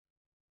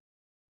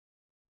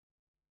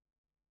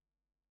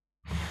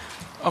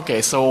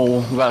Okay, so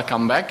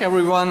welcome back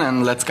everyone,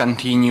 and let's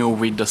continue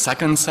with the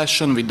second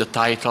session with the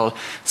title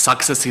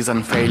Successes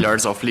and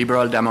Failures of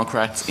Liberal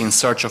Democrats in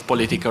Search of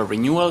Political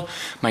Renewal.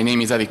 My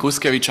name is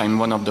E.Uszkiewicz, I'm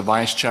one of the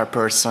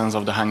Vice-Chairpersons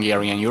of the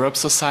Hungarian Europe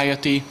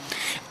Society,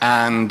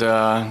 and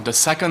the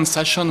second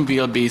session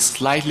will be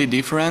slightly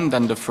different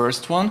than the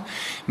first one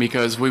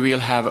because we will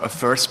have a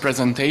first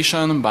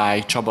presentation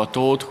by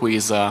Cs.Tóth, who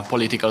is a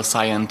political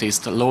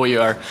scientist,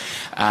 lawyer,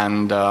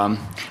 and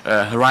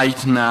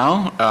right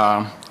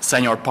now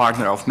senior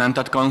partner of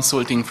Mentat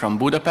Consulting from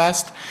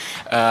Budapest.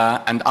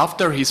 And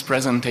after his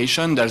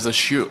presentation, there's a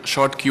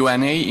short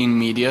Q&A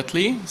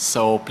immediately,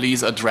 so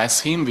please address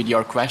him with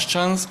your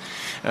questions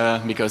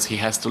because he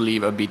has to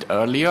leave a bit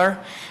earlier.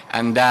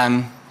 And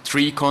then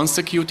 3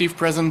 consecutive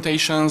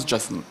presentations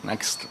just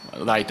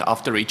right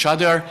after each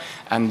other,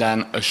 and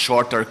then a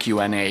shorter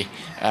Q&A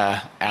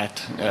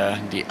at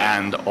the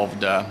end of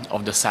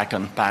the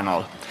second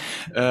panel.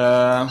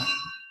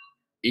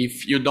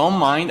 If you don't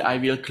mind, I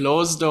will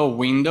close the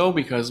window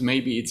because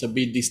maybe it's a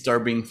bit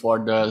disturbing for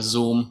the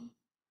Zoom.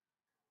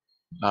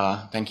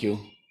 Thank you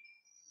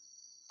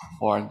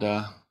for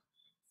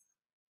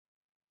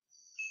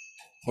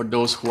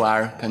those who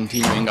are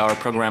continuing our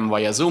program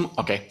via Zoom.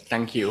 Okay,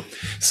 thank you.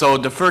 So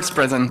the first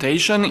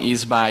presentation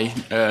is by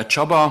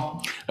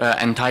Csaba,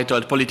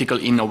 entitled Political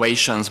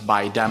Innovations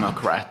by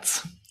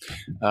Democrats.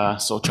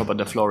 So Csaba,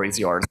 the floor is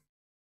yours.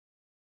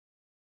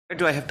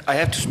 Do I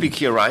have to speak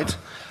here, right?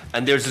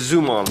 And there's a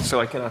Zoom on,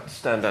 so I cannot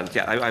stand then.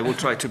 Yeah, I will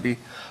try to be.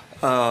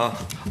 I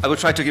will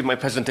try to give my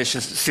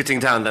presentation sitting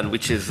down then,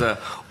 which is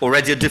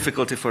already a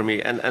difficulty for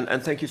me.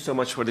 And thank you so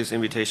much for this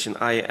invitation.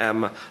 I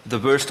am the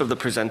worst of the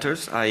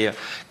presenters. I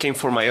came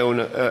for my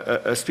own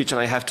speech,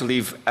 and I have to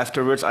leave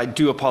afterwards. I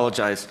do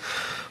apologize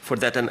for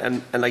that.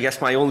 And I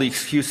guess my only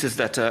excuse is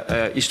that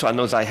István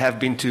knows I have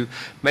been to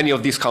many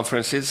of these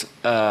conferences,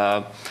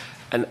 and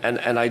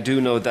I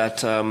do know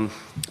that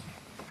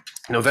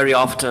very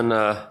often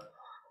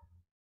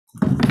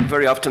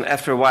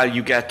after a while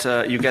you get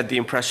the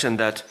impression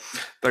that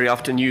very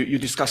often you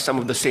discuss some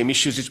of the same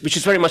issues, which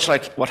is very much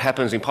like what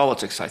happens in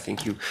politics. I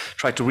think you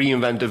try to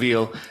reinvent the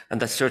wheel,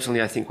 and that's certainly,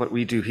 I think, what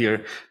we do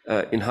here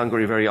in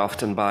Hungary very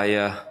often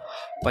by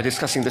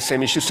discussing the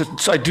same issues.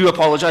 So I do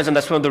apologize, and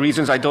that's one of the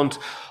reasons I don't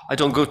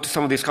go to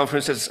some of these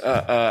conferences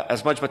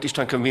as much. But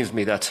István convinced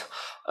me that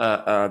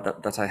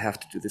I have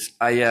to do this.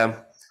 I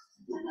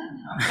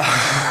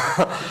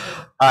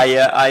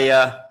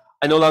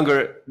no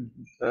longer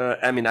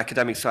am in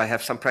academics, so I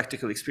have some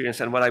practical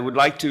experience. And what I would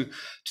like to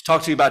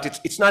talk to you about,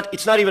 it's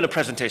not even a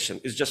presentation.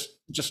 It's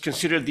just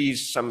consider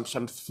these some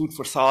food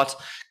for thought.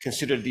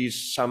 Consider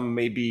these some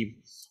maybe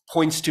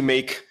points to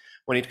make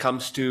when it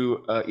comes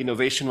to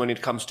innovation, when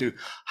it comes to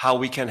how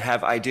we can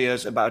have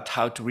ideas about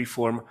how to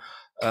reform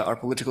our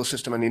political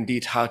system, and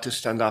indeed how to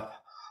stand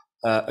up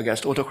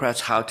against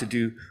autocrats, how to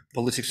do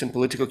politics and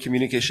political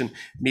communication,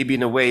 maybe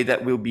in a way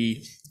that will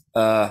be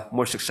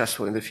more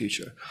successful in the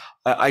future.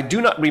 I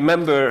do not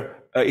remember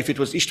if it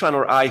was István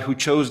or I who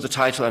chose the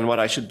title and what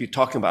I should be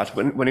talking about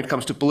when it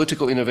comes to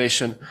political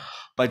innovation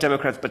by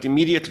Democrats, but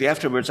immediately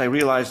afterwards I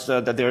realized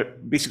that there are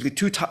basically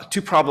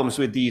two problems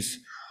with this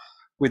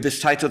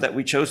title that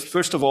we chose.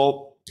 First of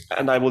all,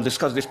 and I will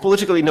discuss this,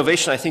 political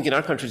innovation, I think, in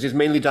our countries is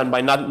mainly done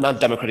by not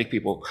democratic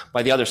people,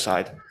 by the other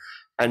side.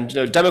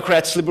 And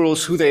Democrats,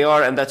 liberals, who they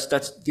are, and that's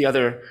the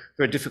other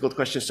very difficult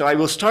question. So I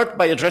will start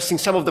by addressing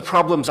some of the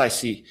problems I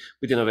see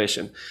with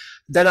innovation.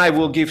 Then I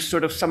will give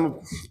sort of some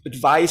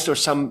advice or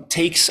some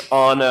takes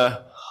on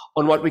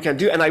what we can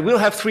do. And I will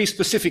have 3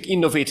 specific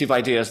innovative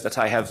ideas that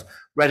I have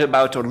read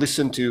about or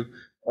listened to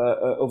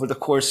over the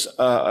course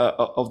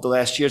of the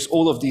last years.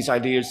 All of these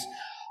ideas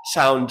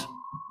sound,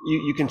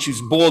 you can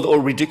choose bold or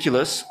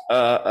ridiculous.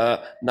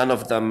 None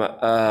of them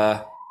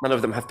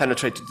have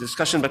penetrated the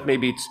discussion, but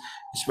maybe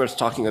it's worth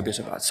talking a bit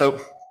about. So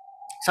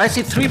I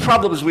see 3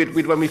 problems with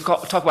when we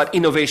talk about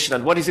innovation.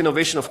 And what is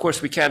innovation? Of course,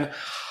 we can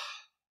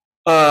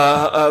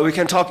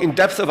talk in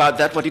depth about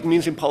that, what it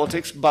means in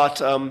politics.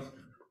 But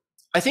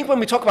I think when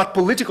we talk about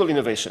political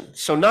innovation,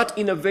 so not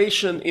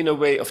innovation in a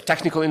way of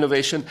technical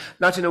innovation,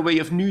 not in a way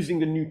of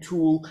using a new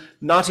tool,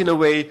 not in a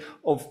way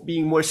of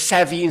being more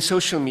savvy in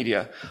social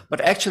media,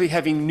 but actually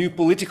having new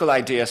political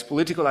ideas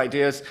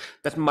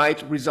that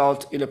might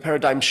result in a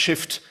paradigm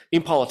shift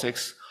in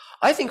politics.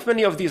 I think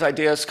many of these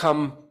ideas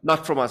come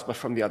not from us, but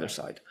from the other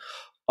side.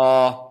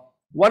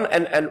 One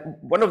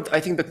of I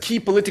think the key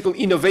political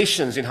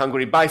innovations in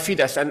Hungary by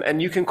Fidesz,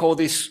 and you can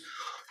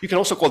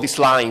also call this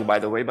lying, by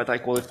the way, but I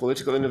call it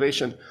political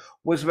innovation,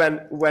 was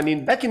when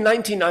back in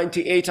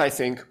 1998, I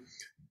think,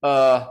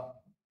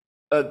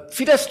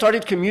 Fidesz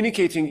started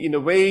communicating in a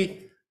way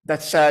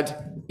that said,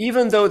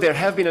 even though there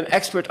have been an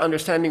expert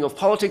understanding of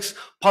politics,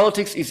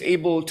 politics is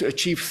able to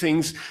achieve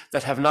things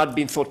that have not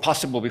been thought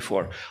possible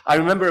before. I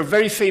remember a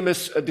very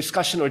famous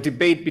discussion or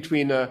debate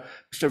between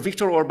Mr.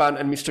 Viktor Orbán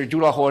and Mr.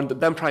 Gyula Horn, the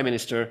then prime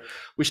minister,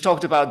 which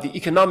talked about the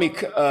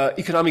economic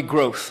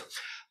growth.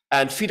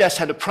 And Fidesz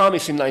had a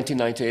promise in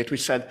 1998,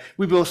 which said,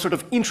 we will sort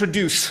of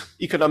introduce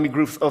economic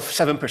growth of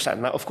 7%.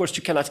 Now, of course,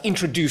 you cannot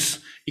introduce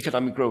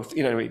economic growth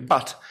in any way,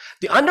 but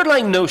the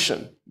underlying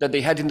notion that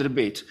they had in the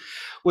debate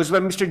was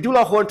when Mr.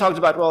 Gyula Horn talked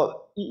about,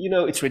 well, you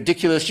know, it's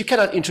ridiculous. You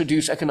cannot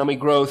introduce economic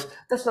growth.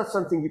 That's not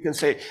something you can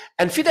say.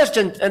 And Fidesz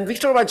and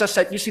Viktor Orbán just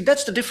said, you see,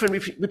 that's the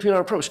difference between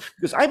our approach.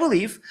 Because I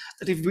believe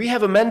that if we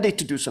have a mandate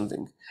to do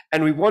something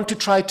and we want to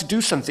try to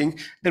do something,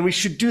 then we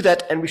should do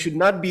that, and we should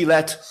not be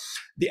let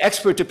the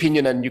expert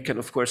opinion, and you can,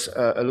 of course,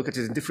 look at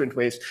it in different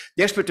ways.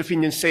 The expert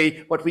opinion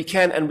say what we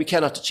can and we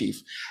cannot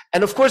achieve.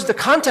 And of course, the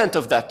content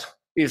of that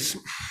is,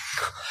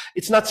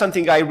 it's not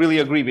something I really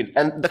agree with.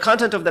 And the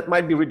content of that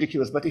might be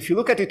ridiculous, but if you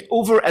look at it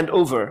over and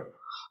over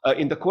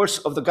in the course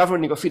of the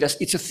governing of Fidesz,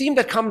 it's a theme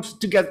that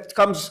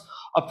comes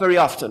up very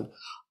often.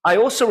 I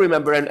also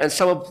remember, and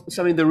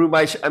some in the room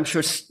I'm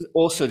sure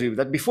also do,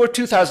 that before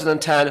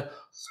 2010,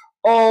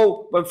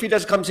 oh, when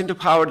Fidesz comes into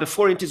power, the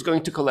forint is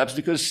going to collapse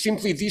because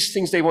simply these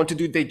things they want to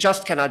do, they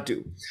just cannot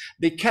do.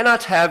 They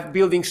cannot have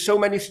building so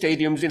many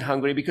stadiums in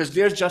Hungary because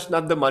there's just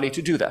not the money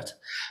to do that.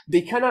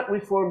 They cannot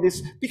reform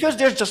this because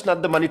there's just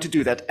not the money to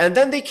do that. And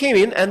then they came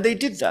in and they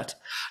did that.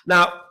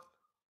 Now,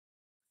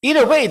 in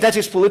a way, that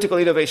is political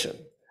innovation.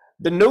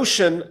 The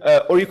notion,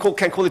 or you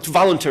can call it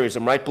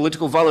voluntarism, right?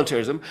 Political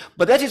voluntarism,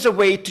 but that is a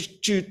way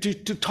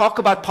to talk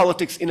about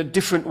politics in a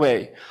different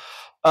way.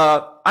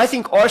 I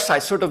think our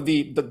side, sort of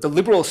the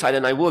liberal side,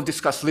 and I will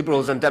discuss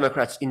liberals and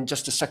Democrats in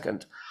just a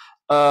second,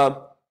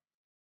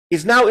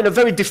 is now in a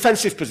very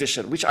defensive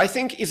position, which I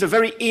think is a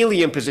very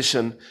alien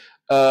position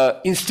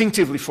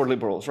instinctively for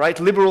liberals, right?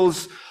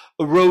 Liberals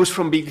arose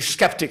from being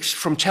skeptics,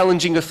 from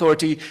challenging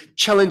authority,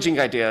 challenging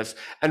ideas.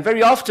 And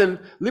very often,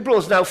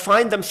 liberals now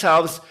find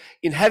themselves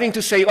in having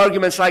to say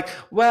arguments like,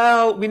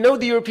 well, we know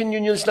the European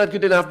Union is not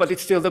good enough, but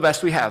it's still the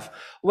best we have.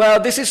 Well,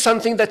 this is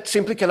something that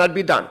simply cannot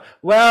be done.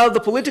 Well, the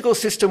political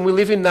system we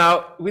live in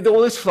now, with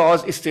all its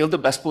flaws, is still the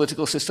best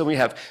political system we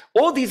have.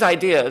 All these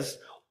ideas,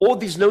 all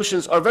these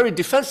notions are very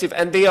defensive,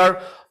 and they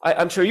are,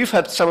 I'm sure you've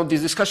had some of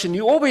these discussions,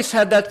 you always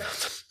had that,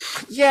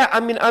 yeah, I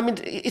mean,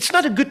 it's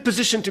not a good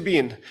position to be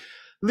in.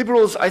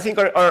 Liberals, I think,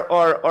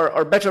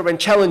 are better when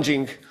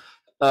challenging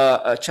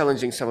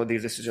some of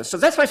these decisions. So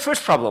that's my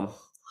first problem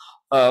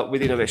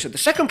with innovation. The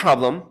second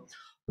problem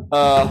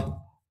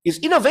is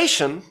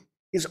innovation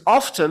is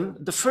often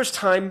the first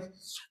time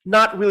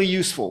not really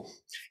useful.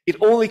 It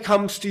only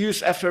comes to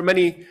use after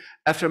many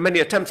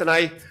attempts. And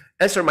I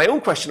answer my own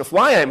question of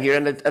why I'm here,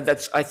 and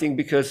that's, I think,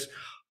 because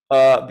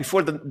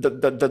before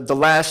the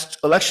last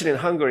election in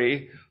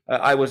Hungary,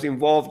 I was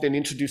involved in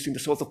introducing the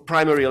sort of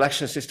primary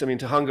election system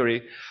into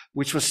Hungary,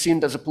 which was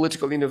seen as a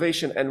political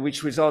innovation and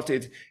which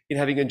resulted in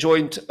having a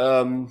joint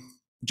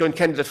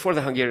candidate for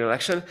the Hungarian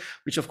election,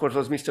 which of course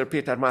was Mr.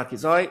 Péter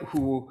Márki-Zay,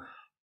 who,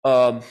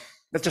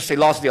 let's just say,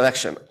 lost the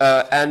election.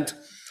 And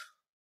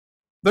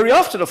very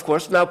often, of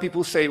course, now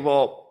people say,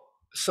 well,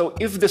 so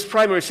if this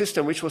primary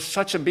system, which was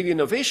such a big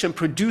innovation,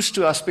 produced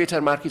to us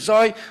Péter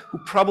Márki-Zay, who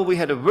probably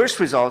had a worse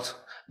result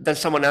than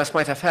someone else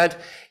might have had,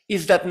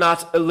 is that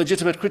not a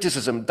legitimate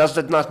criticism? Does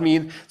that not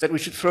mean that we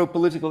should throw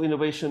political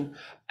innovation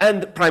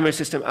and the primary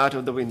system out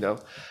of the window?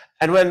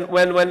 And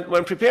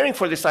when preparing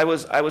for this, I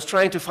was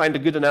trying to find a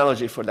good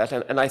analogy for that,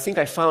 and I think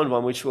I found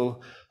one which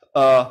will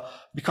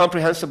be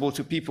comprehensible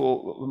to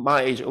people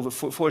my age, over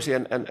 40,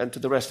 and to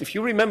the rest. If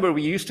you remember,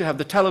 we used to have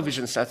the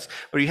television sets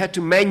where you had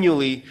to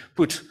manually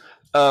put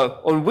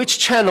on which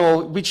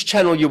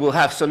channel you will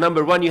have. So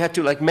number one, you had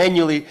to like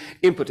manually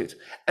input it.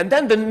 And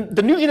then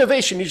the new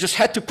innovation, you just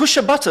had to push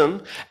a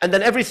button and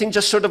then everything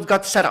just sort of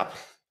got set up.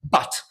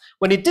 But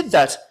when it did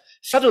that,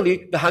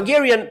 suddenly the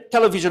Hungarian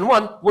television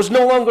 1 was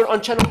no longer on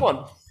channel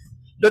 1.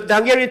 The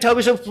Hungarian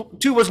television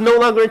 2 was no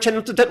longer on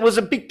channel 2. That was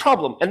a big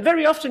problem. And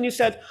very often you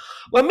said,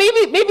 well,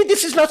 maybe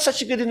this is not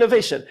such a good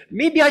innovation.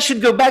 Maybe I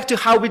should go back to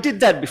how we did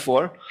that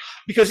before,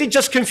 because it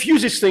just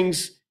confuses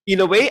things in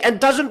a way and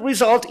doesn't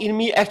result in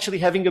me actually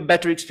having a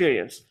better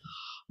experience.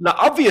 Now,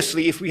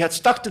 obviously, if we had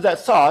stuck to that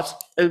thought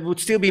and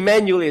would still be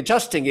manually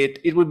adjusting it,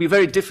 it would be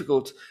very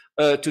difficult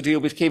to deal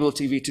with cable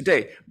TV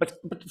today. But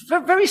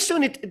very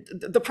soon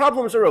the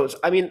problems arose.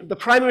 I mean, the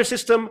primary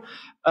system,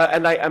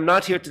 and I'm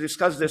not here to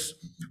discuss this,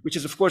 which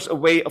is, of course, a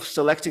way of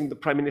selecting the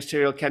prime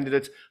ministerial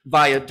candidate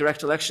via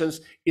direct elections,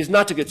 is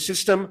not a good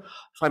system.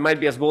 If I might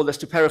be as bold as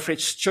to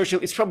paraphrase Churchill,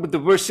 it's probably the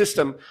worst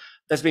system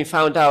that's been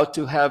found out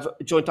to have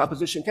a joint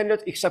opposition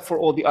candidate, except for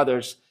all the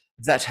others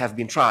that have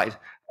been tried.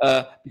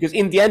 Because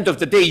in the end of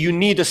the day, you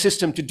need a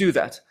system to do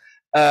that.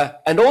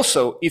 And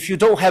also, if you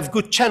don't have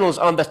good channels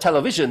on the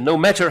television, no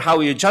matter how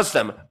you adjust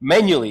them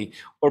manually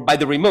or by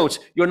the remote,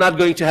 you're not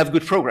going to have a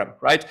good program,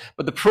 right?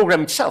 But the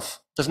program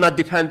itself does not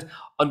depend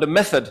on the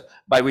method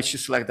by which you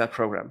select that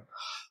program.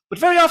 But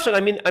very often,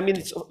 I mean,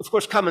 it's of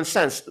course common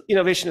sense.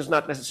 Innovation is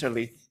not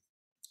necessarily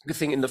a good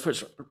thing in the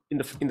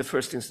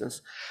first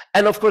instance.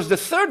 And of course, the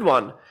third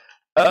one,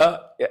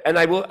 and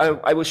I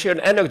will share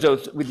an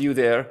anecdote with you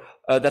there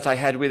that I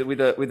had with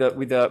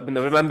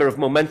a member of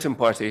Momentum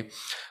Party,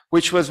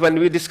 which was when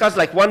we discussed,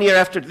 like 1 year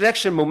after the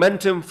election,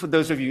 Momentum, for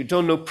those of you who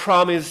don't know,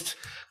 promised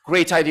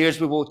great ideas.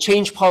 We will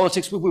change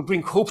politics. We will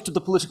bring hope to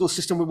the political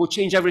system. We will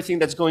change everything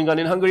that's going on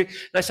in Hungary.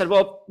 And I said,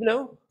 well,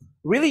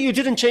 really, you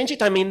didn't change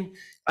it? I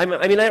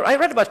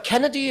read about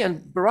Kennedy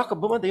and Barack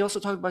Obama. They also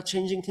talked about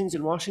changing things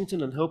in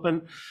Washington and hope,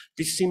 and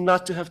these seem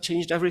not to have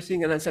changed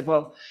everything. And I said,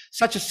 well,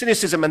 such a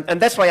cynicism.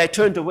 And that's why I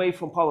turned away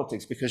from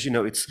politics, because,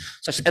 it's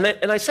such,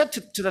 and I said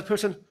to that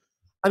person,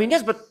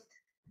 yes, but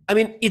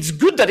it's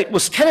good that it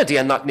was Kennedy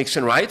and not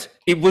Nixon, right?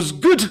 It was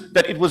good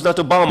that it was not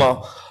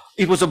Obama.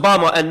 It was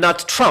Obama and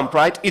not Trump,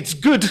 right? It's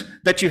good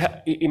that you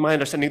have, in my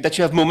understanding, that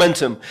you have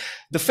momentum.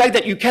 The fact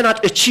that you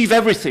cannot achieve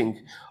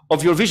everything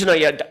of your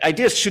visionary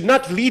ideas should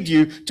not lead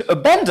you to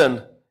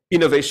abandon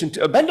innovation,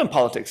 to abandon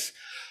politics.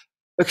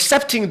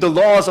 Accepting the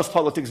laws of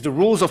politics, the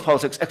rules of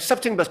politics,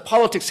 accepting that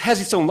politics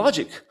has its own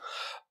logic,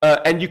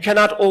 and you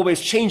cannot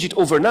always change it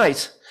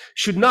overnight,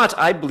 should not,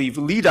 I believe,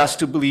 lead us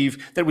to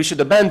believe that we should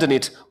abandon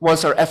it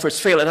once our efforts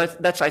fail. And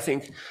that's, I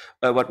think,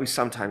 what we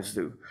sometimes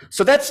do.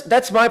 So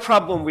that's my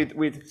problem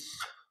with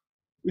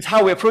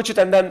how we approach it.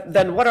 And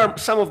then what are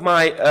some of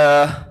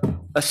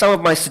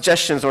my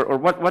suggestions, or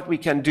what we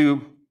can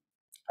do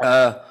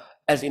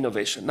as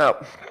innovation? Now,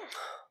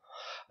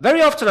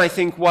 very often I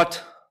think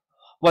what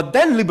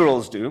then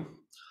liberals do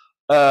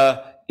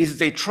is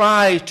they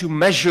try to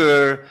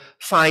measure,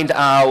 find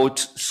out,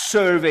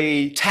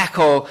 survey,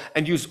 tackle,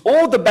 and use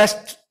all the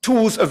best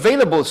tools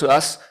available to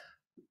us,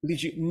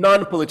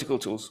 non-political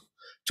tools.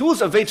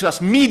 Tools available to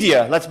us,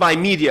 media, let's buy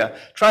media.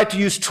 Try to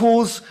use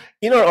tools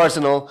in our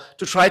arsenal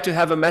to try to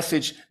have a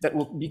message that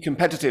will be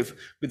competitive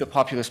with the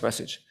populist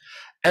message.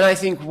 And I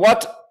think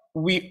what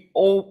we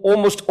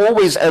almost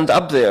always end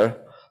up there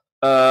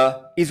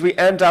is we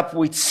end up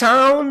with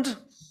sound,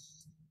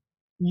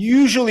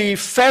 usually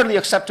fairly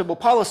acceptable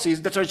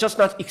policies that are just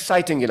not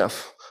exciting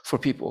enough for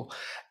people.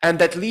 And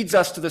that leads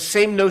us to the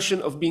same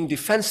notion of being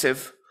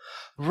defensive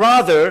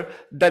rather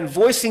than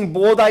voicing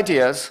bold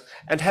ideas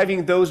and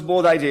having those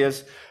bold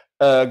ideas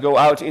go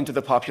out into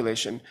the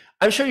population.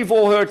 I'm sure you've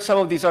all heard some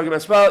of these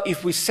arguments. Well,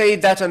 if we say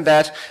that and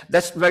that,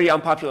 that's very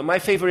unpopular. My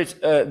favorite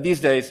these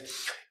days,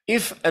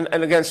 and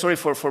again, sorry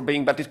for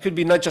being, but it could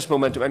be not just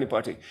Momentum, any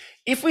party.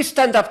 If we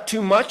stand up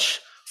too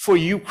much for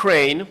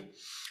Ukraine,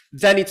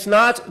 then it's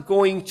not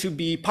going to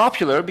be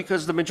popular,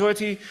 because the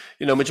majority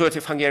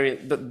of Hungary,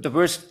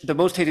 the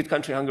most hated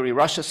country, Hungary,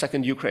 Russia,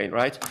 second Ukraine,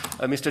 right?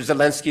 Mr.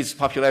 Zelensky's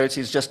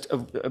popularity is just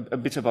a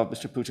bit above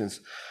Mr. Putin's,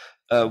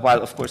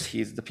 while of course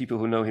the people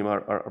who know him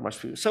are much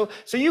fewer. So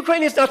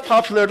Ukraine is not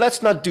popular.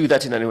 Let's not do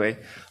that in any way.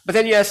 But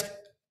then you ask,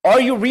 are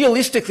you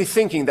realistically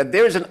thinking that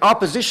there is an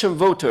opposition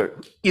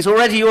voter, is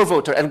already your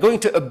voter, and going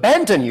to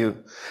abandon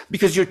you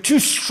because you're too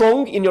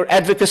strong in your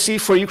advocacy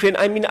for Ukraine?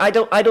 I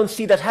don't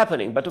see that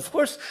happening. But of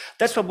course,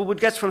 that's what we would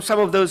get from some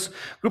of those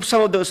groups,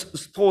 some of those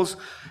polls.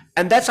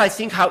 And that's, I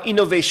think, how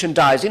innovation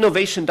dies.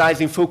 Innovation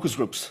dies in focus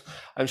groups.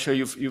 I'm sure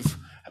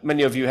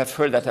many of you have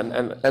heard that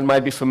and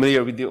might be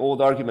familiar with the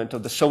old argument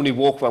of the Sony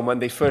Walkman when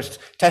they first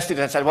tested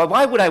it and said, well,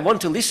 why would I want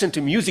to listen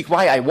to music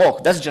while I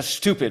walk? That's just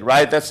stupid,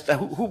 right?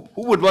 Who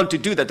would want to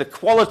do that? The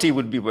quality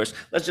would be worse.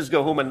 Let's just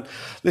go home and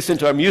listen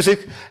to our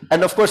music.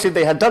 And of course, if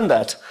they had done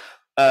that,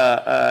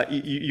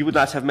 you would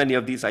not have many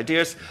of these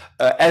ideas.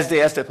 As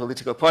the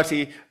political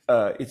party,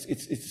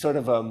 it's sort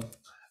of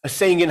a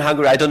saying in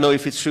Hungary, I don't know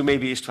if it's true,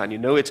 maybe István, you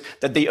know it,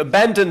 that they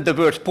abandoned the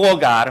word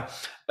polgár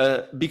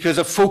because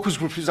of focus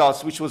group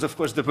results, which was, of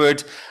course, the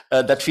word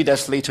that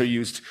Fidesz later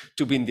used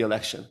to win the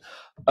election.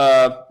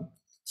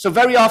 So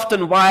very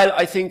often, while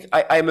I think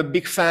I am a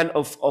big fan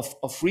of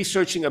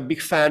researching, a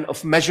big fan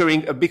of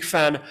measuring, a big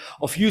fan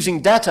of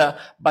using data,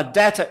 but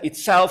data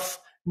itself,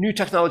 new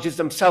technologies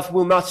themselves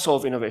will not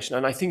solve innovation.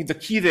 And I think the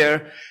key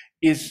there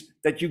is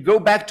that you go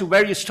back to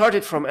where you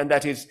started from, and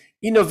that is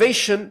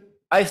innovation,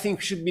 I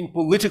think, should mean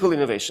political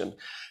innovation.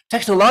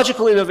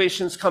 Technological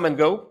innovations come and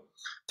go.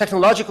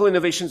 Technological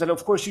innovations, and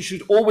of course, you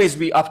should always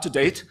be up to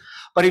date.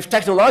 But if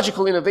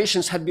technological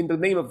innovations had been the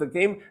name of the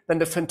game, then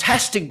the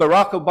fantastic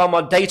Barack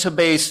Obama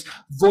database,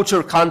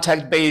 voter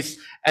contact base,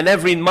 and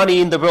every money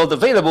in the world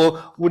available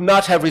would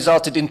not have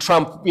resulted in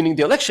Trump winning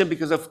the election,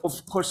 because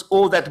of course,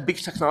 all that big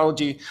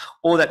technology,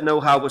 all that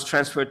know-how was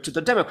transferred to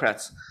the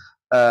Democrats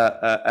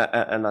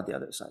and not the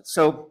other side.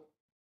 So,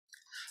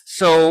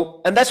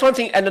 and that's one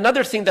thing. And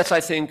another thing that's,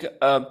 I think,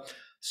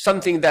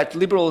 something that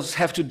liberals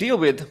have to deal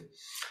with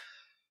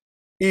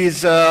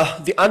is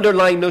the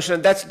underlying notion,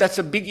 and that's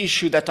a big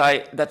issue that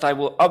I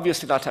will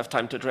obviously not have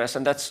time to address,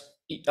 and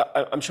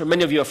I'm sure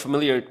many of you are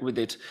familiar with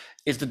it,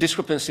 is the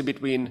discrepancy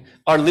between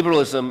our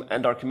liberalism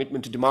and our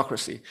commitment to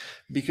democracy.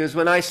 Because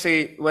when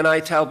I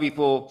tell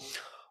people,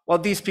 well,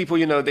 these people,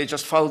 they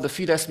just follow the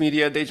Fidesz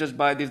media, they just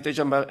buy this, they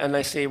jump out, and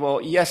I say, well,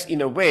 yes,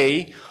 in a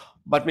way,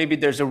 but maybe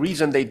there's a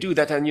reason they do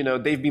that, and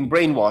they've been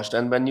brainwashed.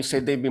 And when you say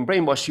they've been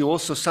brainwashed, you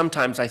also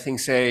sometimes, I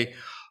think, say,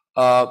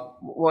 well,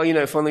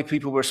 if only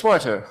people were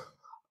smarter.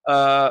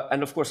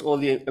 And of course, all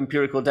the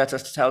empirical data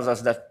tells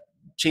us that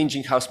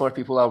changing how smart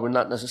people are will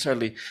not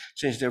necessarily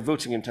change their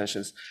voting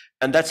intentions.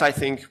 And that's, I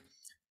think,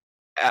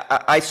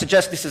 I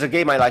suggest this is a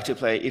game I like to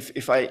play.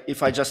 If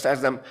I just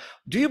ask them,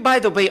 do you, by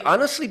the way,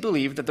 honestly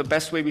believe that the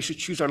best way we should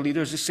choose our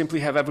leaders is simply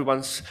have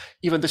everyone's,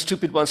 even the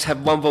stupid ones,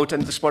 have one vote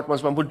and the smart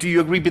ones one vote? Do you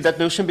agree with that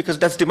notion? Because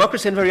that's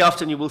democracy, and very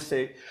often you will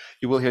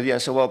hear the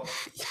answer, well,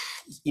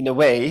 in a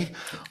way,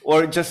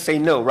 or just say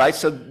no, right?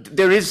 So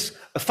there is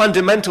a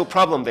fundamental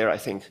problem there, I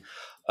think,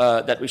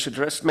 that we should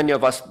address. Many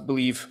of us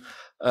believe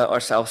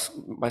ourselves,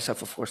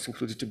 myself of course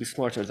included, to be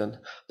smarter than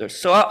others.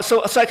 So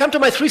I come to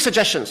my 3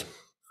 suggestions.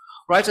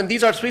 Right, and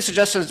these are 3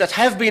 suggestions that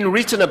have been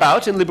written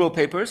about in liberal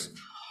papers,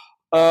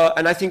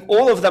 and I think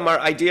all of them are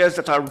ideas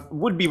that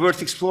would be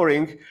worth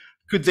exploring.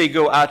 Could they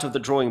go out of the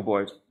drawing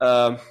board?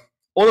 All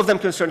of them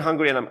concern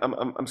Hungary, and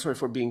I'm sorry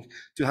for being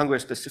too Hungary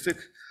specific.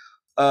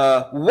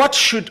 What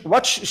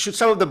should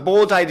some of the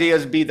bold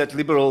ideas be that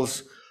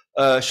liberals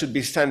should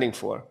be standing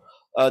for,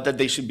 that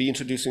they should be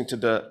introducing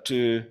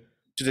to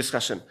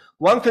discussion?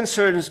 One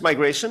concerns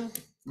migration.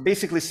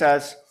 Basically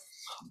says,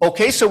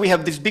 okay, so we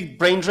have this big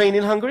brain drain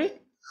in Hungary.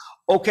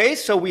 Okay,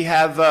 so we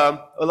have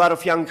a lot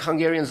of young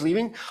Hungarians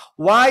leaving.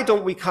 Why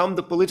don't we become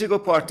the political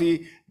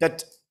party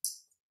that,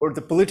 or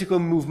the political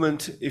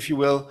movement, if you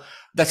will,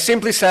 that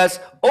simply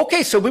says,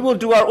 okay, so we will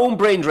do our own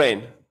brain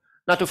drain.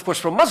 Not, of course,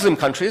 from Muslim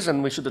countries,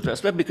 and we should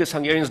address that because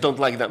Hungarians don't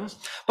like them.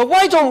 But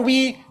why don't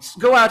we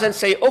go out and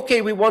say,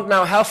 okay, we want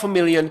now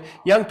 500,000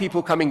 young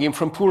people coming in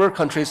from poorer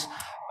countries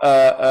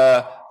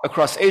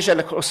across Asia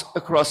and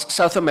across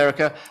South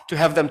America to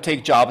have them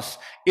take jobs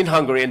in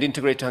Hungary and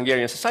integrate to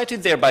Hungarian society,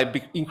 thereby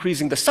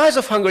increasing the size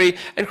of Hungary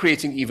and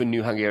creating even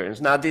new Hungarians.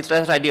 Now,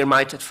 that idea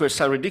might at first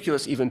sound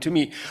ridiculous even to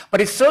me,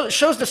 but it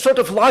shows the sort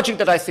of logic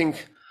that I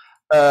think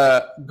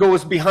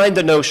goes behind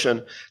the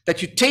notion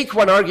that you take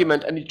one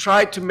argument and you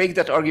try to make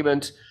that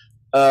argument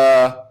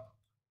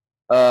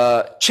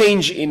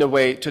change in a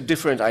way to a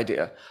different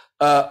idea.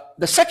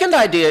 The second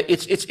idea,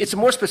 it's a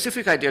more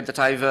specific idea that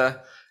I've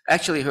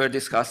actually heard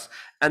discussed,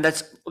 and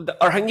that's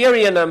our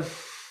Hungarian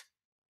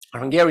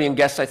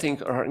guests, I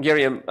think, or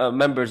Hungarian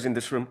members in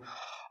this room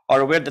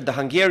are aware that the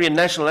Hungarian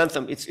national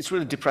anthem, it's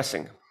really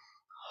depressing.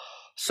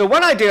 So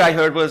one idea I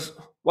heard was,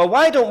 well,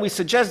 why don't we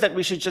suggest that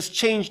we should just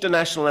change the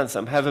national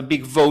anthem, have a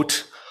big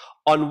vote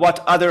on what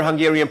other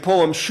Hungarian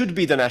poem should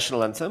be the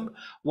national anthem?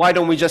 Why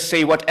don't we just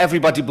say what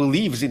everybody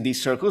believes in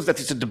these circles, that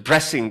it's a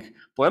depressing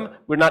poem?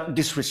 We're not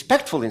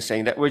disrespectful in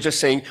saying that. We're just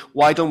saying,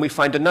 why don't we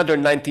find another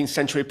 19th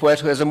century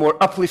poet who has a more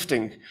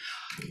uplifting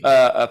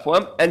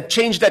poem, and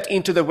change that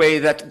into the way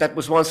that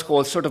was once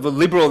called sort of a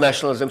liberal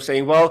nationalism,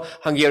 saying, well,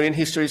 Hungarian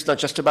history is not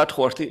just about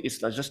Horthy,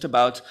 it's not just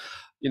about,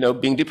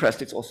 being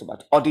depressed, it's also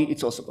about Odi,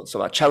 it's also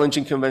about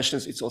challenging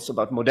conventions, it's also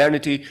about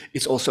modernity,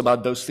 it's also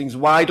about those things.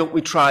 Why don't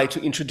we try to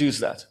introduce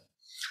that?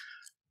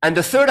 And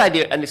the third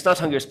idea, and it's not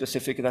Hungary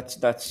specific,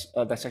 that's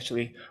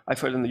actually, I've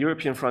heard on the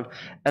European front,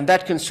 and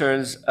that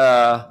concerns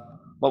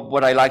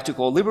what I like to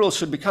call liberals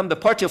should become the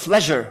party of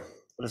leisure.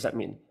 What does that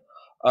mean?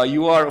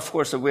 You are, of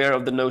course, aware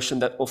of the notion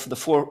that of the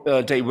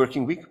 4-day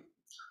working week.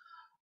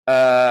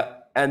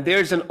 And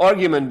there's an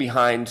argument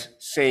behind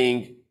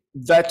saying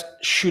that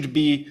should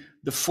be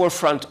the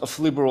forefront of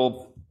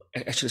liberal,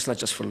 actually it's not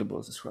just for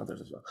liberals, it's for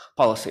others as well,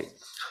 policy.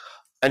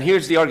 And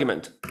here's the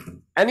argument.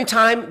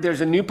 Anytime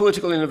there's a new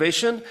political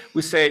innovation,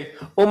 we say,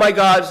 oh my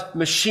God,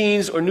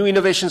 machines or new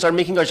innovations are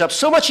making our job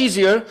so much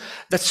easier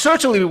that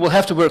certainly we will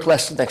have to work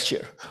less next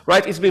year,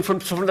 right? It's been from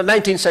the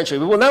 19th century.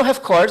 We will now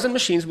have cars and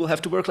machines, we'll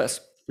have to work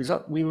less.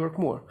 Result, we work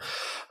more.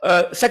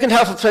 Second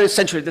half of the 20th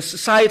century, the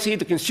society,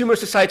 the consumer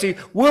society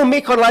will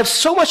make our lives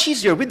so much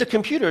easier with the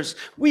computers.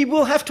 We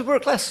will have to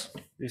work less.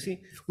 You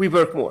see, we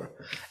work more.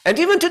 And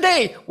even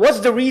today, what's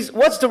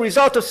the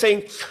result of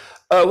saying,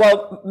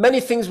 well,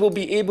 many things will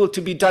be able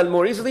to be done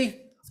more easily?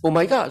 Oh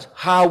my God,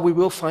 how we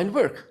will find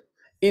work.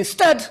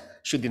 Instead,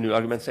 should the new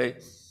argument say,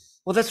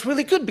 well, that's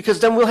really good because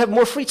then we'll have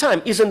more free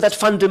time. Isn't that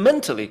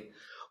fundamentally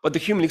what the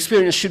human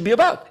experience should be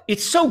about?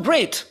 It's so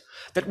great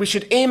that we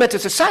should aim at a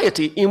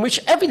society in which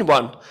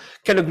everyone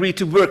can agree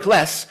to work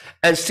less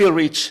and still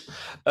reach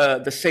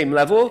the same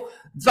level,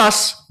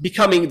 thus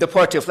becoming the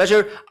party of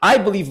leisure. I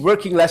believe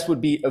working less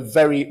would be a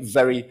very,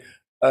 very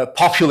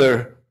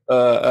popular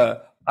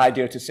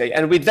idea to say.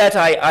 And with that,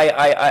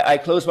 I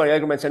close my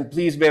arguments, and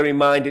please bear in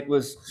mind it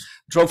was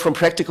drawn from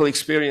practical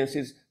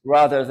experiences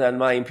rather than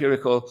my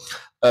empirical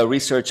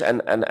research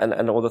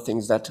and all the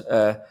things that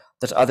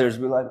others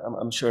will,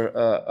 I'm sure,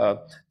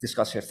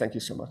 discuss here. Thank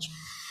you so much.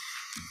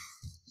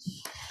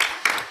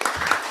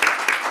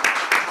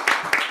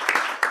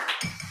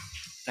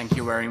 Thank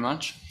you very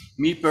much.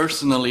 Me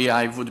personally,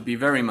 I would be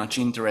very much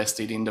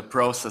interested in the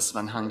process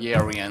when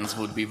Hungarians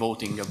would be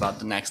voting about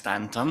the next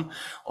anthem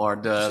or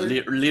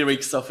the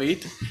lyrics of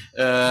it.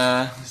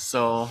 But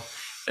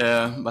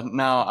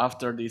now,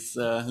 after this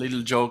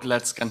little joke,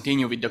 let's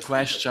continue with the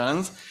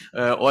questions.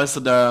 Also,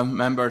 the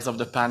members of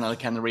the panel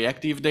can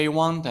react if they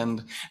want,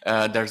 and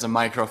there's a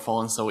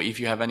microphone. So if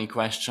you have any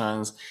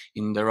questions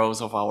in the rows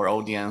of our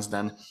audience,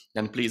 then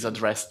please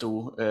address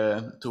to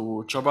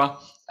Csaba,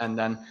 and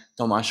then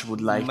Tomasz would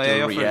like to react.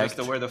 May I offer just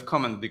a word of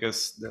comment,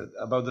 because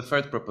about the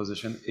third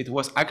proposition, it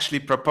was actually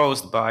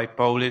proposed by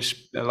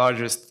Polish, the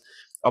largest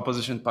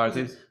opposition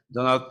parties,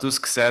 Donald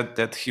Tusk said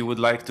that he would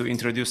like to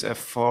introduce a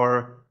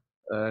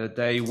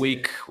 4-day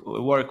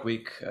work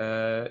week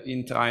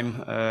in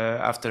time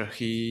after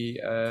he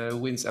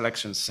wins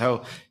elections.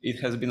 So it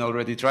has been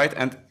already tried.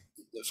 And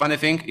funny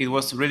thing, it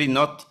was really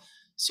not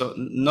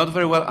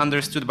very well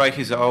understood by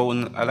his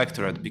own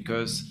electorate,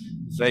 because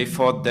they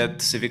thought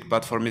that Civic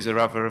Platform is a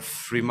rather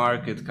free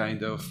market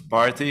kind of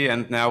party,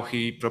 and now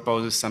he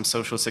proposes some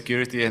social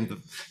security,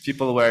 and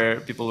people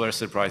were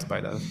surprised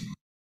by that.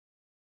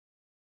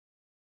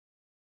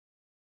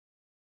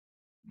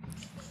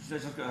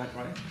 Go ahead,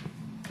 right?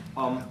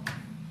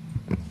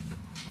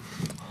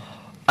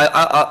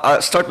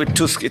 I'll start with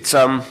Tusk. It's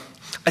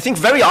I think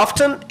very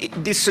often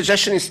this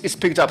suggestion is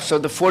picked up. So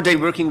the 4-day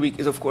working week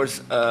is, of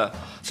course,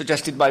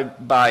 suggested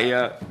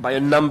by a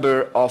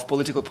number of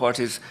political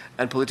parties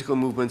and political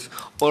movements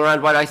all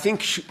around. What I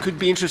think could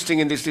be interesting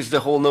in this is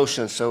the whole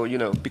notion. So, you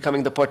know,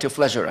 becoming the party of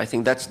leisure. I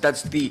think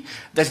that's the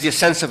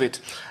essence of it,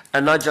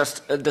 and not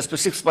just the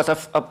specifics, but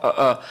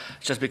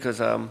just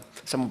because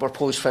some of our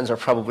Polish friends are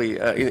probably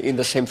in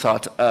the same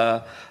thought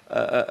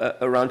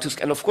around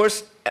Tusk. And of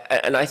course,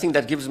 and I think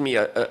that gives me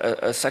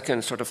a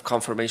second sort of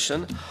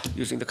confirmation,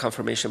 using the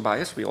confirmation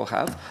bias we all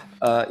have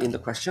in the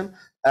question,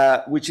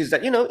 which is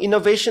that, you know,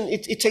 innovation,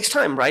 it takes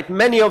time, right?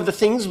 Many of the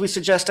things we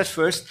suggest at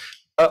first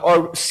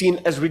are seen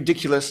as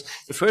ridiculous.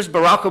 The first,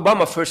 Barack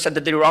Obama first said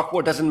that the Iraq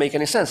war doesn't make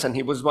any sense, and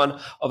he was one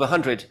of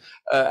 100.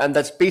 And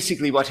that's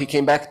basically what he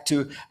came back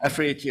to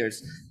after 8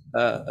 years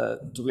to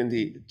win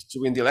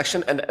the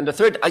election. And the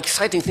third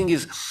exciting thing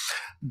is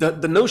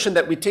the notion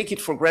that we take it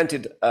for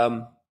granted,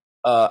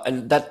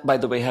 and that, by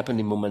the way, happened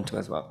in Momentum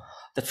as well.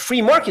 That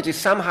free market is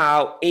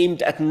somehow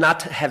aimed at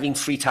not having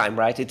free time,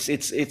 right? It's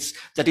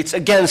that it's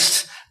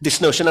against this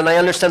notion, and I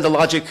understand the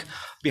logic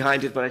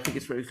behind it, but I think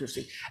it's very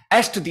interesting.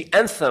 As to the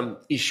anthem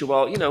issue,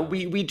 well, you know,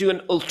 we do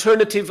an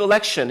alternative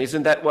election.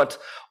 Isn't that what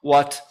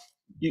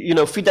you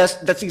know,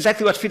 Fidesz, that's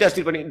exactly what Fidesz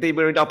did when they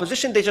were in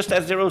opposition. They just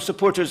asked their own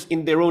supporters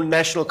in their own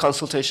national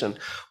consultation,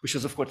 which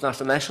is, of course,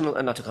 not a national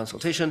and not a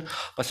consultation,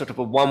 but sort of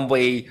a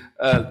one-way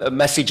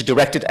message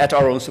directed at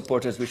our own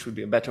supporters, which would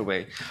be a better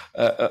way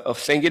of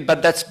saying it.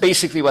 But that's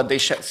basically what they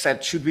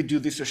said. Should we do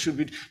this or should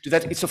we do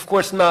that? It's, of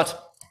course, not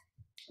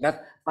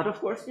that. But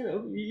of course, you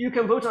know, you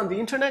can vote on the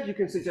internet. You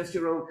can suggest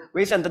your own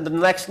ways, and then the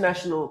next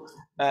national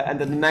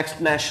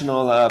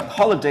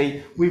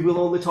holiday, we will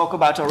only talk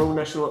about our own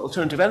national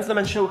alternative anthem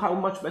and show how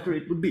much better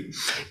it would be.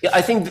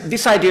 I think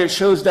this idea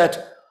shows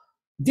that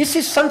this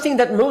is something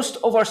that most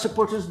of our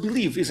supporters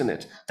believe, isn't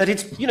it? That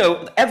it's, you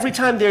know, every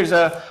time there's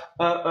a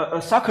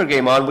soccer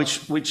game on,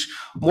 which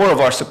more of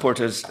our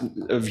supporters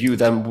view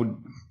them would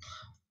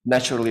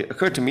naturally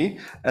occur to me,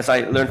 as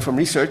I learned from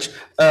research,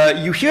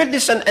 you hear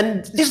this,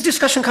 and this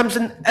discussion comes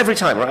in every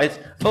time, right?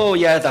 Oh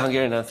yeah, the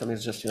Hungarian anthem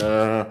is just,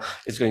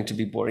 it's going to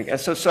be boring. And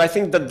so I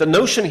think that the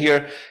notion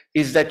here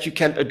is that you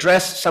can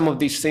address some of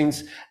these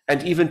things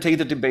and even take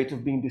the debate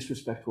of being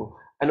disrespectful.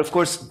 And of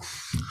course,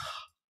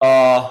 there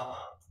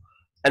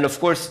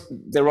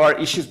are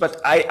issues,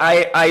 but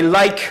I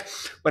like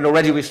when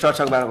already we start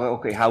talking about, well,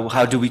 okay,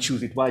 how do we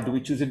choose it? Why do we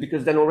choose it?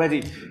 Because then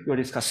already you're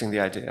discussing the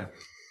idea.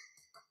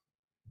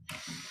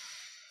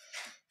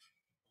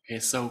 Okay,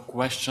 so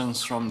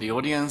questions from the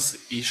audience,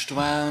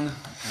 István,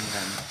 and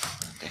then,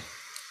 okay.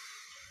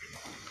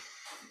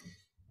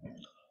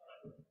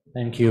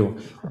 Thank you.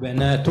 When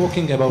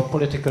talking about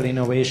political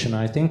innovation,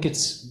 I think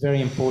it's very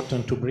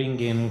important to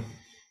bring in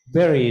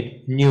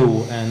very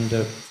new and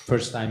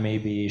first time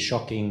maybe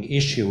shocking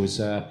issues,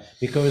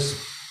 because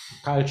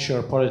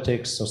culture,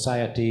 politics,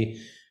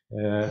 society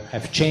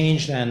have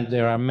changed, and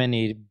there are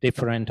many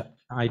different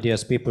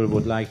ideas people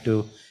would like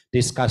to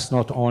discuss,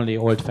 not only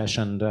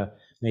old-fashioned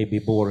maybe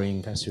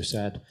boring, as you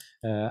said,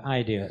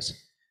 ideas.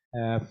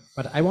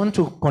 But I want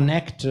to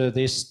connect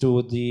this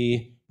to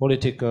the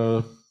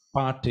political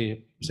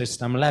party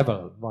system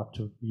level, what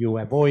you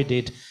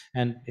avoided,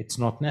 and it's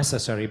not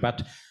necessary.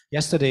 But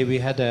yesterday we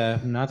had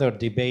another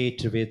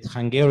debate with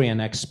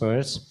Hungarian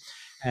experts,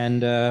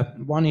 and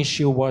one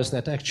issue was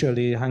that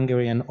actually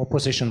Hungarian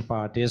opposition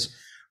parties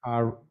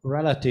are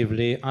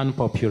relatively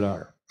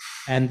unpopular.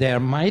 And there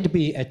might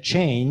be a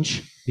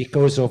change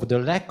because of the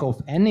lack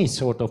of any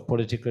sort of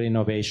political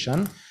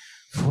innovation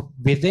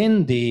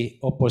within the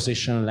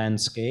opposition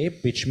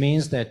landscape, which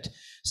means that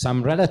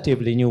some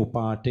relatively new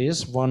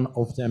parties, one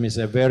of them is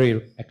a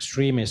very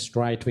extremist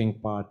right-wing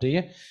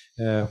party,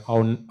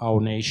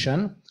 Our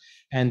Nation,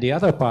 and the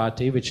other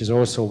party, which is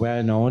also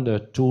well known,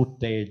 the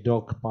Two-Tailed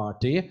Dog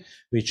Party,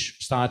 which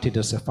started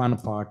as a fun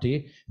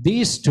party.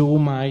 These two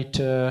might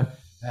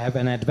have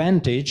an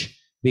advantage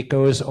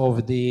because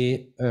of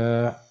the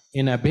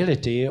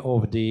inability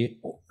of the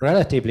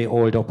relatively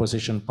old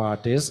opposition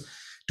parties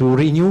to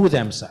renew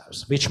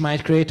themselves, which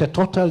might create a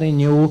totally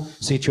new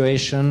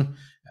situation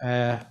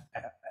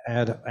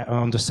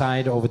on the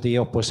side of the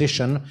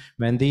opposition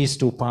when these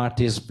two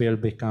parties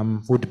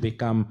would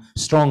become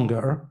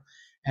stronger,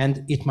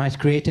 and it might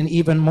create an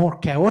even more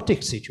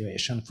chaotic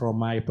situation from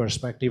my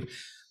perspective.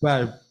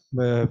 Well,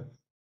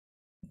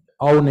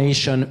 Our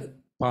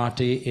Nation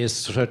party is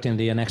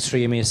certainly an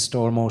extremist,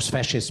 almost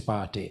fascist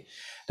party.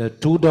 The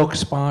Two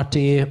Dogs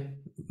party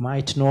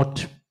might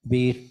not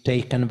be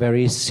taken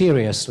very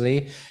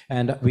seriously,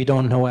 and we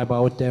don't know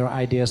about their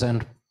ideas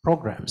and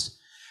programs.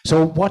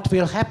 So what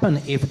will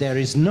happen if there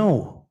is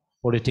no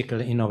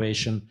political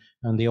innovation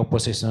on the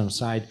opposition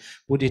side?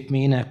 Would it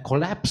mean a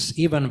collapse,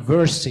 even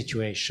worse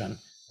situation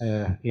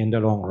in the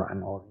long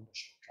run or in the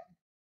short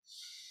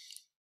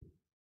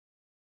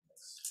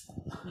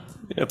run?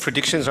 You know,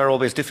 predictions are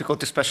always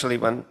difficult, especially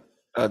when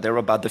they're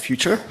about the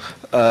future.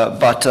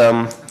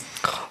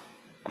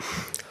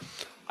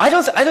 I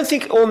don't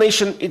think All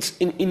Nation is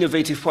an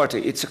innovative party.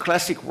 It's a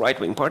classic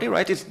right-wing party,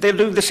 right? They're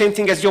doing the same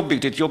thing as Jobbik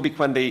did. Jobbik,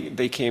 when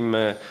they came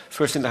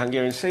first in the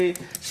Hungarian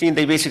scene,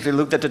 they basically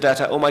looked at the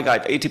data. Oh my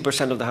God,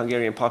 80% of the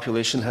Hungarian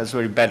population has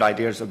very bad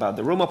ideas about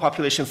the Roma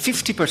population.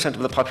 50% of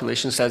the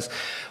population says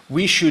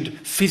we should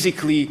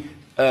physically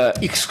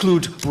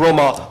exclude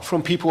Roma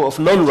from people of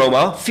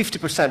non-Roma,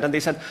 50%. And they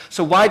said,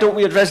 so why don't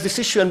we address this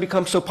issue and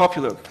become so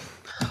popular?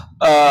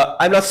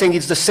 I'm not saying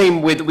it's the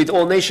same with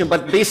All Nation,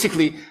 but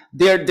basically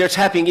they're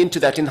tapping into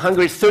that. In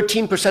Hungary,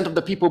 13% of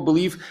the people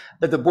believe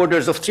that the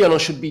borders of Trianon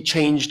should be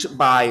changed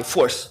by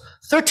force.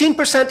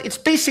 13%, it's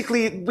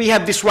basically, we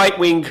have this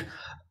right-wing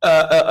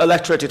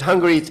electorate in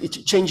Hungary.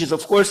 It changes,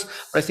 of course,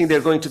 but I think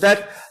they're going to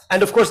that.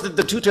 And of course,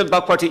 the Two-Tailed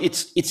Dog Party,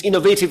 it's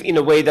innovative in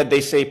a way that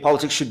they say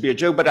politics should be a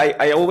joke, but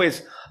I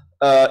always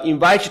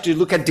invite you to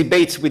look at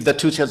debates with the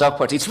Two-Tailed Dog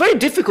Party. It's very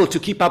difficult to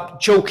keep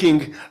up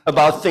joking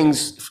about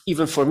things,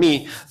 even for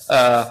me.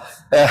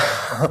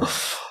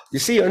 You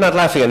see, you're not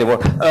laughing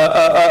anymore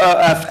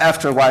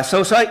after a while.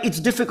 So it's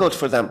difficult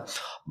for them.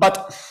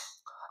 But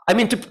I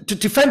mean, to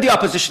defend the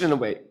opposition in a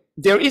way,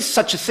 there is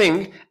such a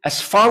thing as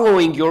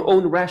following your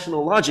own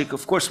rational logic.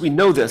 Of course, we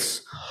know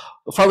this.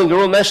 Following your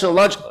own rational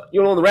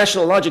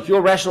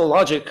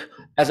logic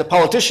as a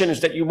politician is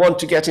that you want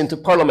to get into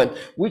parliament,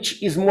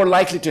 which is more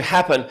likely to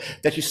happen,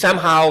 that you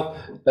somehow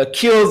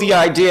kill the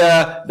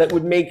idea that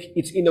would make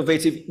it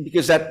innovative,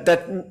 because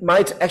that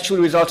might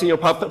actually result in your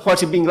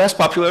party being less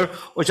popular,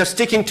 or just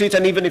sticking to it,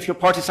 and even if your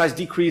party size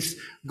decrease,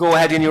 go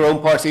ahead in your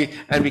own party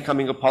and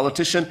becoming a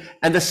politician.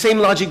 And the same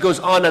logic goes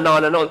on and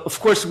on and on.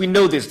 Of course, we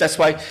know this. That's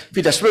why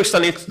Fidesz works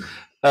on it.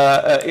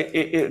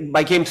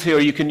 By game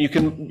theory,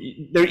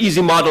 there are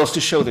easy models to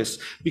show this,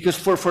 because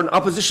for an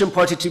opposition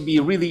party to be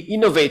really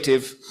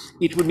innovative,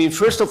 it would mean,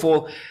 first of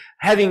all,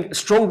 having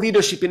strong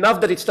leadership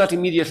enough that it's not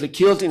immediately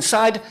killed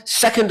inside.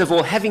 Second of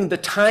all, having the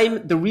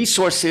time, the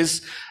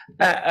resources,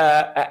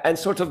 and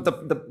sort of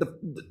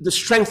the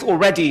strength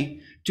already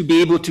to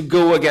be able to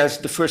go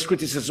against the first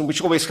criticism,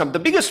 which always comes. The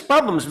biggest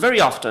problems very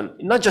often,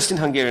 not just in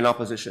Hungarian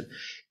opposition,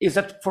 is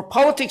that for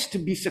politics to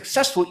be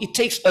successful, it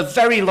takes a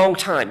very long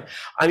time.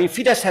 I mean,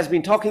 Fidesz has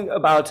been talking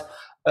about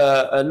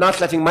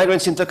not letting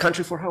migrants into the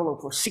country for how long?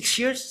 For 6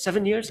 years,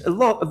 7 years?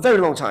 A very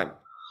long time.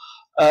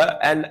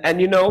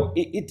 And you know,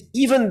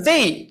 even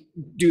they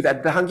do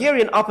that. The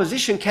Hungarian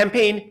opposition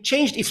campaign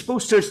changed its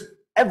posters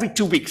every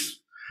 2 weeks.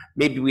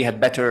 Maybe we had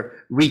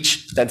better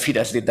reach than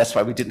Fidesz did. That's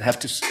why we didn't have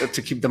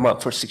to keep them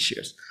up for 6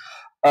 years.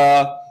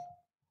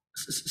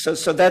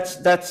 So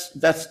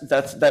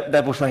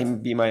that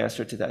would be my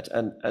answer to that.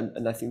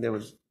 And I think there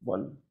was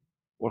one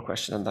more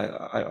question, and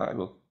I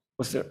will.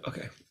 Was there?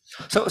 Okay.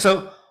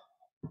 So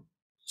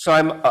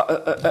I'm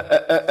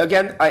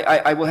again.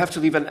 I will have to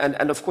leave,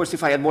 and of course,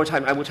 if I had more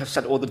time, I would have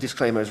said all the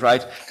disclaimers,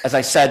 right? As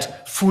I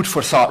said, food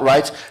for thought,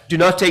 right? Do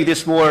not take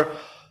this more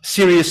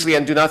seriously,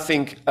 and do not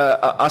think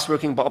us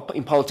working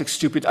in politics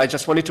stupid. I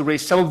just wanted to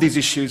raise some of these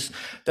issues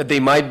that they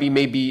might be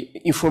maybe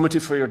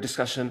informative for your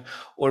discussion,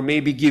 or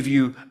maybe give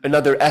you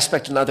another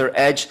aspect, another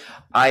edge.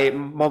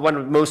 One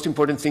of the most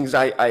important things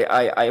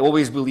I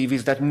always believe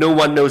is that no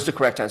one knows the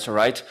correct answer,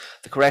 right?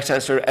 The correct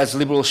answer, as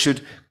liberals,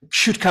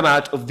 should come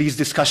out of these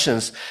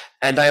discussions.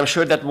 And I am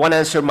sure that one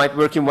answer might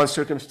work in one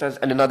circumstance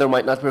and another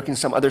might not work in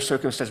some other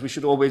circumstance. We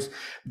should always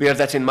bear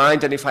that in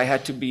mind. And if I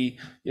had to be,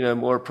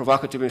 more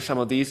provocative in some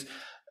of these,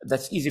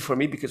 that's easy for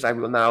me, because I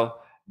will now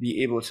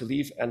be able to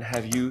leave and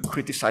have you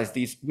criticize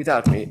these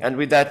without me. And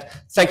with that,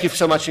 thank you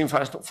so much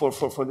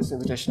for this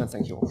invitation, and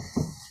thank you all.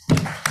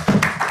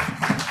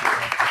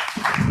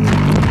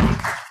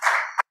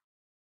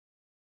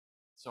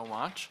 So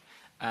much.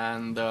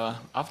 And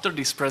after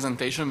this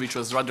presentation, which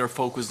was rather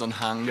focused on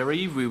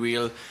Hungary, we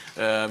will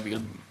have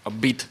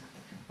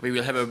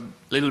a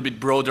little bit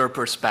broader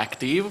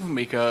perspective,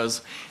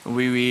 because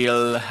we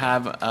will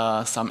have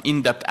some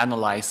in-depth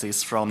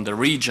analysis from the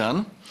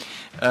region.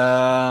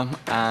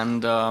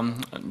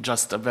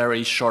 Just a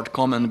very short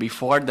comment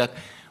before that.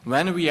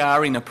 When we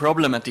are in a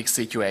problematic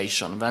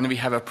situation, when we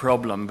have a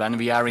problem, when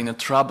we are in a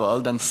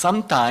trouble, then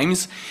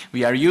sometimes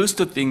we are used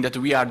to think that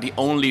we are the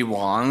only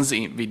ones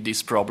with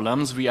these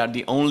problems. We are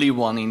the only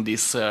one in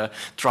this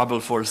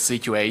troubleful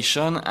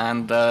situation,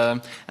 and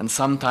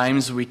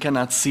sometimes we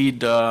cannot see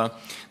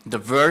the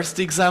worst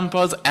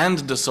examples and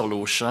the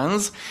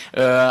solutions.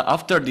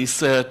 After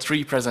these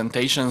three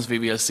presentations, we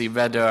will see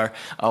whether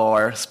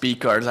our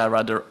speakers are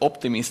rather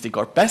optimistic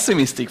or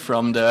pessimistic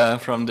from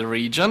the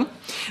region.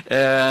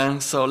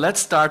 So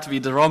let's start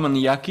with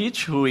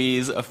R.Jakič, who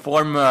is a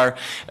former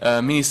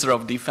Minister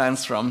of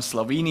Defense from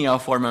Slovenia,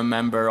 former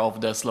member of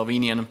the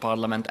Slovenian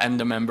Parliament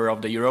and a member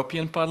of the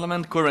European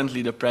Parliament,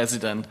 currently the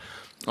president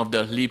of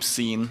the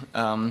LIBSEEN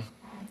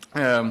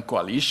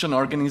coalition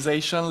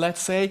organization,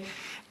 let's say.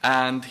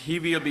 And he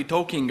will be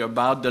talking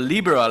about the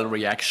liberal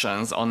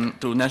reactions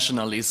to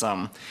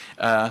nationalism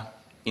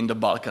in the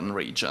Balkan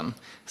region.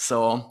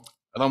 So,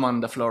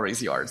 Roman, the floor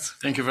is yours.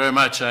 Thank you very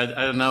much. I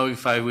don't know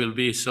if I will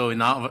be so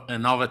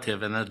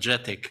innovative,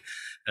 energetic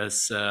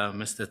as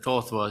Mr.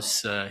 Tóth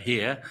was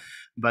here,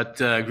 but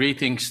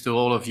greetings to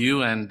all of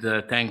you, and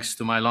thanks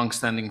to my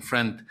long-standing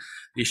friend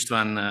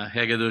István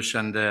Hegedűs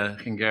and the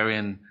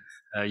Hungarian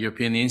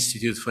European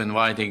Institute for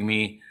inviting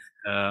me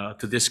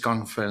to this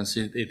conference.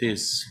 It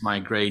is my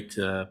great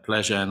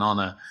pleasure and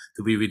honor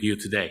to be with you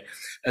today.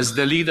 As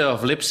the leader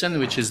of LIBSEEN,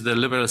 which is the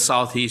Liberal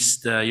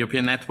Southeast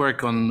European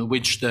network on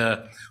which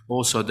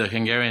also the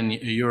Hungarian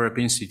Europe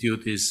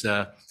Institute is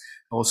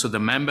also the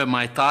member,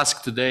 my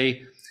task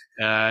today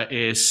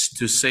is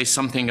to say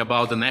something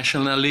about the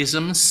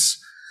nationalisms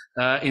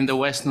in the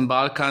Western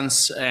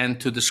Balkans and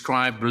to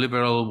describe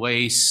liberal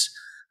ways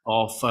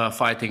of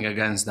fighting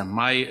against them.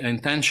 My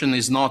intention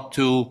is not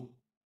to,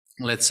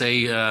 let's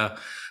say,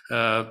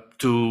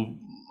 to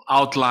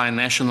outline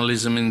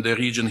nationalism in the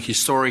region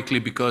historically,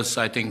 because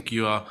I think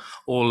you are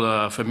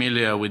all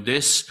familiar with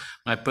this.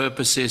 My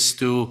purpose is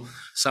to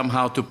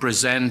somehow to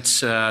present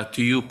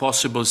to you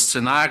possible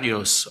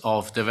scenarios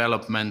of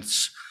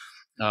developments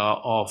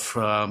of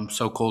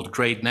so-called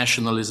great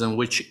nationalism,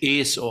 which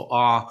is or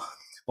are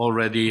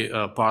already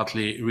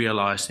partly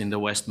realized in the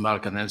Western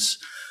Balkans.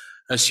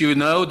 As you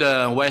know,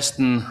 the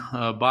Western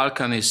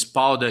Balkan is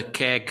powder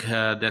keg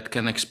that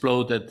can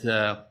explode at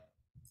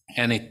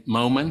any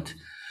moment.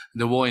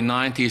 The war in the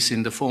 90s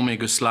in the former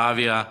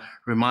Yugoslavia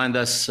remind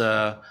us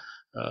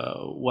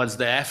what's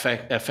the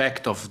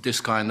effect of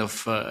this kind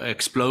of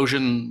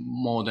explosion.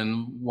 More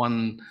than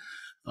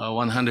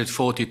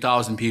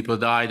 140,000 people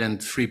died and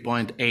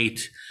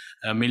 3.8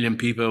 million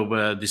people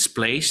were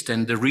displaced.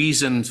 And the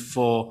reason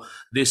for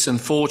this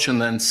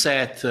unfortunate and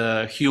sad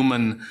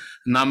human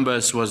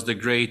numbers was the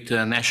great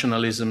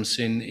nationalisms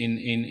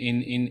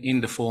in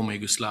the former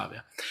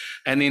Yugoslavia.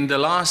 And in the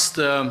last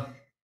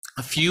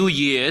few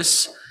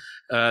years,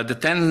 the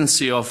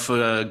tendency of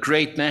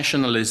great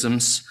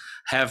nationalisms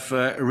have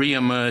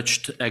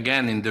re-emerged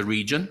again in the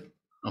region,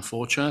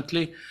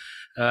 unfortunately.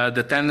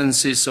 The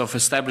tendencies of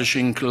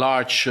establishing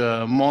large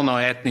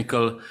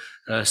mono-ethnical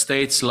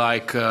states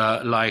like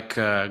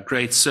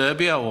Great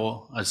Serbia,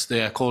 or as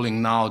they are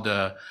calling now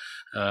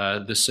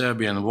the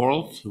Serbian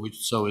world,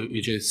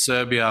 which is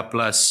Serbia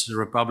plus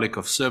Republic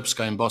of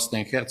Srpska in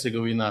Bosnia and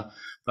Herzegovina,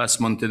 plus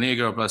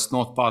Montenegro, plus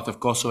north part of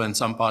Kosovo and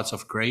some parts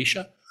of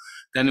Croatia.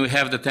 Then we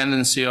have the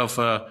tendency of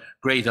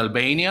Great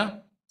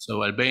Albania,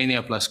 so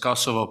Albania plus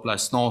Kosovo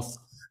plus the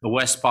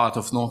west part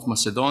of North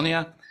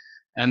Macedonia,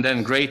 and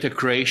then Greater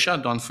Croatia.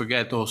 Don't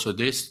forget also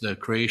this: the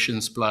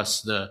Croatians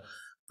plus the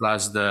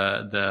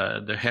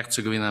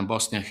Herzegovina and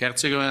Bosnia and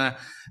Herzegovina,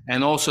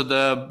 and also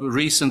the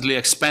recently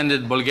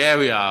expanded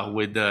Bulgaria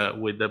with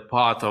the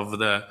part of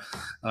the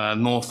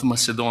North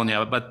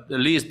Macedonia. But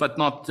last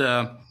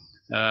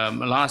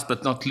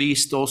but not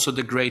least, also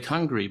the Great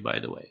Hungary, by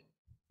the way.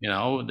 You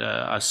know,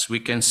 as we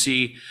can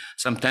see,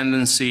 some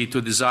tendency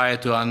to desire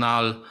to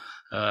annul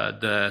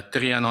the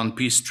Trianon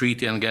peace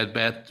treaty and get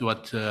back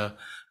what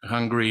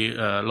Hungary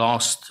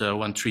lost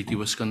when treaty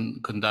was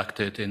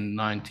conducted in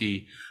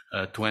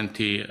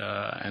 1920,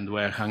 and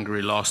where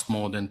Hungary lost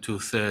more than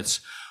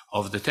 2/3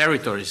 of the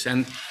territories.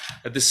 And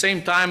at the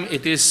same time,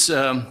 it is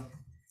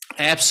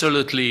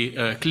absolutely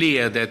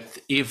clear that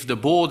if the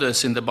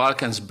borders in the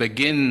Balkans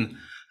begin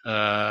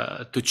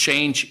to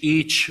change,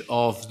 each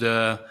of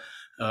the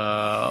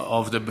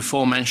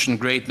before mentioned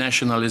great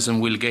nationalism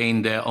will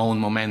gain their own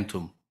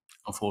momentum,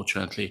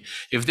 unfortunately.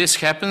 If this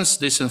happens,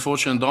 this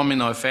unfortunate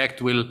domino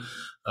effect will,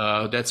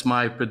 that's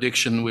my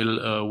prediction,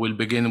 will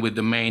begin with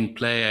the main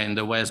player in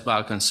the West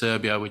Balkan,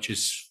 Serbia, which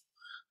is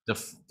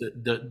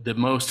the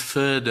most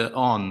further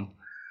on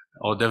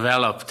or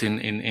developed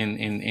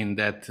in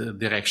that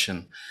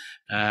direction.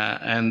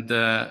 And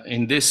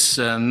in this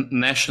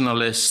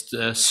nationalist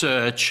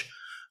surge,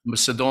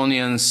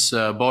 Macedonians,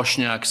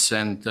 Bosniaks,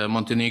 and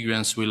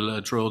Montenegrins will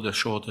draw the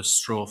shortest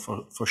straw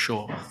for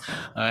sure.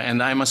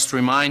 And I must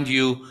remind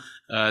you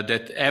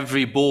that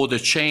every border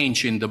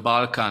change in the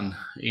Balkan,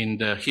 in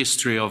the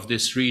history of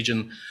this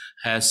region,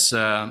 has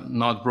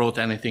not brought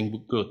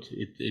anything good.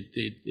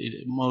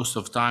 Most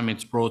of the time,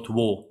 it's brought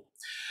war.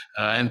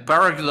 And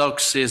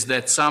paradox is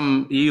that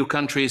some EU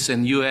countries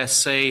and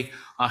USA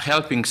are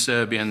helping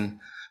Serbian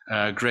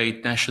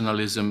great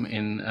nationalism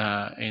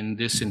in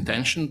this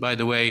intention. By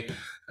the way,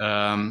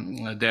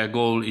 their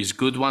goal is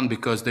good one,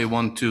 because they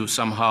want to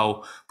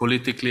somehow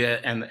politically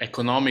and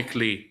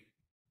economically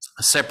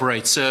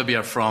separate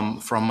Serbia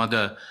from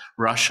Mother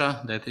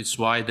Russia. That is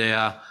why they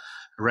are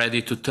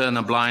ready to turn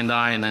a blind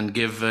eye and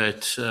give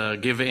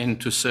in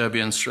to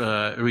Serbians'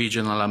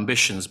 regional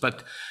ambitions.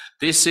 But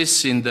this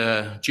is, in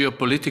the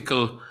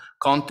geopolitical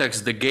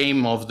context, the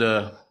game of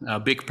the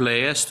big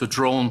players to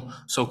draw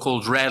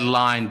so-called red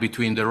line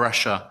between the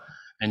Russia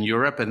and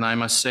Europe. And I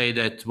must say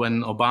that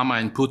when Obama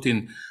and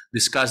Putin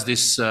discussed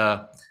this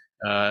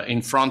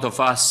in front of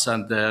us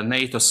at the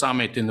NATO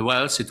summit in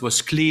Wales, it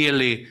was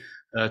clearly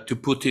to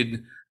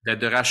Putin that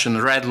the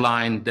Russian red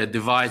line that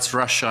divides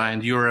Russia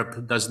and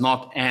Europe does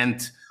not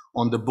end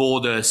on the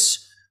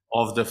borders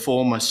of the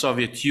former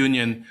Soviet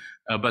Union,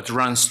 but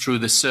runs through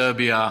the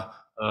Serbia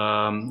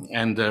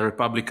and the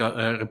Republic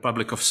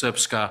of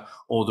Srpska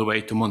all the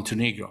way to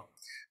Montenegro.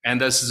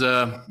 And as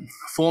a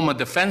former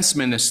defense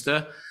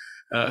minister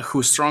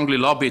who strongly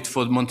lobbied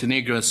for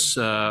Montenegro's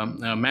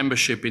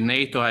membership in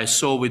NATO, I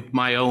saw with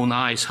my own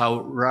eyes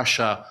how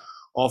Russia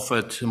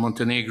offered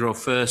Montenegro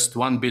first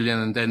 $1 billion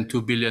and then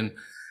 $2 billion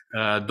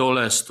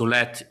to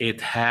let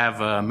it have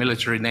a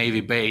military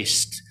navy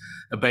base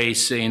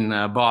in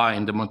Bar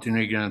in the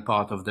Montenegrin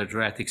part of the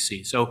Adriatic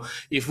Sea. So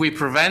if we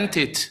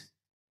prevented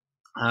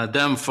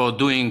them from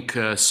doing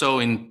so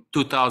in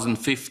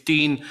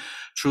 2015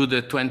 through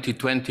the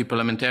 2020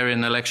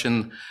 parliamentarian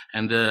election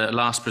and the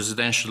last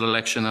presidential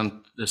election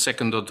on the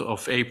 2nd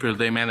of April,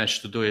 they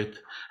managed to do it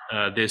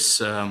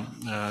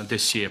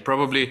this year.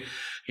 Probably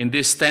in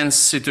this tense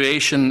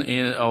situation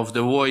of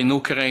the war in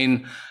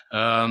Ukraine,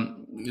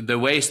 the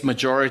vast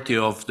majority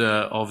of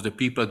the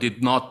people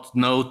did not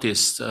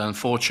notice,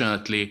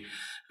 unfortunately,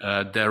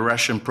 the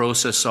Russian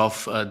process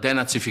of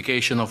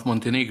denazification of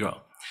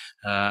Montenegro.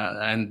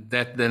 And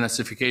that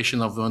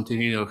denazification of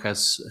Montenegro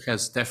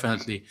has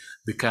definitely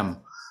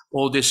become.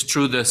 All this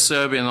through the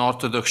Serbian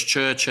Orthodox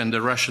Church and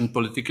the Russian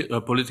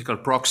political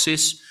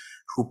proxies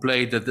who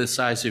played a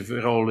decisive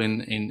role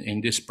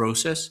in this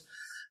process,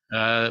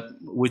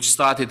 which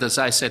started, as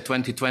I said,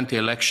 2020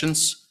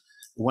 elections,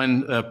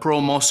 when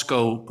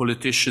pro-Moscow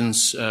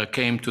politicians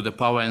came to the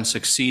power and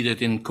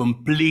succeeded in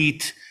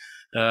complete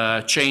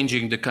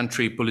changing the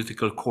country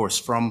political course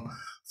from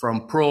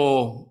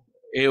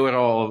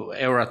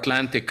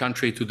Euro-Atlantic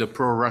country to the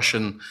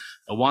pro-Russian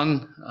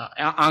one,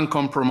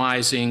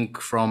 uncompromising,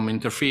 from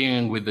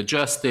interfering with the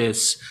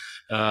justice,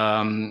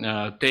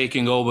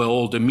 taking over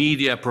all the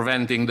media,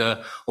 preventing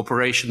the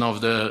operation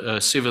of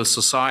the civil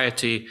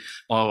society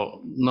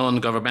or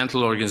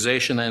non-governmental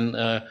organization,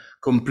 and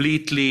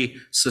completely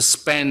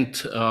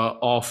suspend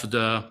of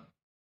the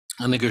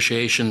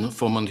negotiation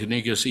for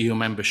Montenegro's EU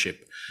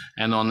membership.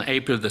 And on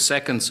April the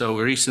 2nd, so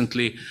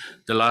recently,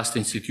 the last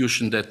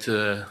institution that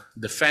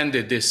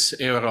defended this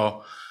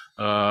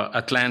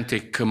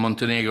Euro-Atlantic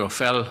Montenegro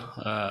fell,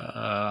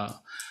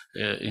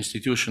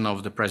 institution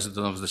of the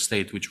President of the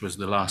State, which was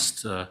the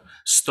last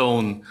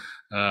stone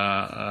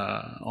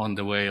on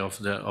the way of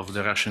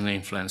the Russian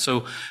influence.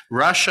 So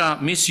Russia,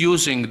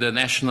 misusing the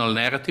national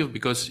narrative,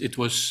 because it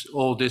was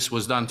all this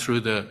was done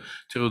through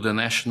the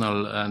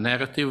national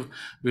narrative,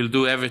 will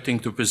do everything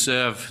to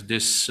preserve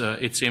this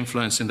its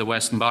influence in the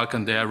Western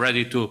Balkans. They are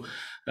ready to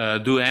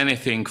do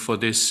anything for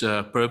this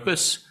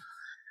purpose.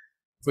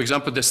 For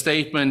example, the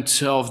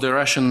statement of the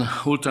Russian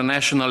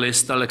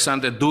ultranationalist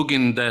Alexander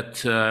Dugin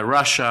that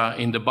Russia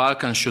in the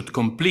Balkans should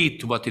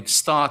complete what it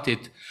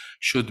started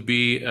should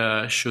be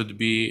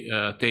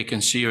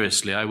taken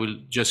seriously. I will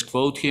just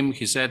quote him.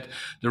 He said,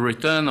 "The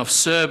return of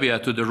Serbia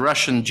to the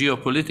Russian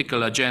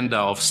geopolitical agenda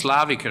of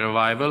Slavic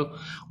revival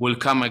will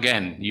come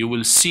again. You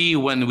will see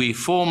when we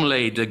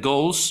formulate the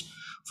goals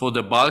for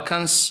the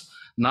Balkans.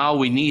 Now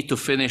we need to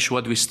finish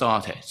what we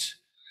started."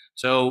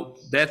 So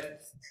that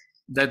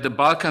the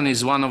Balkan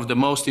is one of the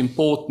most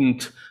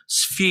important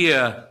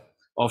sphere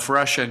of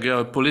Russia's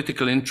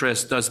geopolitical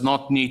interest does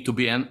not need to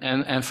be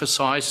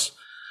emphasized.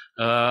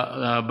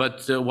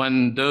 But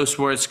when those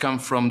words come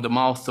from the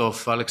mouth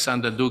of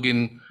Alexander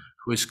Dugin,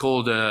 who is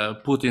called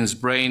Putin's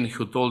brain,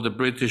 who told the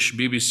British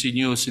BBC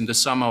News in the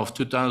summer of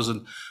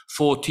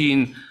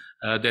 2014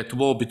 that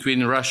war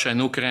between Russia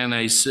and Ukraine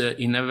is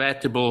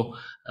inevitable,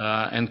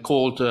 and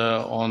called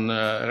on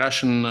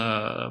Russian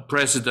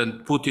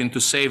President Putin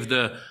to save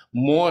the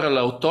moral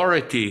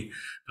authority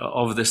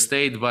of the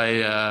state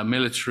by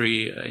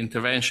military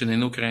intervention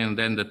in Ukraine,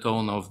 then the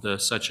tone of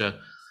such a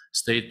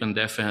statement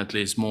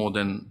definitely is more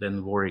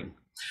than worrying.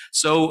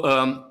 So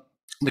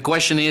the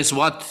question is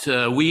what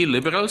we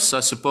liberals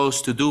are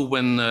supposed to do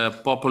when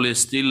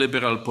populist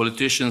illiberal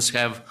politicians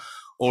have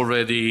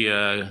already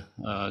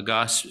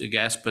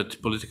grasped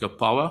at political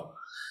power.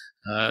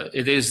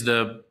 It is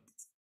the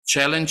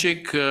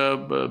challenging,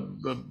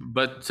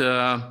 but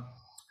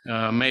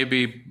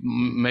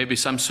maybe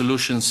some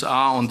solutions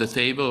are on the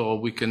table, or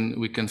we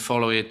can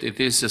follow it. It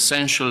is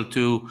essential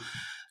to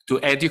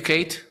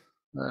educate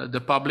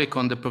the public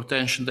on the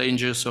potential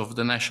dangers of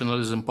the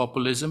nationalism,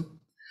 populism.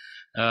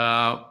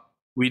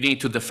 We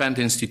need to defend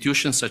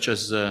institutions such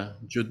as the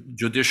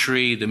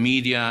judiciary, the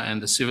media,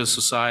 and the civil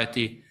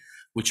society,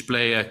 which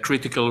play a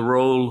critical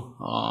role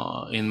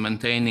in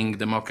maintaining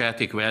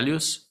democratic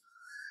values.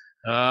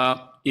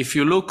 if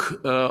you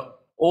look,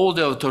 all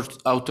the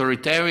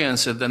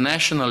authoritarians and the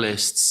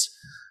nationalists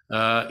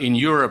in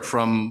Europe,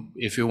 from,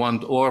 if you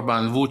want,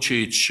 Orban,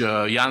 Vucic,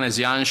 Janez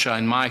Janša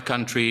in my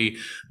country,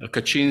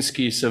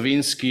 Kaczynski,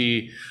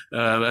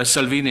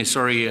 Salvini,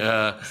 sorry,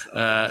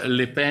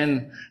 Le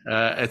Pen,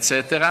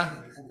 etc.,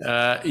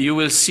 you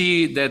will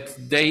see that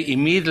they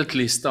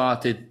immediately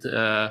started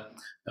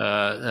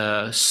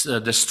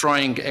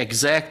destroying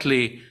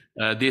exactly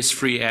these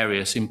three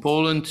areas. In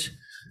Poland,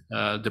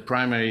 the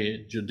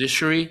primary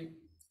judiciary.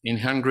 In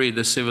Hungary,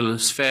 the civil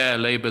sphere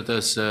labeled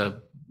as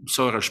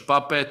Soros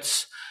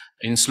puppets.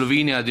 In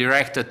Slovenia,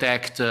 direct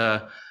attack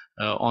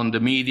on the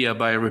media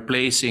by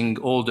replacing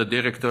all the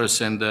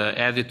directors and the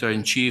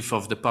editor-in-chief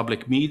of the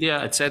public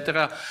media,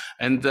 etc.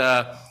 And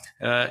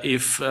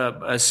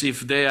as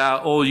if they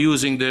are all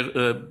using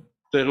the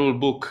rule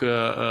book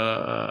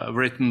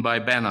written by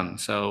Bannon.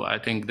 So I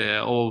think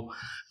they're all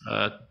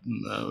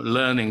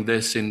learning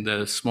this in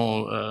the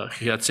small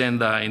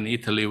Piacenza in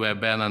Italy, where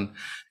Bannon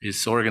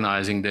is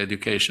organizing the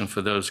education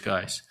for those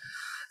guys.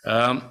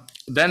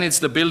 Then it's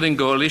the building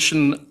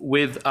coalition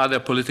with other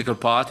political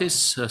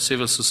parties,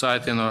 civil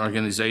society and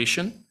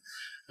organization.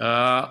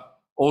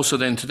 Also,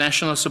 the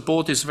international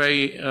support is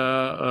very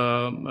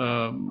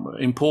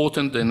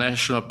important. The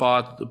national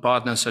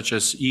partners such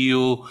as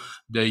EU,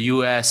 the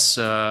US,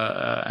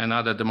 and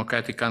other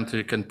democratic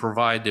countries can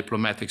provide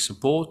diplomatic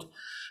support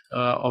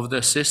of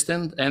the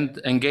system,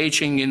 and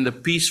engaging in the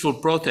peaceful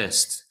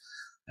protest.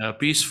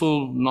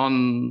 Peaceful,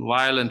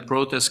 non-violent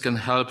protests can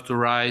help to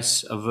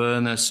raise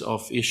awareness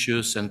of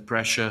issues and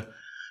pressure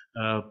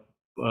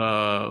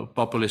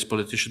populist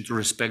politicians to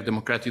respect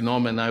democratic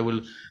norms. And I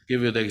will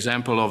give you the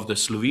example of the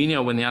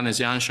Slovenia, when Janez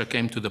Janša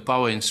came to the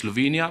power in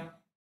Slovenia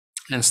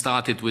and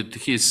started with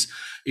his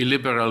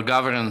illiberal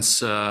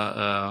governance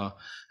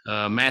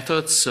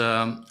methods.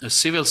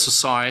 Civil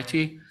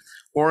society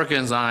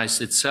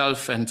organized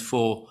itself, and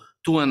for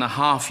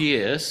 2.5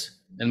 years,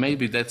 and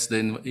maybe that's the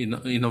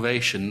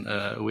innovation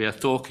we are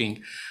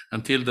talking,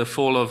 until the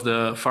fall of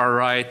the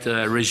far-right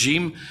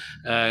regime,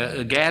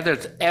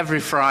 gathered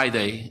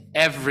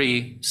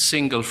every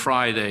single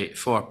Friday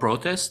for a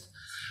protest.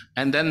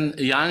 And then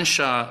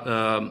Janša,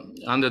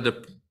 under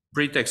the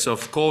pretext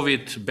of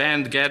COVID,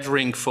 banned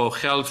gathering for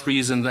health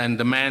reasons and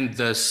demand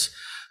this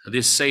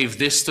safe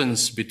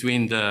distance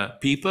between the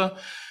people.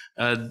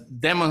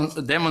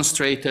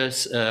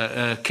 Demonstrators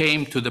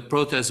came to the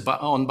protest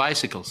on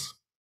bicycles.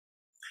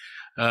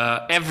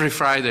 Every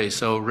Friday,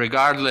 so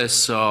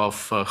regardless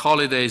of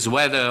holidays,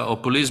 weather, or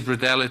police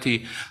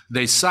brutality,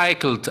 they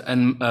cycled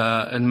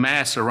en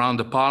masse around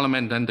the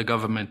parliament and the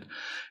government.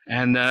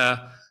 And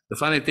the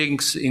funny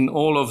things in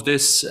all of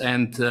this,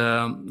 and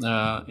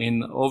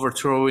in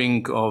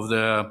overthrowing of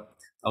the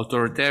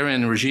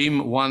authoritarian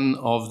regime, one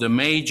of the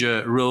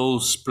major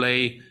roles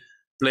played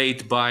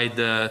by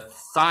the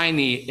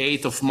tiny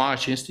 8th of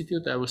March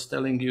Institute, I was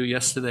telling you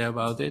yesterday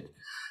about it,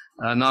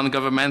 a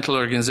non-governmental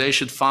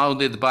organization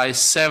founded by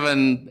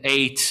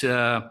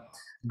 7-8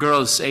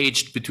 girls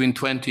aged between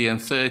 20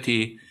 and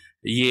 30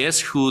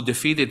 years, who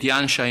defeated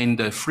Janša in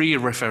the free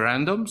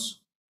referendums,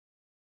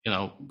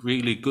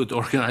 really good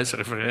organized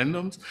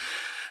referendums.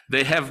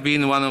 They have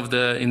been one of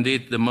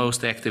indeed the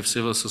most active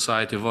civil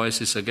society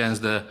voices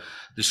against the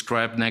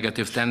described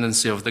negative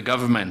tendency of the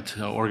government,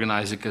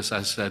 organizing, as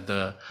I said,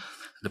 the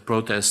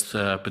protest,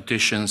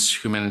 petitions,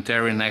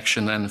 humanitarian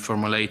action, and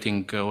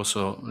formulating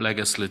also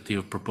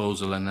legislative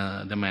proposal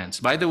and demands.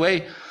 By the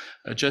way,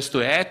 just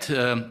to add,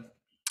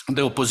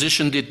 the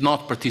opposition did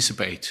not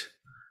participate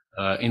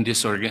in the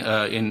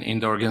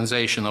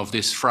organization of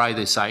this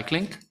Friday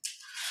cycling.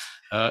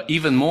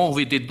 Even more,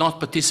 we did not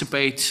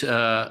participate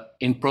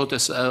in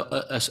protests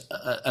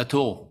at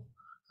all.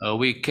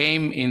 We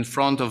came in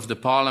front of the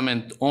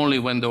parliament only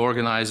when the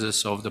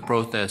organizers of the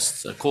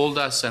protests called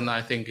us, and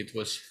I think it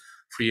was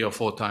 3 or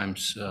 4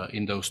 times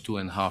in those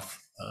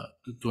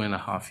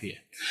 2.5 years.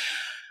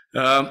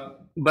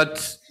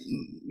 But,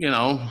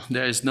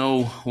 there is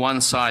no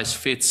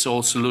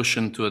one-size-fits-all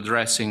solution to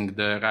addressing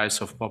the rise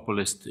of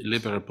populist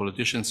liberal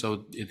politicians.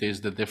 So it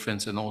is the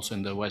difference, and also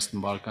in the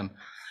Western Balkan,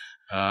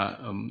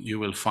 you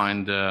will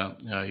find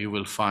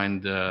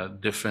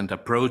different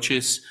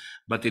approaches.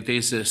 But it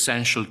is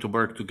essential to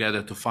work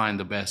together to find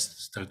the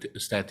best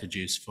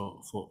strategies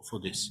for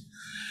this.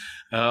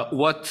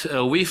 What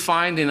we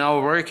find in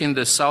our work in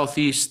the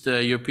Southeast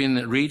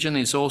European region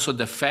is also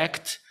the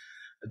fact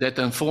that,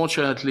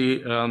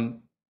 unfortunately,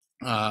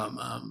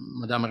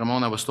 Madame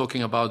Ramona was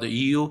talking about the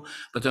EU,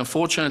 but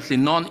unfortunately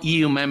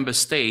non-EU member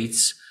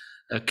states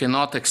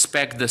cannot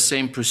expect the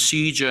same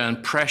procedure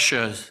and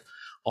pressure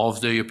of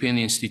the European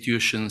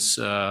institutions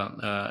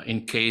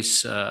in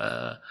case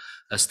a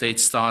state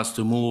starts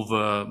to move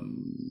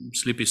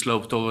slippery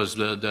slope towards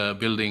the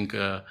building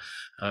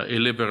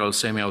illiberal,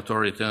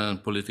 semi-authoritarian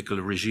political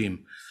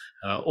regime.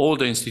 All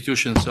the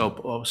institutions,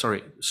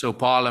 so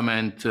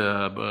Parliament,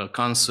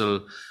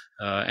 Council,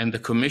 and the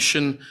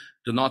Commission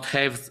do not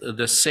have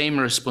the same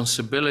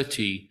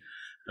responsibility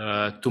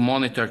to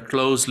monitor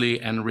closely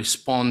and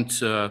respond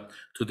to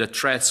the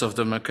threats of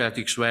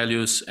democratic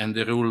values and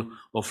the rule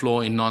of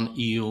law in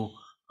non-EU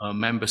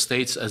member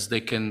states, as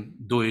they can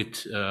do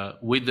it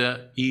with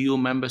the EU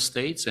member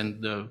states.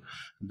 And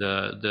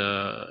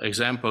the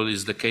example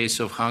is the case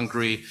of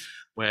Hungary,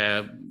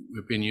 where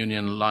European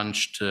Union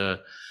launched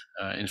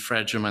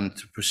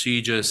infringement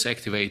procedures,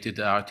 activated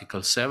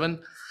Article 7.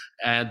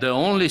 The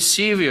only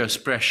serious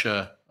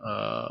pressure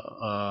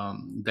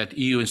that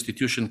EU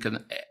institution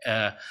can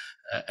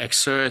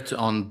exert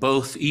on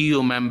both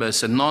EU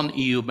members and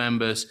non-EU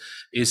members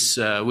is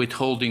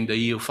withholding the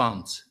EU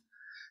funds.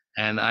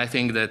 And I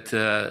think that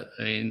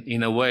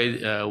in a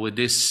way, with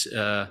this,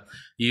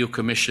 EU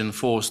Commission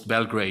forced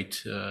Belgrade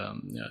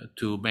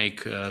to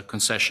make a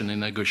concession in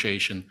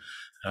negotiation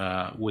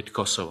with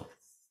Kosovo.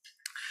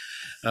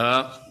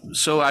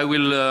 So I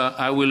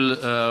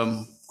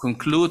will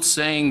conclude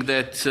saying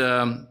that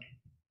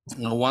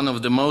one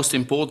of the most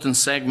important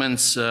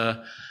segments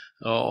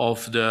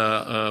of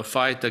the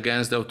fight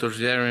against the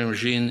authoritarian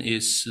regime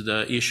is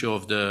the issue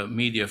of the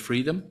media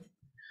freedom.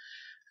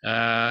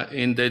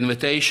 In the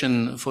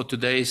invitation for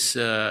today's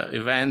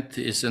event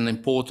is an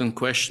important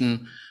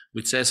question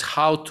which says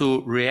how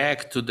to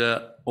react to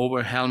the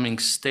overwhelming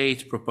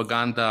state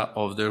propaganda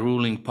of the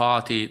ruling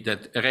party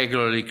that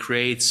regularly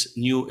creates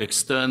new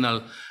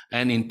external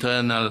and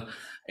internal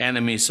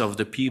enemies of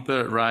the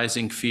people,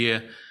 rising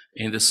fear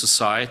in the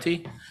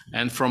society.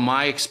 And from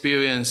my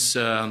experience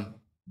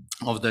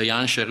of the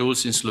Janša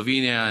rules in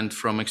Slovenia and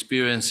from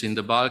experience in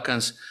the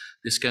Balkans,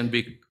 this can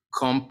be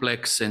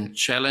complex and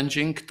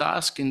challenging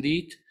task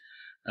indeed,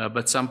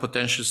 but some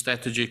potential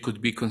strategy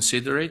could be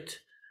considered.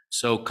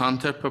 So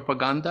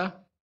counter-propaganda,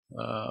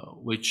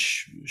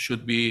 which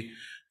should be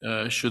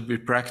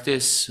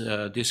practiced.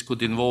 This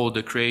could involve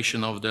the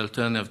creation of the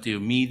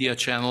alternative media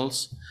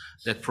channels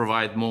that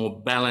provide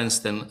more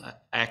balanced and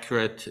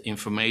accurate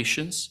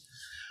informations.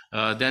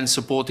 Then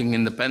supporting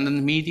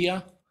independent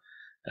media.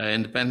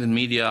 Independent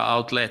media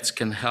outlets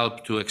can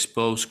help to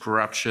expose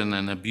corruption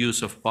and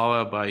abuse of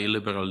power by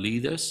illiberal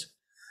leaders.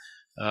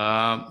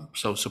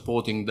 So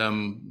supporting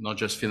them not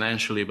just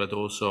financially, but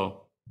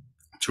also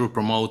through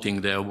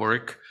promoting their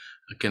work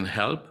can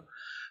help.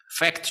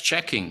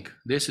 Fact-checking,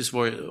 this is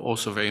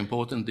also very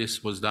important.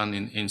 This was done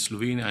in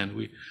Slovenia, and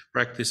we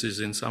practice this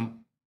in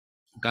some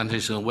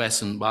countries in the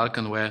Western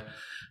Balkan, where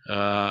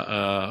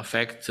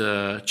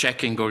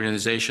fact-checking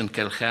organization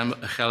can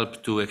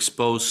help to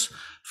expose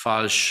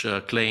false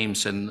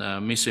claims and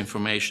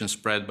misinformation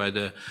spread by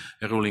the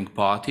ruling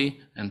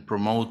party and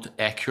promote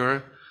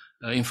accurate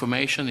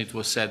information. It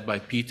was said by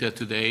Peter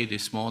today,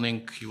 this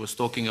morning, he was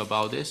talking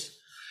about this.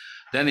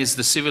 Then is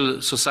the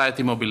civil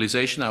society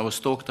mobilization. I was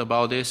talked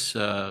about this.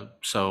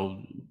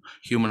 So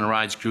human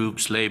rights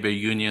groups, labor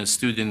unions,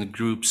 student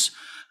groups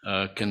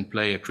can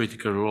play a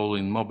critical role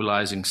in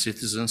mobilizing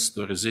citizens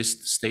to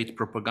resist state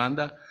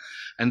propaganda.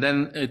 And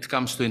then it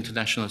comes to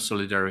international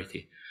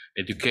solidarity,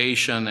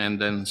 education, and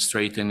then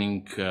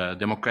strengthening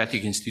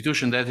democratic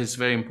institutions. That is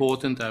very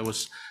important. I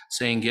was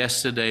saying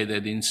yesterday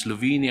that in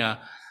Slovenia,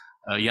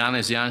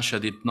 Janez Janša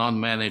did not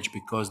manage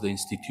because the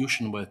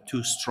institutions were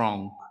too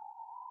strong,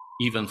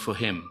 even for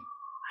him,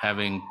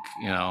 having,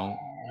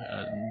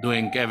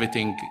 doing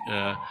everything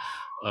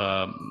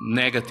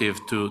negative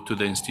to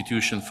the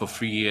institution for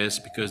 3 years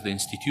because the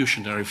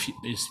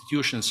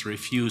institutions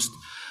refused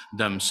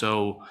them.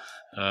 So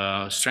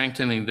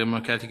strengthening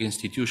democratic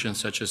institutions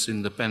such as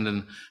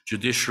independent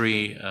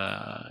judiciary,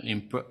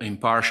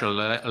 impartial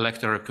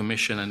electoral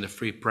commission, and the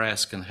free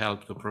press can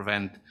help to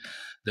prevent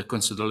the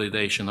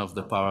consolidation of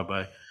the power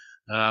by.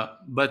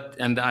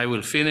 And I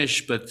will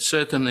finish, but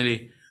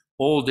certainly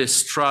all this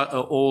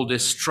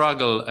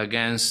struggle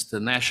against the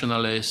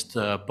nationalists,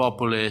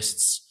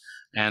 populists,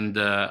 and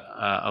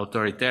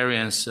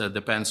authoritarians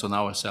depends on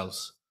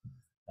ourselves.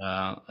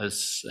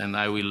 And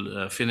I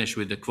will finish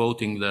with the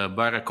quoting the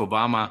Barack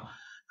Obama,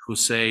 who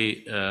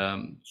say,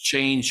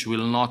 change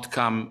will not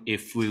come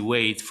if we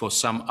wait for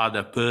some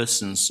other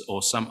persons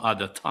or some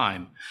other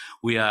time.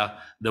 We are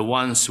the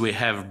ones we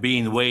have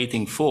been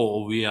waiting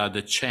for. We are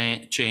the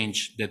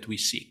change that we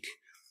seek.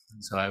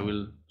 So I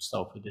will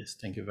stop with this.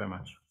 Thank you very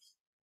much.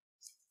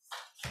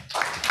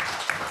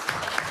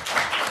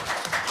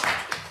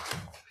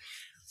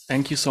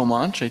 Thank you so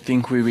much. I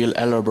think we will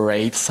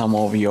elaborate some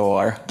of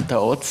your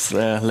thoughts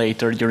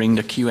later during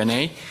the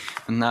Q&A.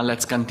 And now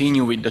let's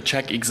continue with the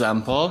Czech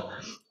example.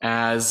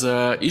 As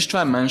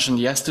István mentioned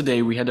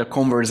yesterday, we had a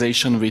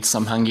conversation with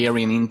some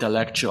Hungarian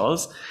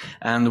intellectuals,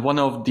 and one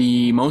of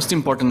the most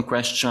important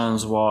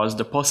questions was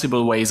the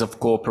possible ways of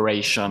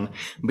cooperation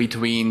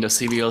between the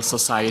civil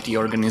society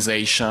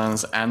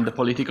organizations and the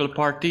political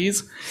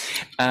parties.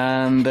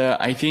 And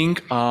I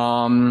think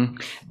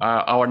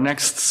our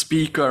next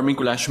speaker,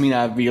 Mikuláš,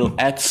 will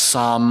add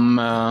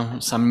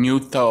some new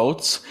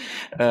thoughts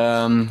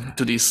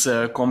to this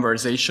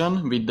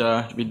conversation with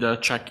the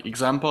Czech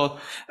example.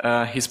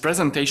 His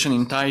presentation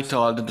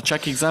entitled "The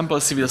Czech Example: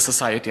 Civil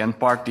Society and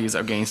Parties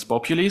Against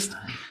Populists."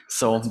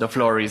 So the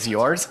floor is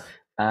yours,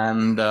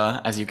 and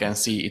as you can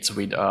see, it's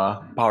with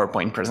a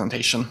PowerPoint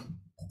presentation.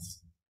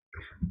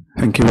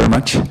 Thank you very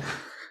much.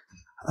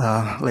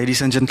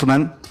 Ladies and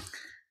gentlemen,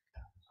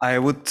 I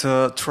would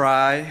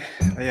try,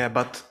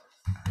 but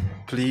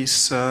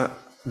please,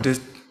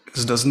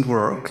 this doesn't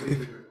work.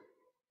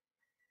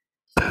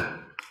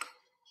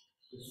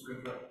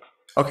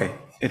 Okay,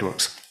 it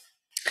works.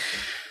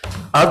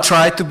 I'll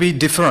try to be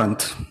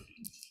different.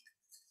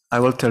 I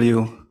will tell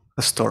you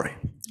a story.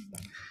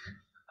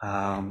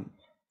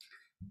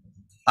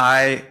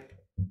 I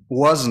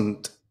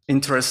wasn't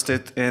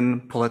interested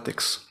in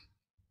politics,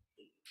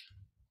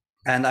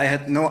 and I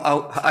had no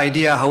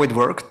idea how it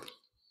worked.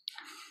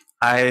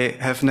 I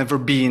have never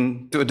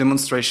been to a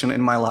demonstration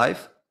in my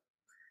life,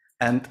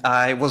 and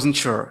I wasn't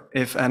sure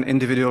if an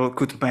individual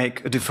could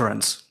make a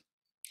difference.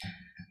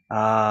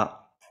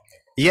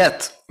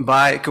 Yet,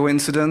 by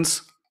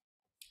coincidence,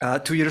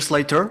 2 years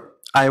later,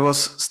 I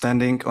was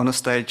standing on a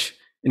stage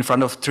in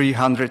front of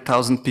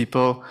 300,000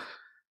 people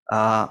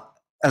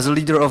as a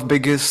leader of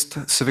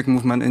biggest civic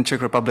movement in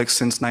Czech Republic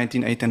since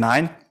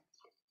 1989.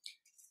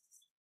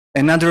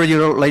 Another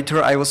year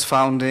later, I was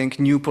founding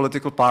new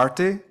political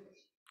party.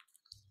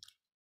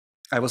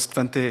 I was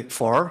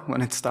 24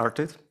 when it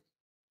started.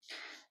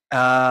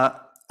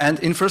 And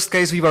in first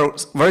case, we were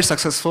very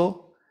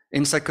successful.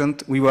 In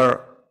second, we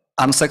were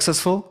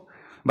unsuccessful.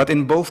 But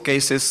in both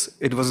cases,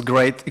 it was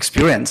great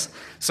experience.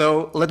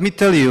 So let me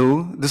tell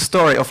you the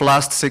story of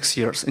last 6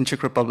 years in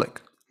Czech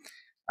Republic,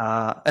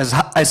 as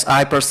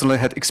I personally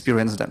had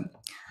experienced them.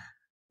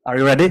 Are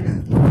you ready?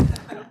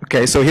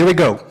 Okay, so here we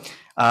go.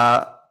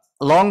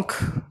 Long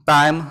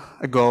time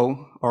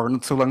ago, or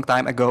not so long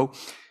time ago,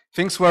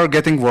 things were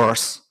getting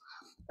worse.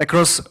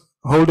 Across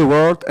whole the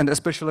world, and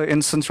especially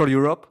in Central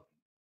Europe,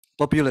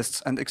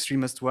 populists and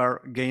extremists were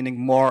gaining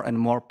more and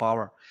more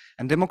power,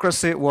 and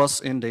democracy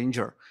was in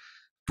danger.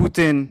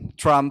 Putin,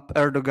 Trump,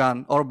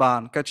 Erdogan,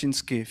 Orbán,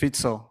 Kaczynski,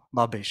 Fico,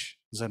 Babiš,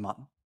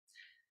 Zeman.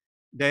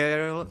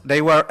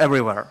 They were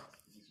everywhere.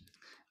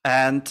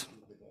 And,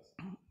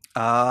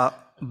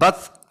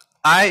 but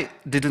I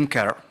didn't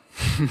care.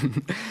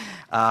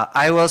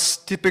 I was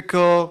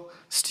typical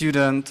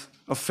student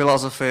of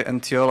philosophy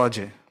and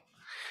theology.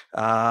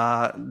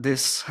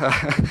 This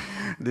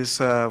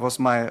was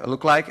my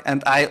look like,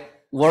 and I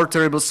wore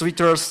terrible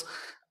sweaters,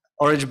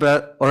 orange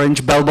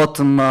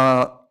bell-bottom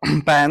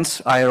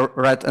pants. I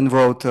read and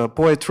wrote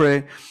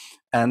poetry,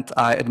 and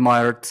I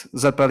admired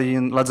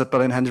Zeppelin, Led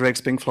Zeppelin,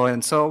 Hendrix, Pink Floyd,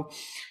 and so.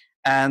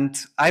 And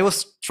I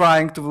was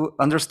trying to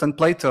understand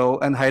Plato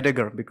and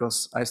Heidegger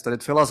because I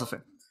studied philosophy.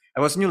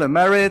 I was newly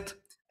married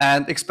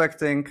and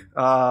expecting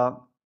a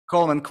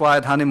calm and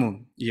quiet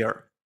honeymoon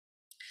year.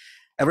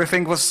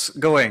 Everything was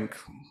going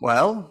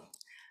well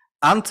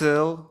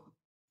until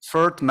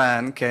third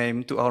man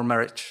came to our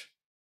marriage,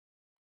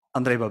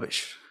 Andrej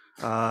Babiš.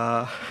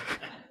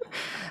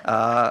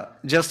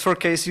 Just for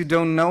case you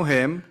don't know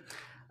him,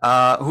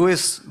 who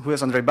is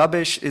Andrej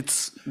Babiš?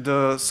 It's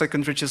the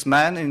second richest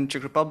man in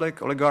Czech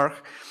Republic,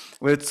 oligarch,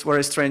 with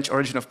very strange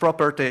origin of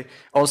property.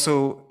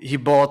 Also, he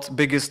bought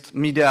biggest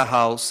media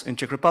house in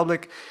Czech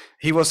Republic.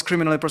 He was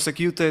criminally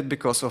prosecuted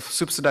because of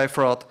subsidy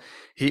fraud.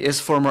 He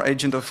is former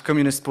agent of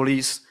communist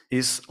police.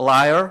 He's a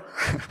liar,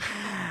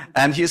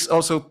 and he is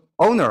also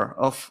owner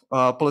of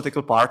a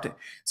political party.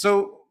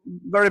 So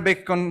very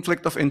big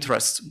conflict of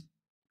interest.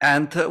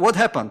 And what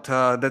happened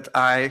that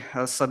I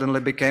suddenly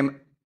became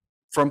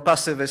from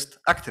passivist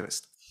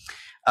activist?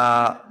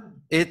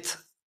 It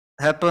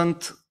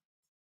happened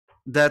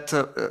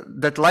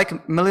that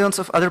like millions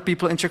of other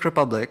people in Czech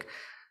Republic,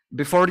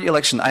 before the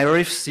election, I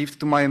received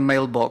to my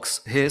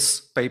mailbox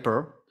his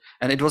paper,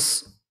 and it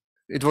was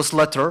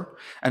letter,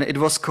 and it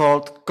was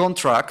called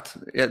contract.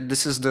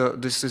 This is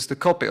the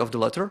copy of the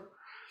letter,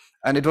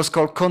 and it was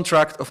called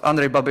Contract of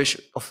Andrej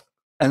Babiš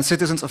and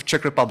Citizens of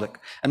Czech Republic.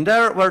 And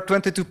there were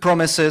 22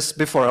 promises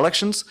before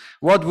elections.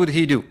 What would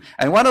he do?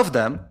 And one of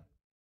them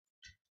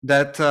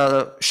that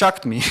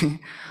shocked me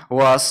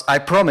was I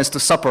promised to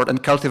support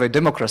and cultivate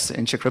democracy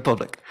in Czech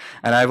Republic.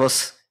 And I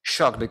was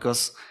shocked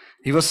because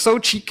he was so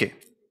cheeky.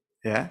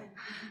 Yeah.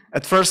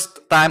 At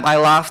first time I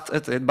laughed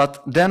at it,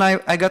 but then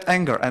I got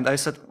anger and I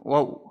said,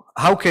 well,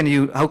 how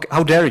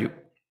dare you?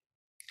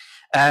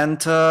 And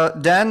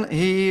then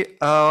he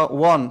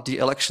won the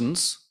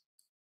elections,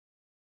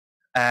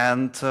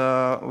 and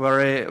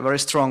very, very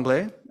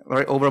strongly,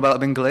 very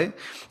overwhelmingly.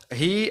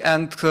 He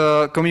and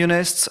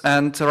communists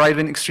and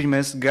right-wing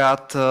extremists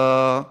got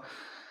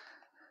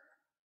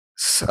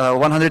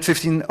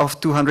 115 of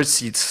 200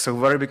 seats, so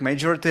very big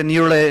majority,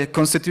 nearly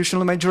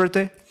constitutional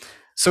majority.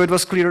 So it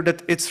was clear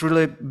that it's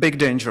really big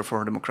danger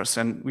for democracy,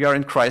 and we are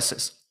in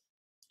crisis.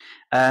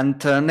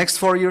 And next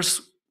 4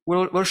 years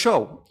will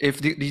show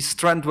if this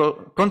trend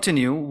will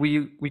continue.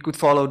 We could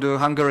follow the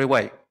Hungary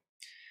way,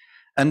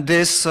 and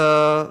this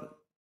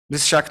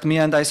shocked me,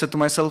 and I said to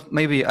myself,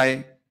 maybe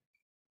I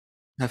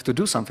have to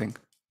do something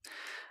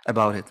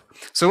about it.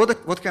 So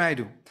what can I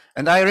do?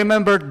 And I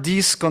remembered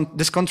this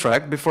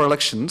contract before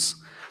elections,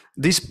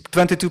 these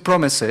 22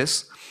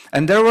 promises,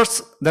 and there were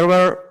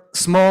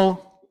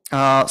small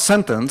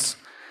sentence.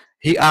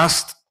 He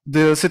asked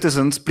the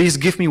citizens, please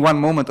give me 1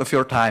 moment of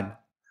your time.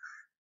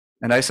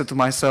 And I said to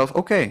myself,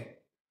 okay,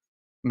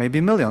 maybe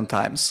a million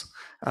times,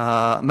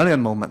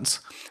 million moments.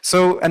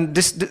 So, and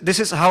this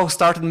is how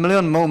started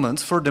Million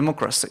Moments for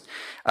Democracy.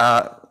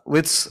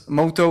 With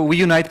motto, we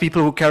unite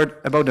people who care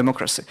about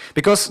democracy.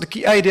 Because the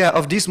key idea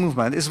of this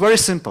movement is very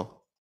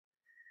simple.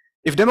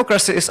 If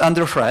democracy is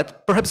under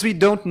threat, perhaps we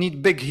don't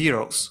need big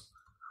heroes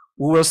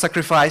who will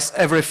sacrifice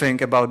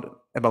everything about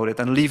it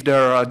and leave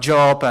their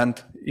job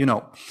and, you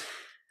know.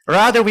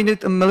 Rather, we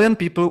need a million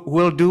people who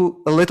will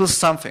do a little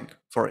something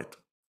for it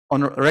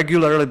on a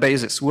regular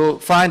basis, will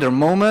find a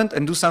moment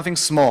and do something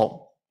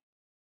small.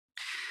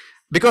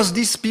 Because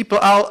these people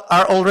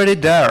are already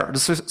there. The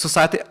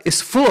society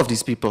is full of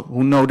these people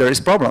who know there is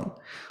a problem.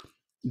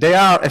 They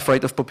are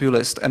afraid of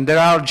populists and they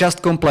are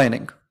just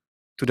complaining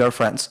to their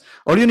friends.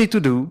 All you need to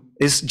do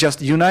is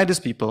just unite these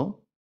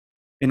people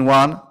in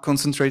one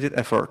concentrated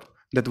effort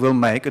that will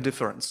make a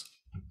difference.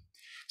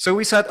 So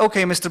we said,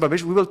 okay, Mr.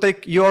 Babiš, we will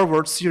take your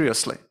word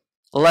seriously.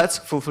 Let's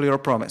fulfill your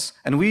promise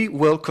and we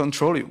will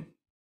control you.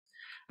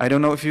 I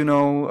don't know if you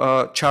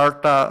know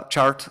chart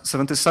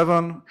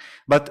 77,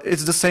 but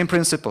it's the same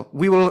principle.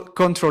 We will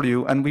control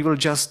you and we will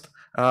just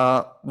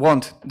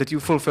want that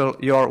you fulfill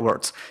your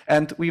words.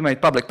 And we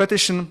made public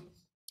petition.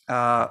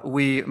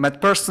 We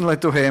met personally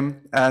to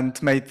him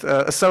and made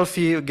a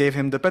selfie, gave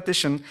him the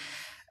petition.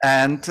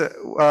 And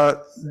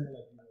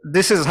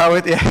this is how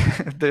it,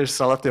 they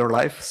solved your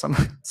life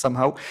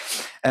somehow.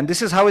 And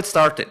this is how it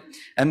started.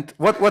 And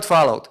what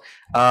followed?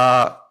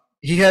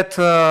 He had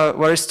a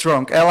very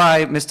strong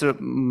ally, Mr.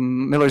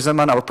 Miloš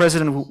Zeman, our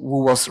president,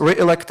 who was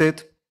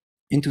re-elected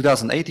in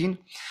 2018.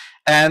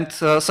 And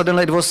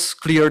suddenly it was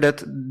clear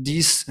that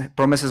these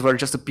promises were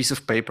just a piece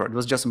of paper. It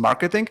was just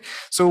marketing.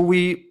 So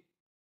we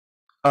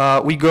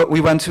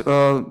went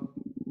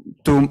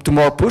to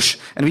more push,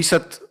 and we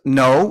said,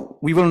 no,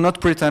 we will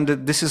not pretend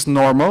that this is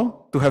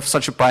normal to have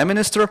such a prime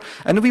minister,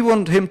 and we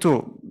want him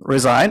to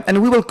resign, and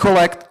we will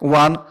collect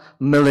 1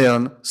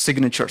 million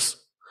signatures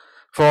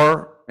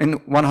in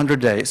 100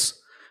 days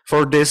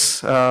for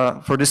this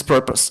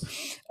purpose.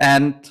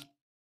 And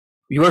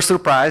we were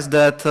surprised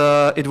that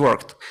it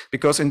worked,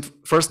 because in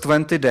first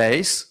 20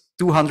 days,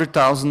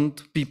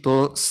 200,000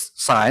 people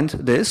signed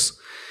this.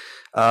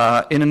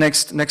 In the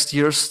next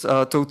years,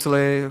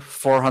 totally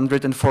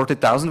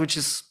 440,000, which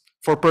is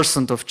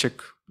 4% of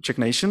Czech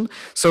nation.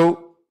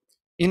 So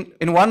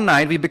in one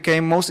night, we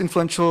became most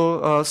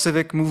influential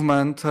civic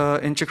movement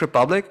in Czech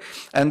Republic,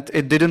 and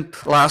it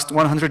didn't last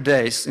 100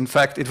 days. In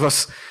fact, it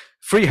was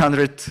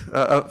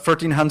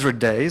 1,300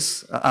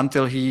 days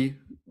until he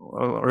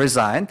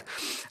resigned.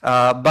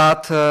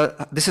 But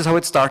this is how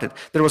it started.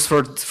 There was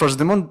first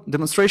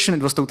demonstration.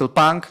 It was total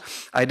punk.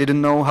 I didn't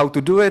know how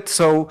to do it,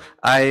 so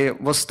I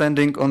was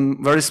standing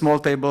on very small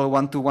table,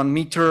 1 to 1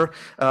 meter,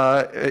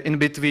 in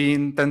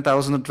between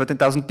 10,000 or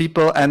 20,000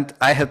 people, and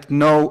I had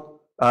no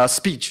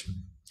speech.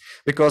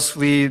 Because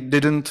we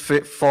didn't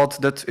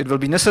thought that it will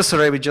be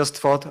necessary. We just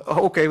thought,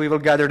 oh, okay, we will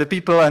gather the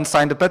people and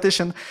sign the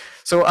petition.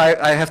 So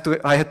I had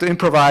to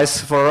improvise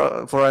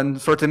for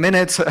 30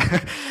 minutes.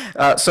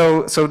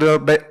 So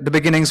the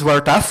beginnings were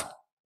tough,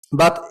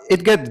 but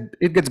it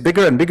gets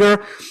bigger and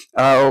bigger.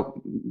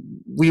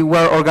 We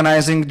were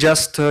organizing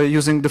just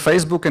using the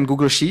Facebook and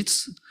Google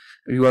Sheets.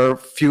 We were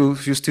few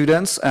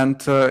students,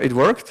 and it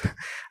worked.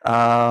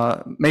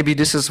 Maybe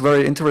this is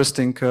very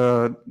interesting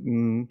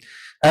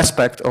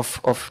aspect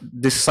of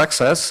this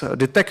success,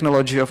 the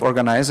technology of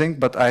organizing,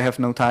 but I have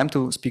no time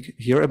to speak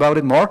here about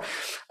it more.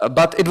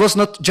 But it was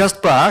not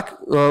just Prague.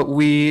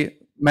 We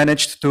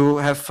managed to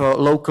have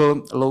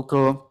local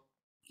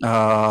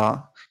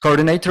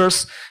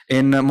coordinators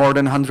in more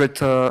than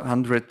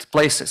 100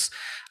 places.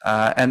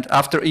 And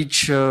after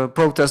each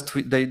protest,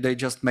 they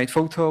just made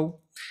photo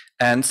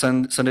and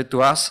send it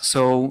to us.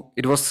 So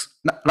it was,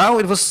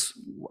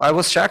 I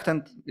was shocked,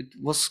 and it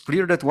was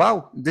clear that,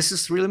 wow, this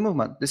is really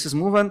movement. This is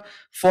movement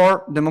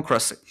for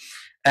democracy.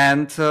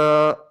 And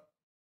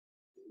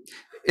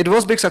it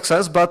was big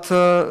success, but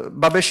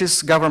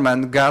Babiš's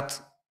government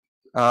got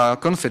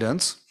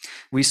confidence.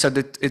 We said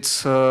that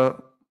it's a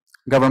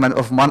government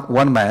of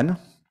one man,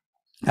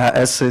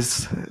 as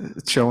is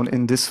shown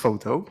in this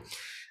photo.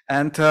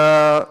 And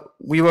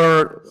we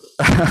were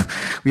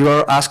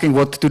asking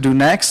what to do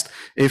next.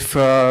 If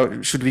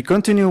should we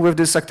continue with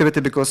this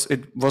activity because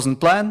it wasn't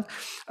planned,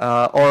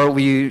 or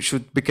we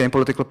should become a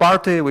political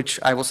party, which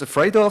I was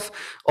afraid of,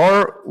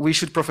 or we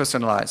should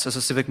professionalize as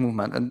a civic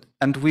movement.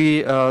 And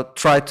we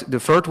tried the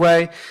third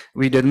way.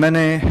 We did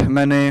many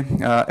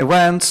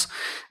events.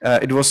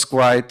 It was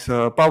quite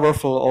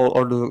powerful.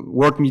 All the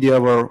world media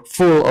were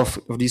full of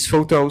these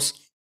photos.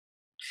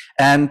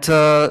 And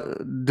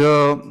the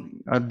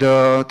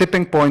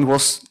tipping point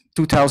was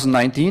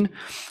 2019,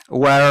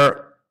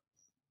 where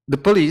the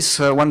police,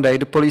 one day,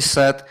 the police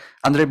said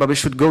Andrej Babiš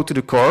should go to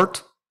the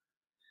court.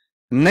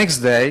 Next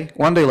day,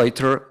 one day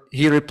later,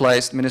 he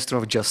replaced Minister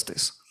of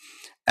Justice.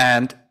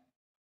 And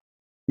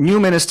new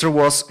minister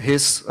was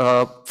his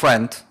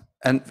friend,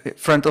 and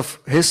friend of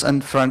his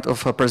and friend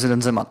of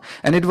President Zeman.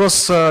 And it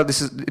was,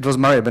 it was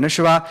Maria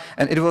Benešová,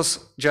 and it was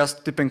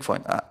just tipping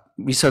point.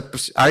 We said,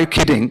 are you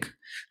kidding?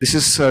 This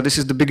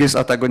is the biggest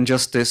attack on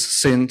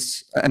justice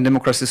and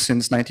democracy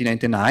since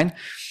 1999.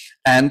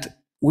 And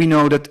we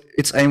know that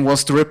its aim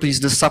was to replace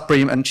the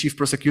Supreme and Chief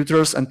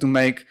Prosecutors and to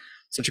make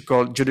such a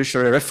called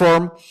judiciary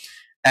reform.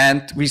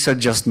 And we said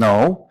just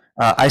no.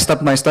 I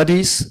stopped my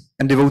studies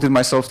and devoted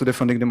myself to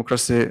defending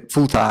democracy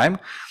full time.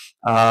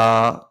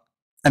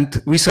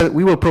 And we said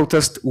we will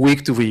protest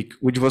week to week,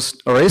 which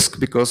was a risk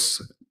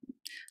because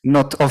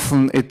not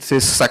often it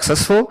is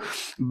successful,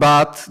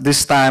 but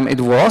this time it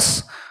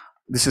was.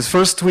 This is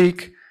first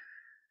week,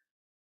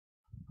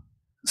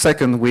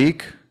 second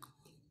week,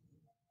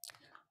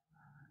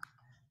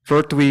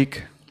 third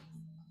week,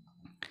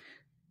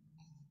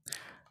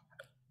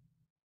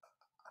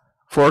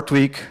 fourth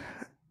week,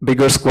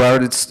 bigger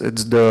square. It's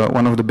the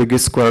one of the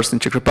biggest squares in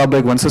Czech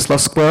Republic,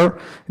 Wenceslas Square.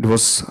 It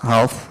was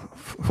half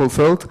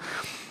fulfilled.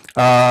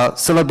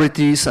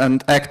 Celebrities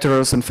and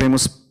actors and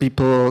famous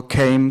people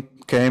came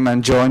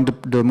and joined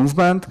the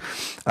movement.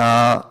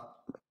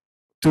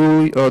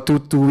 2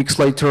 weeks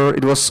later,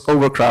 it was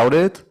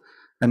overcrowded,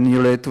 and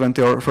nearly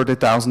 20 or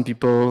 30,000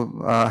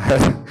 people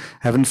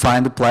haven't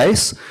found a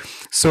place.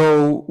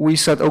 So we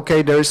said,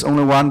 okay, there is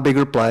only one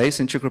bigger place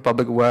in Czech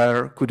Republic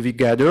where could we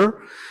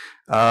gather.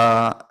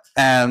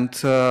 And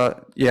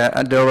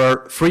there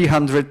were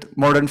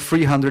more than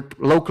 300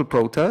 local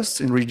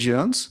protests in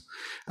regions.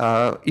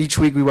 Each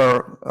week we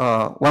were,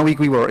 1 week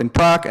we were in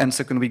Prague, and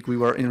second week we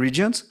were in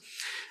regions.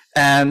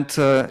 And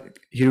here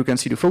you can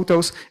see the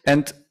photos.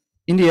 And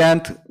in the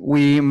end,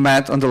 we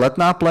met on the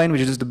Letná plain, which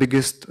is the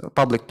biggest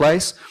public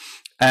place.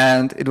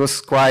 And it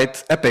was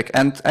quite epic.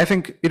 And I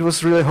think it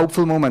was really a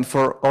hopeful moment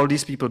for all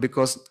these people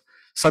because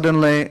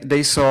suddenly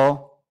they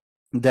saw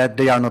that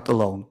they are not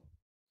alone.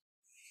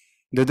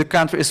 That the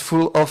country is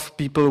full of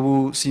people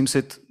who seems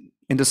it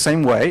in the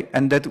same way,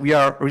 and that we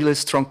are really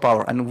strong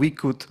power, and we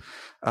could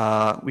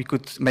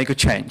make a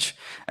change.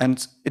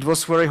 And it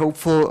was very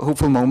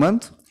hopeful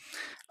moment.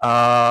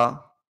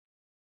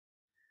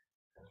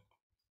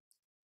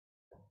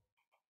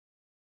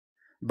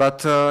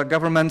 But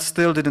government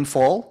still didn't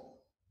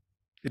fall.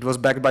 It was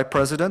backed by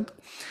president.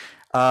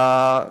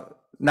 Now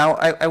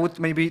I would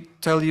maybe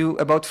tell you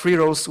about 3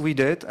 roles we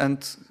did,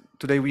 and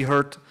today we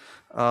heard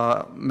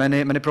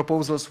many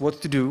proposals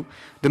what to do.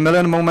 The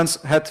Million Moments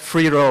had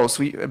 3 roles.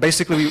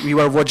 We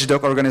were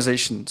watchdog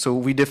organization, so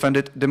we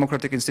defended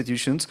democratic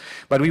institutions,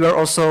 but we were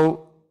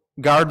also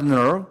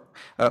gardener.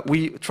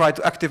 We tried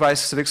to activize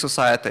civic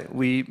society.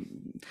 We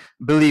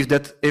believe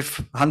that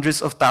if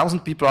hundreds of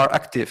thousands of people are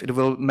active, it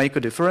will make a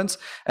difference.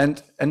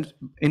 And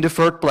in the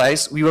third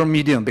place, we were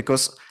medium,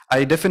 because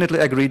I definitely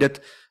agree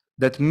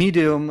that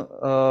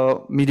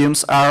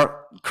mediums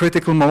are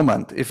critical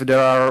moment. If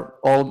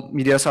all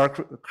medias are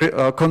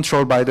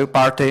controlled by the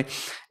party,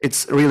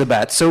 it's really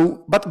bad.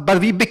 So, but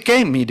we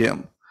became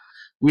medium.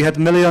 We had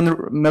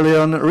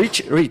million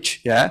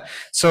reach, yeah.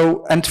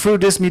 So, and through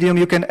this medium,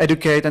 you can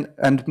educate and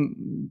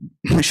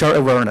share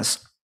awareness.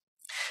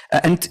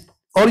 And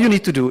all you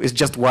need to do is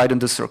just widen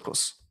the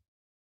circles.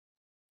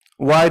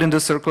 Widen the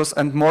circles,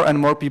 and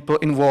more people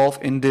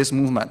involved in this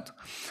movement.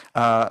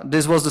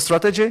 This was the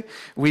strategy.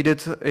 We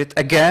did it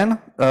again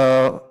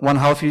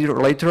 1.5 years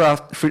later,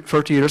 after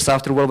 30 years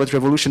after Velvet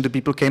Revolution. The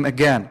people came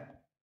again.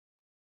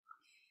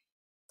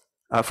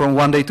 From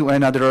one day to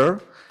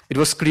another, it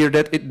was clear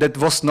that that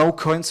was no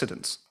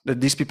coincidence, that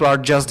these people are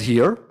just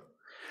here.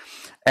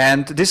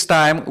 And this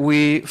time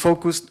we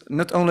focused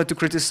not only to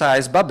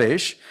criticize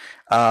Babiš,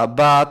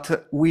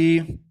 but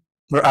we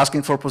were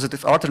asking for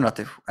positive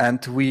alternative.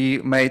 And we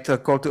made a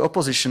call to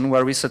opposition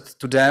where we said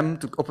to them,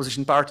 to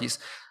opposition parties,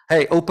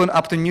 hey, open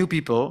up to new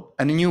people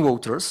and new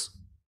voters,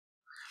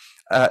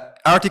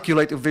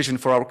 articulate a vision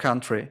for our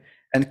country,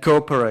 and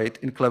cooperate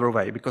in a clever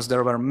way, because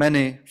there were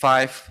many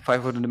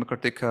 500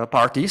 democratic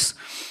parties,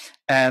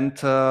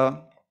 and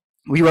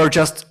we were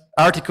just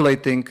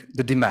articulating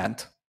the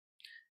demand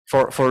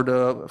for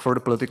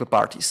the political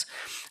parties.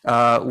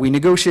 We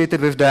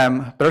negotiated with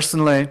them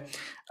personally,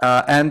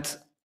 and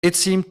it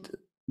seemed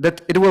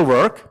that it will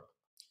work,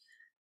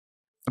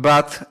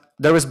 but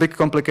there was big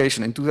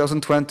complication. In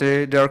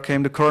 2020, there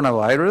came the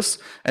coronavirus,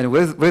 and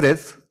with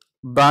it,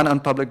 ban on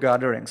public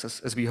gatherings,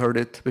 as we heard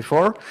it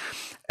before.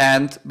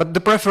 But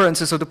the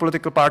preferences of the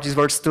political parties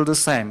were still the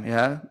same.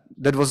 Yeah,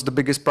 that was the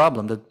biggest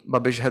problem. That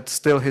Babiš had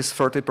still his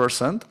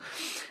 30%,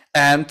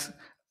 and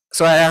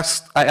so I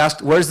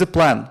asked, where's the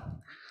plan?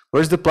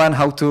 Where's the plan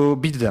how to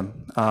beat them?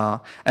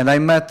 And I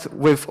met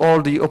with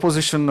all the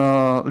opposition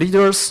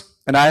leaders,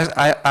 and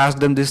I asked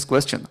them this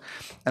question,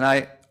 and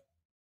I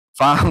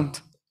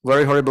found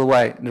very horrible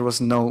way. There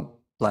was no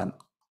plan.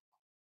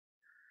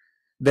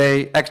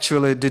 They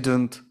actually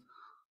didn't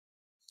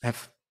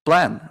have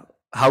plan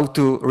how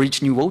to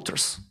reach new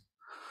voters.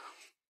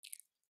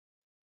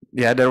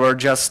 Yeah, there were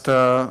just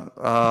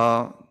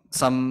some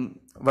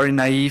very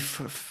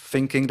naive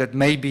thinking that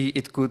maybe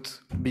it could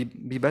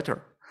be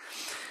better.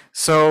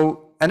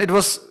 So, and it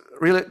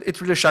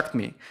really shocked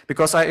me,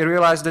 because I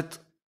realized that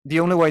the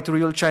only way to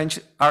really change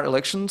are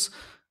elections,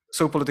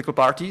 so political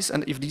parties,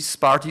 and if these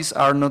parties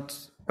are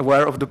not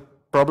aware of the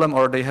problem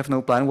or they have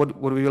no plan, what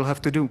we will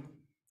have to do?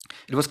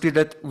 it was clear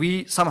that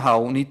we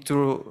somehow need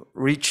to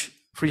reach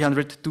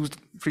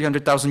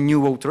 300,000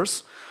 new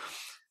voters.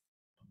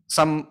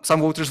 Some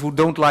voters who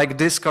don't like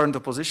this current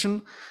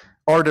opposition,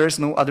 or there is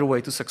no other way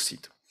to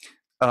succeed.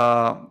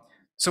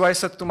 So I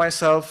said to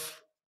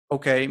myself,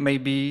 okay,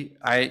 maybe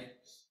I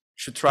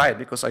should try it,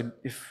 because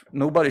if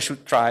nobody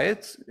should try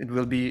it, it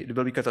will be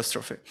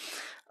catastrophe.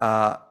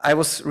 I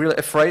was really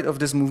afraid of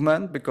this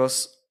movement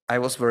because I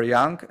was very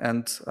young,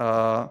 and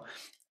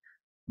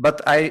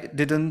but I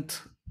didn't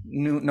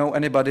know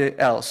anybody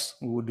else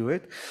who would do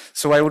it.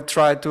 So I would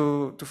try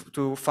to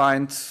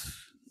find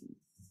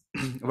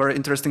very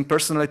interesting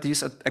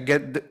personalities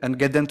and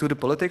get them to the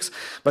politics.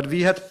 But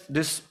we had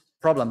this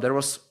problem. There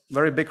was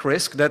very big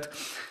risk that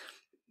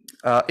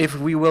if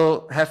we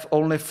will have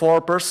only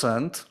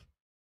 4%,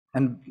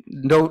 and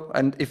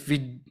if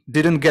we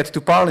didn't get to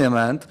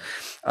parliament,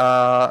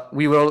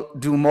 we will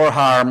do more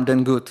harm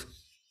than good.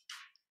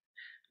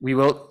 We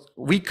will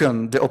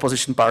weaken the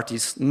opposition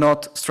parties,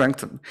 not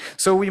strengthen.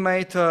 So we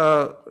made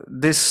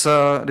this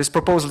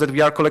proposal that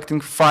we are collecting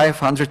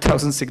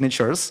 500,000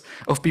 signatures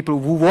of people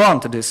who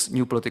want this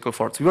new political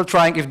force. We will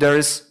try if there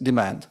is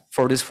demand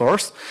for this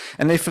force,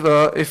 and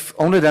if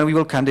only then we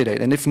will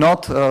candidate, and if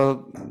not,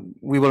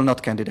 we will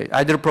not candidate,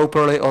 either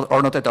properly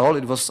or not at all.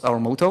 It was our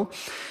motto.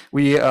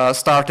 We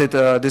started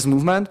this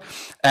movement,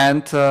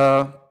 and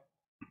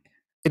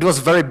it was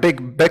very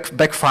big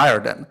backfire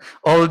then.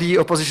 All the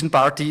opposition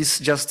parties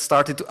just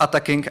started to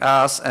attacking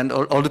us, and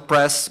all the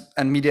press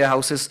and media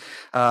houses,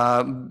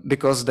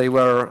 because they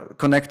were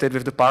connected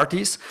with the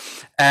parties.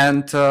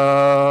 And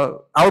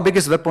our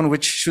biggest weapon,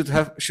 which should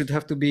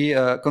have to be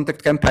a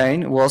contact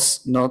campaign,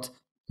 was not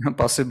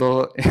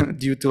possible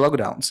due to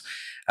lockdowns.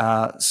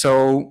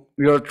 So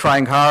we were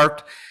trying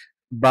hard,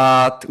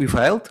 but we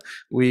failed.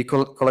 We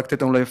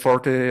collected only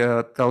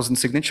 40,000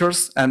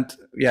 signatures, and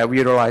yeah,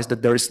 we realized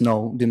that there is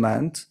no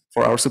demand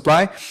for our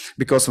supply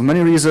because of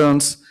many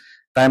reasons.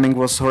 Timing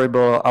was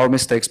horrible, our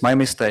mistakes, my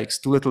mistakes,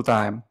 too little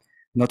time,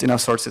 not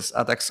enough sources,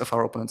 attacks of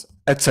our opponents,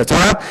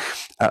 etc.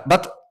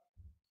 But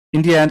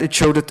in the end, it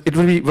showed that it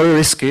would be very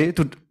risky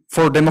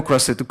for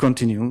democracy to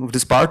continue with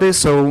this party.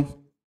 So,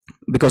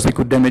 because we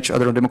could damage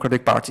other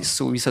democratic parties.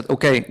 So we said,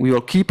 okay, we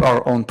will keep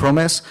our own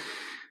promise.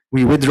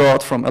 We withdrew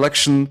from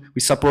election.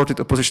 We supported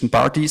opposition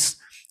parties.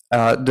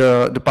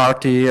 The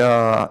party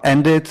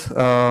ended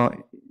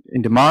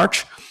in the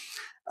March.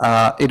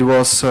 It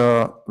was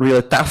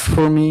really tough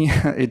for me.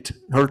 It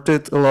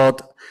hurted a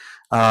lot,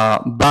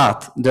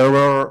 but there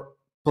were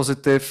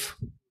positive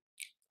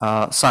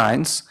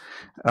signs.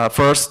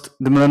 First,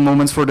 the Milan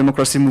Moments for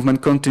Democracy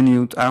movement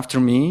continued after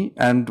me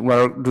and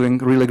were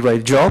doing a really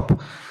great job,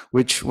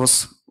 which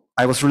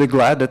I was really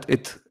glad that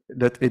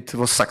it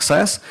was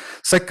success.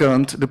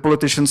 Second, the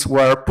politicians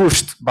were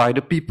pushed by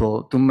the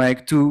people to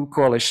make two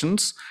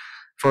coalitions.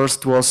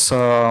 First was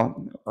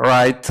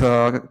right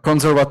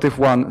conservative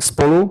one,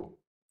 Spolu,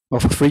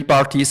 of 3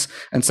 parties,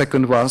 and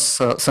second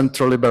was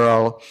central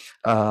liberal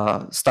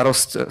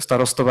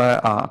Starostové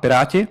a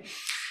Piráti.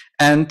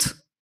 And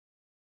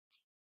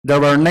there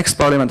were next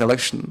parliament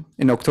election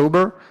in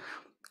October.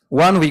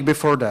 1 week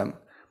before them,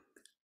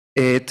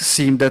 it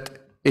seemed that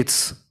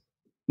it's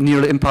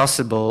nearly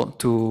impossible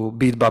to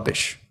beat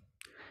Babiš.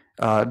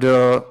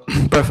 The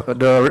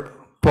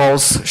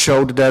polls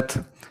showed that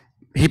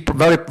he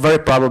very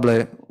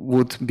probably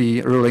would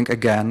be ruling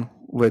again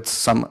with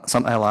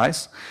some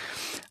allies,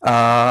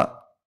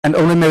 and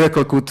only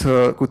miracle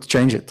could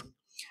change it.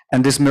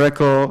 And this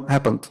miracle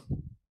happened.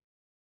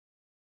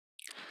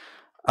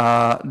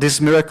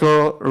 This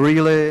miracle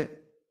really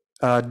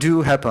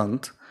do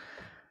happened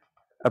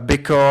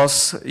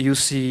because you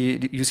see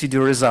the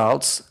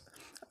results.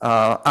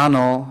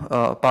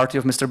 ANO, party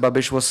of Mr.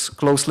 Babiš, was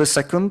closely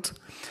second.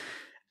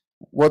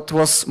 What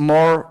was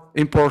more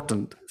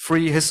important,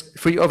 3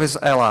 of his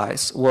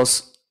allies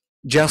was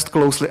just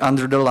closely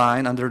under the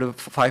line, under the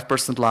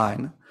 5%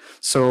 line.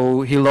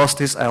 So he lost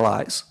his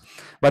allies.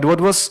 But what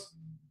was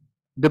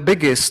the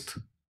biggest,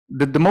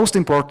 the most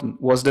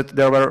important, was that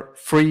there were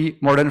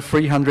more than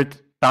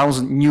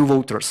 300,000 new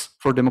voters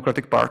for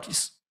democratic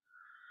parties.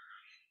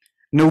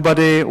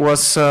 Nobody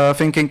was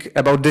thinking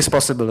about this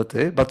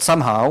possibility, but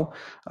somehow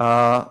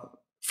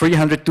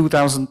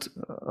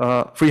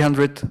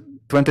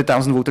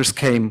 320,000 voters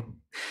came,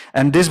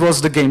 and this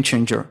was the game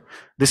changer.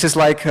 This is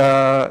like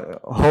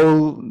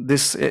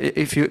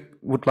if you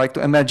would like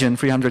to imagine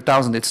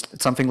 300,000, it's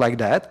something like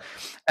that,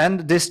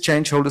 and this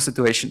changed whole the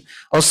situation.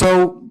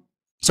 Also,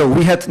 so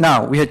we had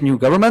new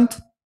government,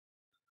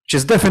 which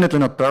is definitely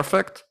not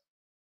perfect,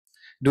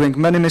 doing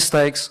many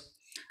mistakes,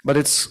 but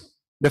it's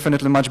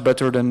definitely much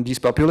better than these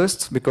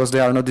populists because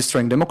they are not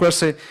destroying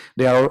democracy.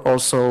 They are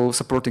also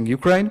supporting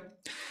Ukraine.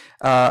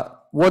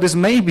 What is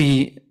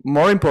maybe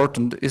more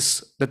important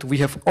is that we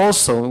have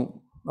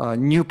also a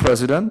new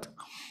president.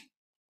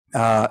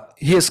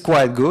 He is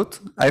quite good.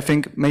 I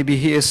think maybe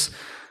he is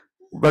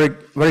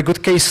very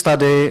good case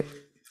study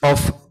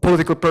of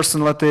political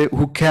personality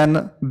who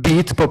can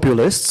beat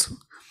populists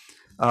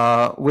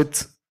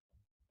with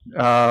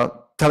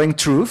telling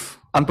truth,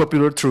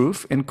 unpopular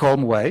truth in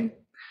calm way.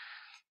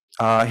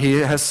 He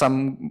has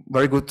some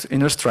very good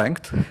inner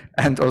strength,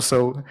 and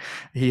also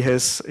he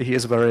is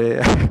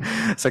very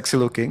sexy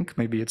looking.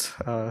 Maybe it's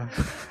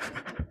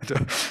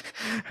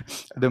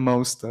the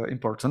most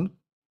important.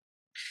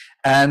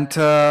 And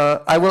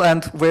I will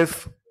end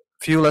with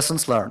few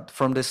lessons learned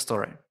from this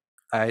story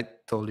I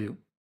told you.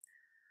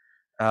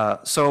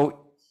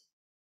 So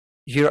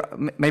here,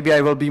 maybe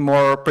I will be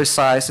more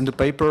precise in the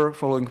paper,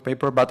 following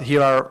paper, but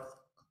here are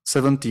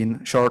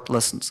 17 short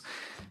lessons.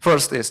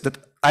 First is that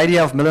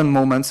idea of million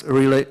moments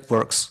really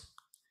works.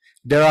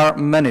 There are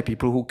many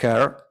people who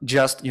care,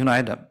 just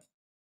unite them.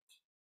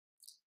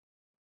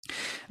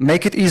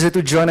 Make it easy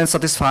to join and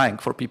satisfying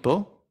for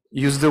people.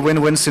 Use the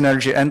win-win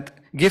synergy and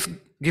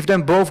give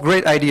them both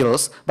great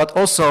ideals, but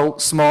also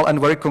small and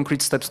very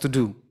concrete steps to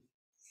do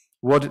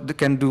what they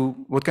can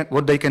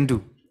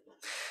do.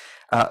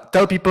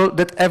 Tell people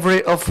that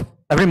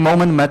every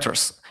moment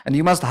matters, and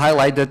you must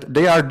highlight that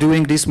they are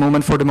doing this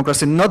moment for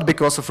democracy not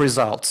because of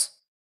results,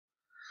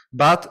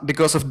 but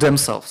because of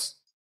themselves.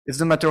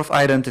 It's a matter of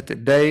identity.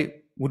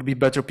 They would be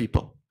better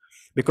people,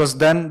 because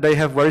then they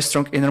have very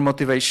strong inner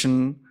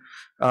motivation,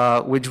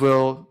 which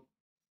will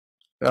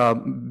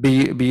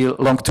be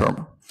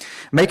long-term.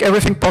 Make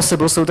everything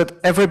possible so that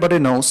everybody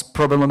knows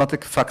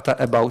problematic facta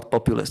about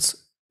populists.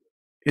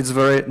 It's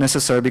very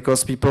necessary,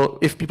 because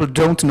if people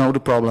don't know the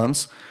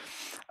problems,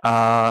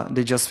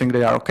 they just think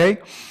they are okay.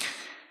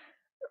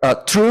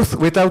 Truth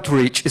without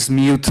reach is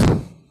mute.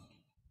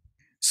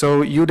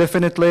 So you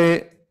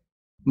definitely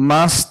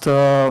must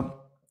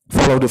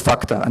follow the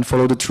facta and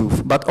follow the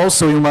truth, but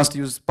also you must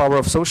use power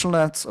of social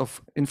nets,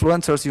 of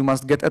influencers. You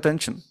must get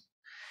attention.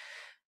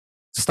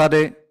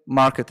 Study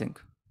marketing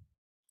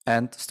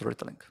and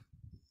storytelling,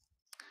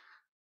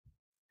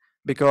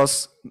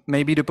 because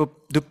maybe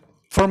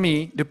for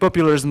me the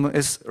populism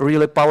is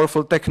really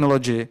powerful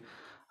technology,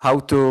 how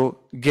to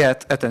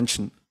get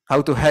attention,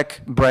 how to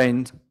hack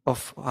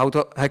how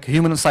to hack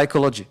human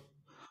psychology.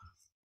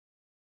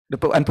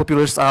 And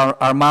populists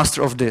are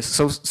master of this.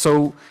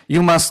 So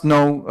you must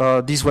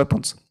know these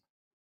weapons.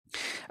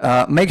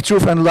 Make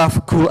truth and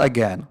love cool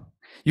again.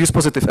 Use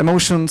positive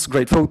emotions,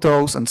 great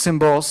photos and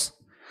symbols.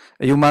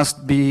 You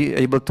must be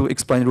able to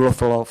explain rule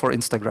of law for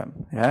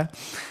Instagram. Yeah.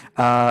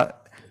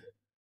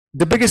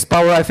 The biggest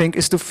power, I think,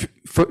 is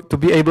to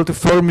be able to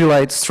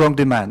formulate strong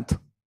demand.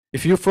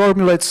 If you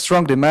formulate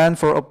strong demand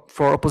for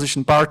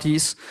opposition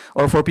parties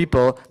or for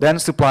people, then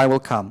supply will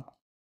come.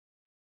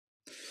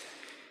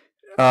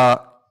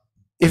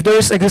 If there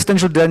is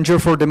existential danger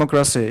for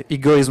democracy,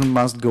 egoism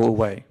must go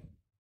away.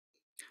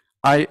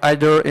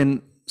 Either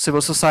in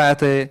civil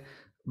society,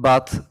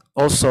 but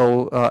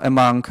also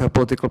among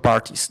political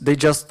parties. They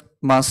just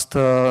must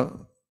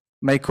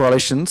make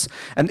coalitions.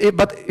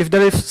 But if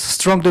there is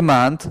strong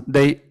demand,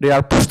 they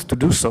are pushed to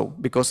do so,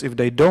 because if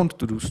they don't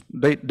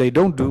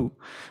do,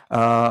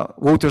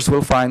 voters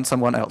will find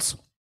someone else.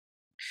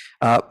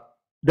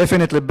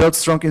 Definitely build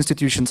strong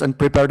institutions and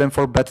prepare them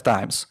for bad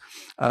times.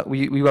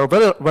 We were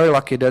very, very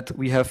lucky that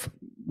we have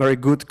very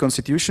good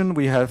constitution.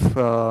 We have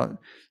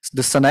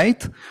the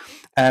Senate,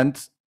 and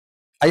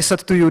I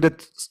said to you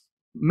that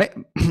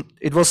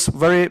we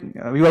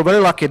were very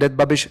lucky that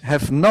Babiš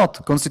have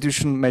not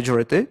constitution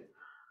majority,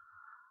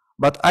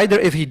 but either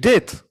if he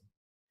did,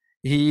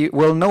 he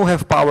will now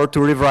have power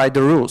to rewrite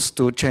the rules,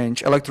 to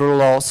change electoral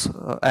laws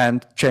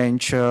and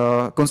change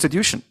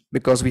constitution,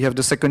 because we have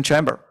the second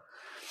chamber.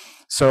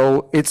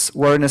 So it's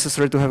very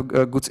necessary to have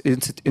good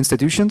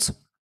institutions.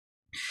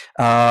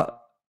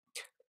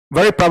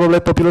 Very probably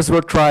populists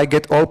will try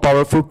get all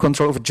powerful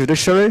control of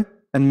judiciary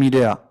and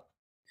media.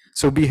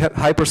 So be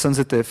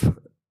hypersensitive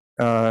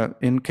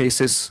in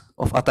cases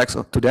of attacks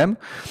to them.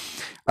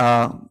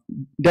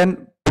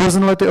 Then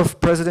personality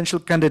of presidential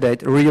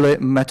candidate really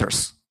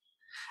matters.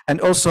 And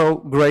also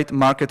great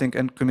marketing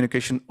and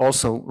communication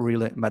also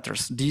really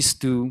matters. These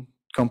two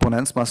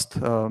components must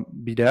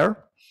be there.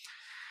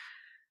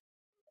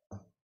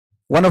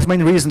 One of the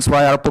main reasons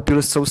why our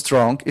populists so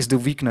strong is the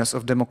weakness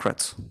of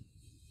Democrats.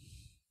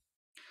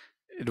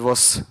 It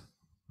was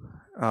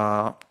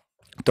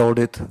told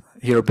it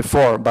here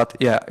before, but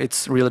yeah,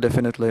 it's really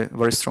definitely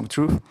very strong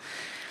truth.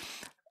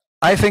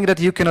 I think that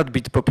you cannot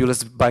beat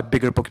populists by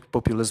bigger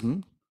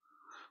populism,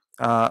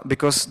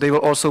 because they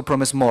will also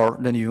promise more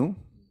than you.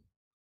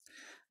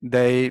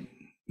 They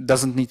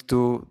doesn't need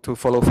to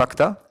follow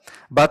facta,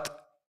 but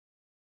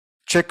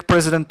Czech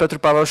President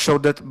Petr Pavel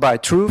showed that by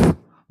truth,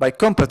 by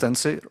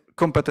competency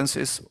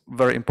is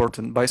very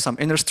important, by some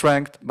inner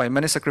strength, by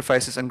many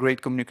sacrifices and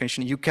great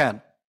communication, you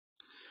can.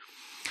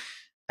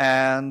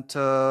 And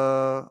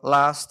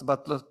last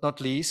but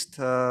not least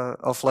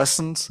of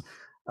lessons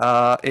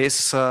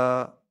is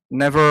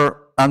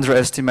never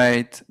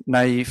underestimate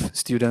naive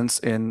students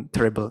in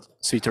terrible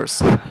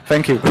suitors.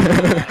 Thank you.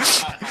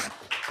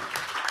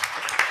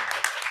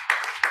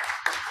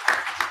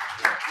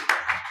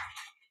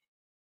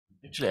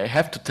 Actually, I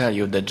have to tell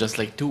you that just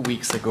like 2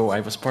 weeks ago, I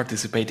was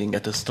participating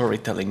at a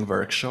storytelling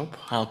workshop,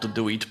 how to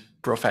do it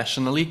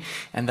professionally,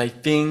 and I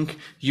think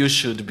you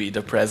should be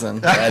the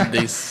present at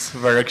these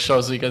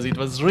workshops, because it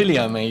was really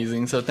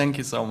amazing. So thank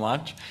you so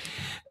much.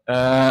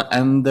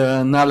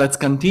 Now let's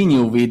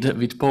continue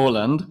with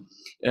Poland,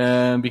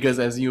 because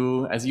as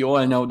you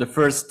all know, the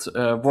first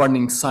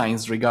warning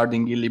signs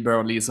regarding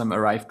illiberalism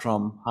arrived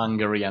from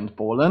Hungary and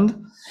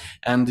Poland.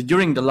 And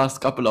during the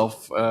last couple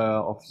of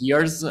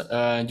years,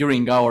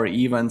 during our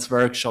events,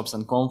 workshops,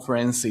 and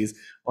conferences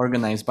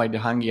organized by the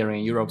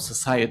Hungarian Europe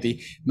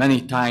Society,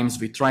 many times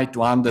we try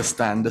to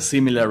understand the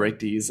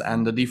similarities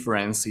and the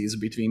differences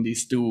between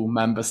these two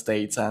member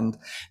states and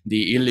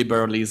the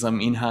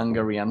illiberalism in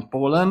Hungary and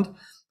Poland.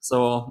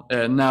 So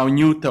now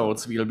new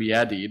thoughts will be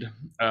added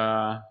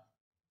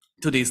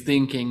to this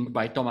thinking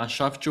by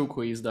T.Sawczuk,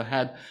 who is the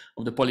head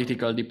of the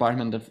political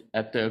department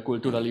at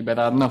Kultura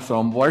Liberalna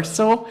from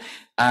Warsaw.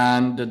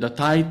 And the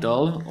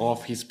title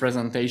of his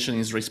presentation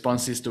is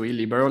Responses to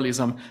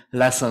Illiberalism,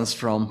 Lessons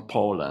from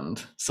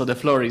Poland. So the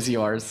floor is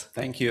yours.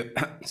 Thank you.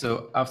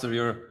 So after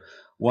your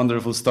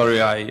wonderful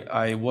story,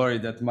 I worry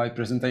that my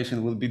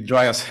presentation will be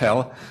dry as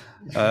hell,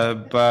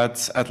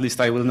 but at least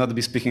I will not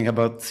be speaking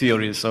about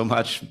theory so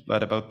much,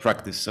 but about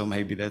practice. So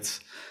maybe that's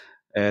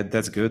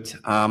good.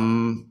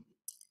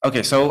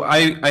 Okay, so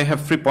I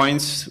have 3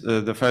 points.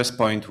 The first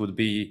point would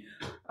be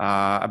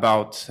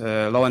about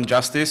law and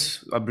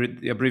justice.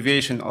 The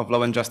abbreviation of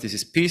law and justice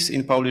is PiS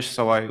in Polish.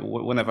 So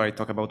whenever I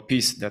talk about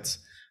PiS, that's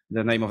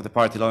the name of the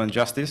party, Law and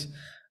Justice.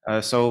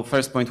 So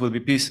first point will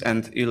be PiS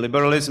and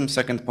illiberalism.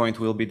 Second point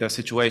will be the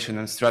situation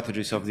and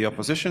strategies of the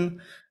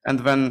opposition. And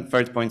then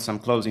third point, some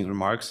closing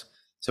remarks.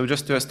 So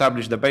just to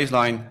establish the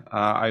baseline,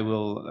 I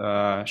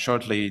will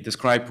shortly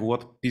describe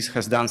what PiS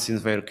has done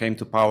since they came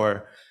to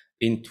power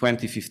in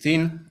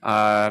 2015.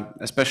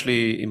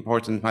 Especially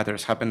important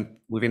matters happened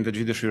within the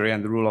judiciary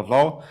and the rule of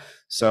law.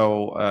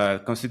 So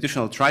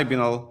Constitutional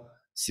Tribunal,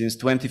 since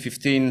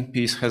 2015,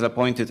 PiS has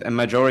appointed a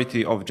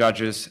majority of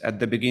judges at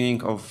the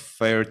beginning of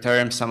their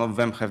term. Some of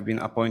them have been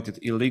appointed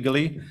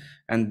illegally.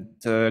 And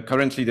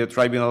currently the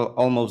tribunal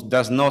almost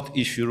does not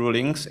issue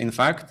rulings. In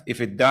fact, if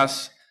it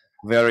does,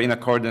 they are in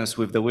accordance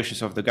with the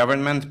wishes of the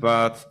government,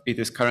 but it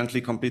is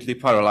currently completely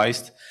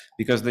paralyzed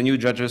because the new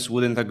judges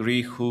wouldn't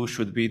agree who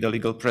should be the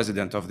legal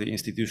president of the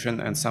institution,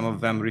 and some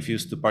of them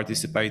refuse to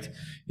participate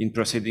in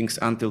proceedings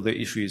until the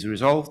issue is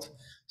resolved.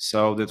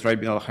 So the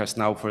tribunal has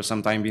now for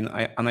some time been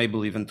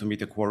unable even to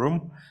meet a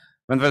quorum.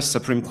 When the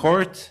Supreme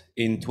Court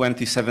in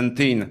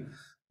 2017,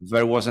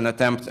 there was an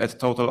attempt at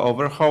total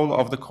overhaul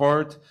of the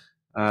court.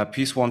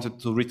 PiS wanted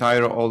to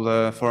retire all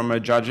the former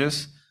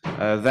judges.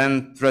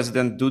 Then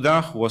President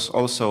Duda, who was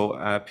also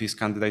a PiS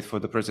candidate for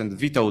the president,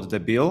 vetoed the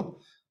bill,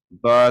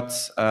 but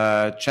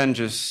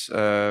changes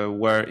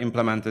were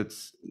implemented,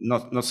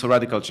 not so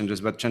radical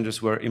changes, but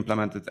changes were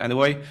implemented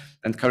anyway.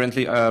 And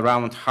currently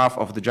around half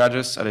of the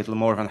judges, a little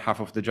more than half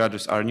of the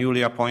judges, are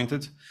newly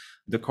appointed.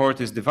 The court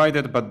is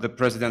divided, but the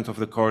president of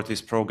the court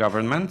is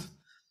pro-government.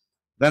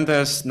 Then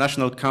there's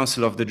National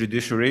Council of the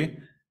Judiciary,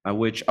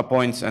 which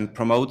appoints and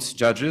promotes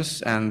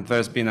judges, and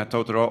there's been a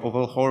total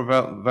overhaul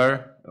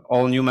there.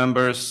 All new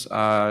members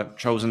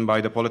chosen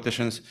by the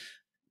politicians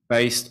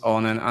based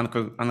on an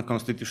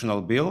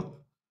unconstitutional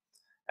bill.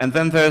 And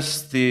then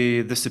there's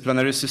the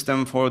disciplinary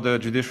system for the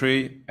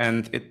judiciary,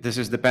 and this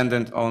is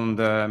dependent on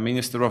the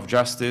Minister of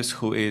Justice,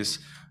 who is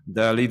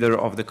the leader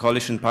of the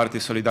coalition party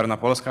Solidarna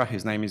Polska.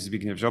 His name is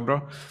Zbigniew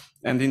Ziobro.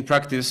 And in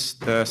practice,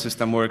 the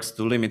system works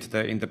to limit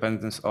the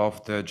independence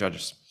of the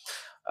judges.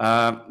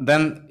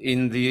 Then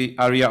in the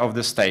area of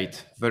the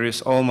state, there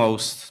is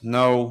almost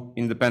no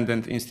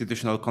independent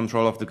institutional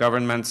control of the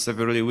government,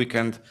 severely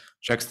weakened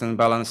checks and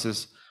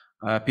balances.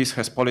 PiS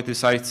has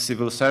politicized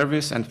civil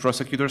service and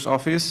prosecutor's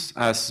office,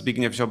 as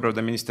Zbigniew Ziobro,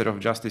 the Minister of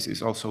Justice,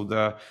 is also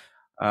the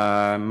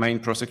main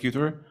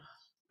prosecutor.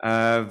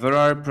 There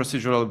are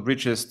procedural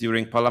breaches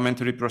during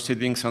parliamentary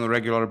proceedings on a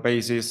regular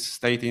basis.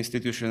 State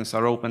institutions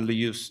are openly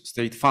used,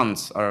 state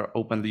funds are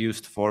openly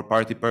used for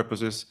party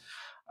purposes.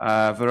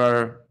 There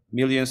are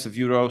millions of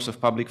euros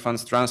of public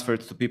funds transferred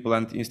to people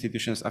and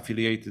institutions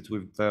affiliated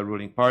with the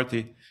ruling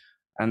party.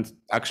 And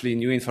actually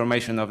new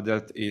information of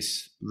that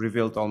is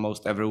revealed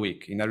almost every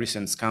week. In a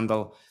recent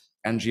scandal,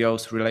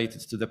 NGOs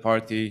related to the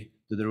party,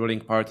 to the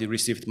ruling party,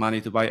 received money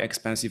to buy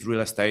expensive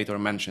real estate or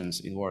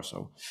mansions in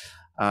Warsaw.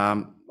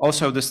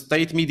 Also, the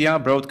state media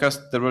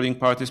broadcast the ruling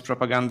party's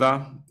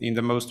propaganda. In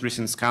the most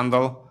recent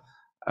scandal,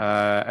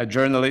 a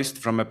journalist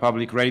from a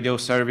public radio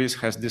service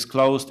has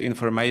disclosed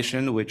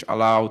information which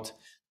allowed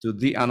to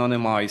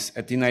de-anonymize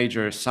a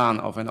teenager son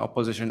of an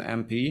opposition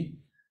MP,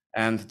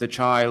 and the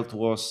child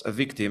was a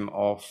victim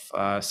of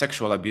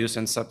sexual abuse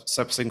and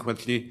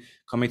subsequently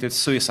committed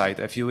suicide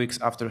a few weeks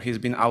after he's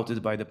been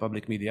outed by the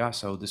public media.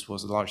 So this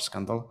was a large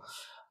scandal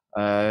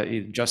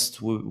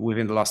just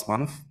within the last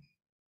month.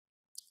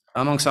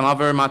 Among some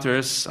other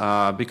matters,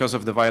 because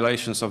of the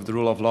violations of the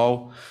rule of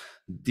law,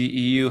 the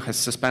EU has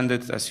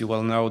suspended, as you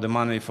well know, the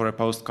money for a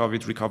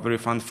post-COVID recovery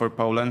fund for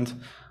Poland,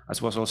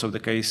 as was also the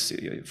case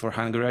for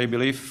Hungary, I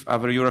believe.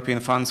 Other European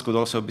funds could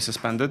also be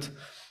suspended.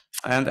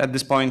 And at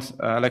this point,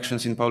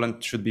 elections in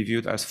Poland should be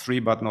viewed as free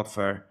but not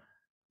fair.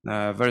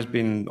 There's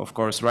been, of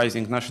course,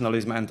 rising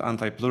nationalism and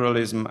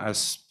anti-pluralism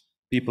as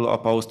people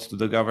opposed to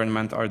the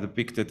government are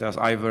depicted as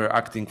either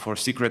acting for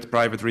secret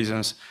private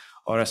reasons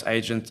or as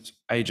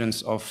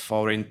agents of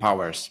foreign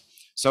powers.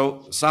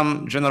 So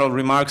some general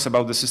remarks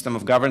about the system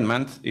of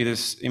government. It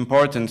is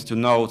important to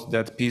note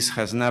that PiS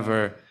has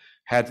never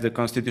had the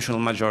constitutional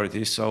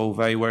majority, so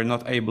they were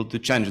not able to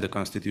change the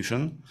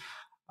constitution.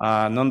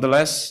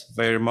 Nonetheless,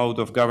 their mode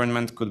of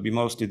government could be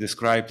mostly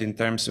described in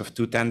terms of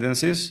two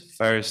tendencies.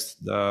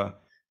 First, the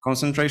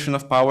concentration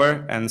of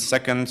power, and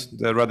second,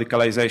 the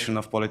radicalization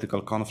of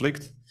political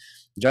conflict.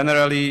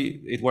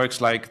 Generally, it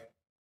works like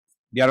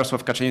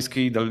Jarosław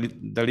Kaczyński,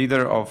 the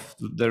leader of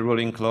the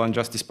ruling Law and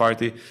Justice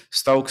Party,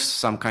 stokes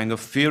some kind of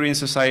fear in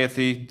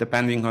society,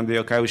 depending on the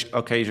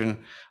occasion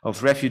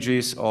of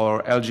refugees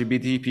or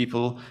LGBT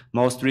people.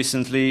 Most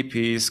recently,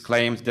 PiS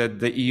claimed that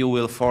the EU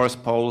will force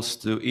Poles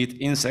to eat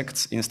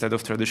insects instead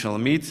of traditional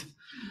meat.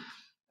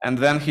 And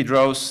then he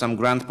draws some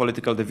grand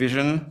political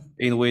division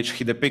in which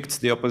he depicts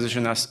the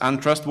opposition as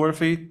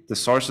untrustworthy, the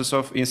sources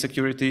of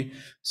insecurity,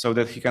 so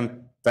that he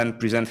can then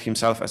present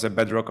himself as a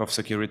bedrock of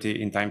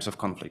security in times of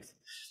conflict.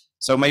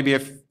 So maybe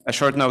a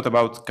short note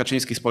about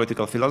Kaczynski's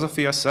political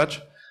philosophy as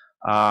such.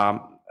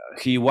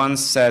 He once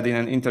said in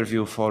an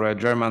interview for a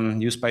German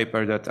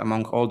newspaper that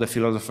among all the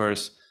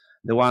philosophers,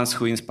 the ones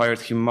who inspired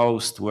him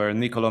most were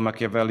Niccolò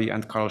Machiavelli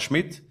and Carl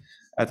Schmitt.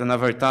 At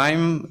another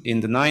time,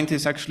 in the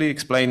 90s actually,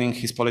 explaining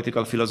his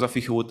political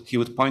philosophy, he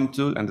would point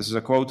to, and this is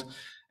a quote,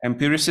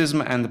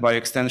 empiricism and by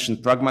extension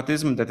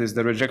pragmatism, that is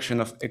the rejection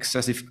of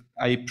excessive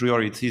a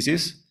priori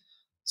thesis.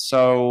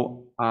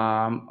 So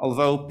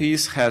although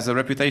PiS has a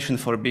reputation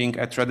for being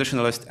a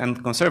traditionalist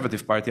and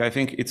conservative party, I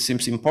think it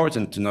seems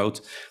important to note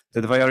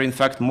that they are in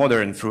fact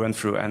modern through and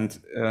through, and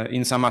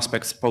in some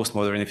aspects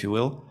postmodern, if you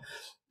will.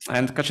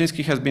 And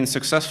Kaczynski has been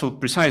successful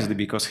precisely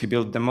because he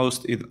built the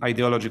most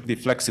ideologically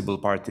flexible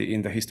party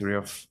in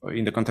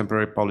the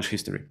contemporary Polish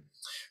history.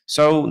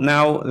 So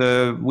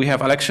now we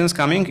have elections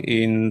coming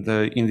in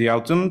the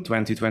autumn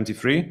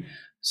 2023.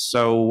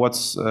 So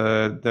what's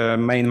the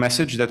main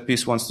message that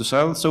PiS wants to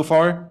sell so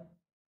far?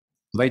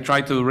 They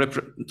try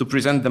to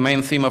present the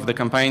main theme of the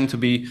campaign to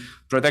be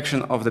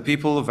protection of the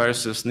people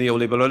versus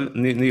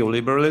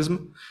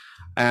neoliberalism.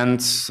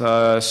 And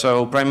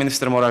so Prime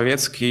Minister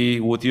Morawiecki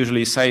would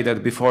usually say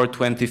that before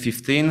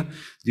 2015,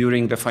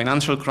 during the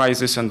financial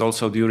crisis and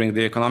also during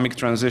the economic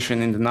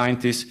transition in the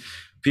 90s,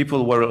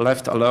 people were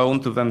left alone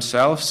to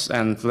themselves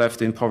and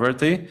left in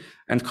poverty.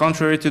 And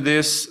contrary to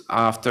this,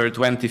 after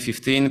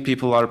 2015,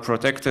 people are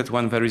protected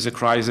when there is a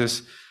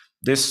crisis.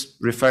 This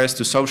refers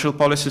to social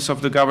policies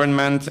of the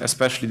government,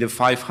 especially the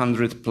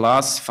 500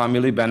 plus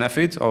family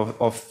benefit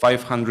of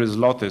 500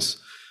 zlotys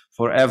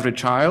for every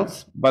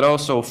child, but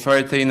also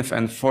 13th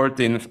and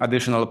 14th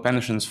additional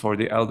pensions for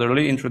the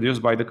elderly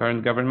introduced by the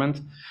current government.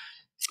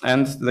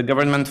 And the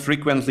government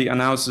frequently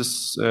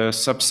announces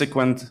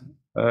subsequent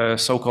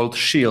so-called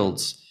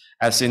shields,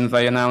 as in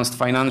they announced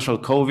financial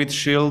COVID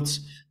shields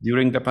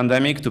during the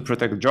pandemic to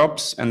protect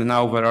jobs, and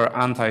now there are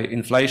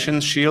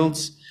anti-inflation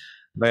shields.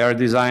 They are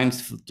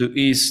designed to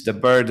ease the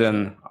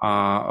burden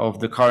of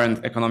the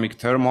current economic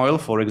turmoil,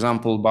 for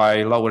example,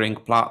 by lowering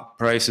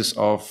prices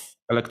of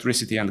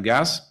electricity and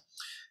gas.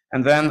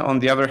 And then, on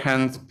the other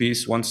hand,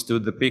 PiS wants to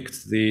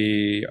depict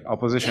the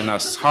opposition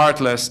as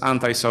heartless,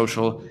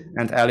 antisocial,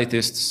 and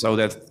elitist so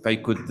that they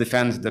could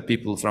defend the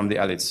people from the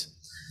elites.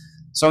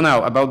 So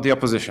now, about the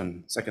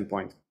opposition, second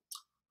point.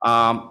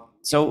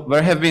 So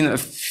there have been a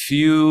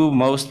few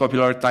most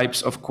popular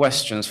types of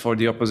questions for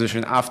the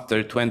opposition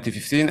after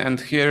 2015, and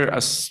here,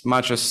 as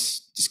much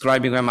as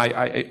describing them,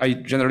 I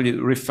generally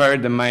refer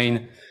the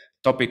main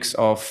topics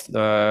of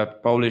the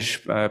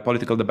Polish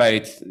political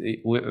debate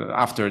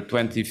after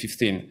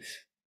 2015.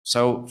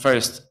 So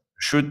first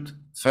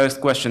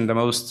question,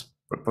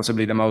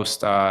 possibly the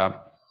most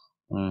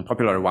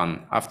popular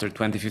one after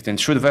 2015.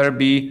 Should there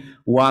be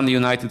one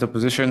united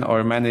opposition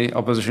or many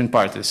opposition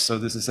parties? So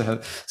this is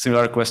a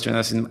similar question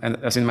as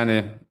in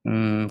many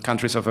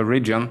countries of a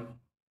region.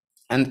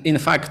 And in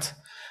fact,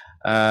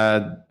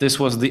 this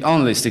was the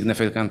only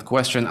significant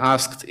question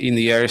asked in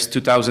the years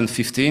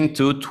 2015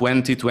 to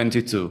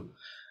 2022.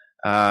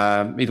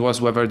 It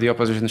was whether the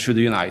opposition should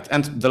unite.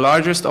 And the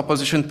largest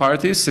opposition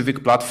party,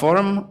 Civic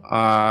Platform,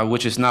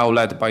 which is now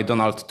led by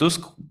Donald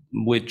Tusk,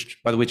 which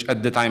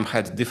at the time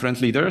had different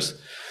leaders,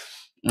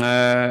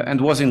 and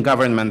was in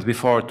government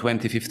before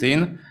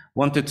 2015,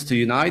 wanted to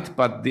unite,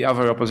 but the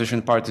other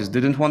opposition parties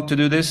didn't want to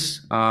do this,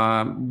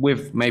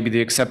 with maybe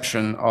the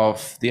exception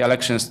of the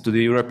elections to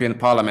the European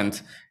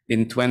Parliament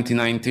in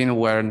 2019,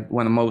 when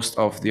most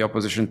of the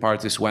opposition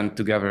parties went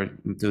together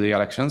to the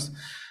elections.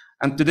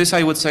 And to this,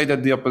 I would say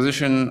that the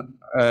opposition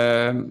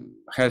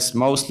has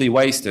mostly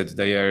wasted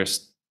the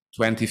years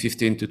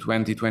 2015 to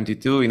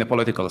 2022 in a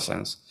political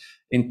sense.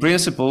 In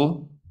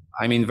principle,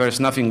 I mean,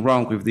 there's nothing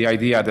wrong with the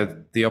idea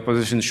that the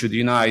opposition should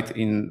unite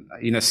in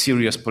a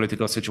serious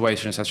political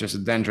situation, such as a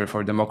danger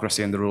for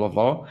democracy and the rule of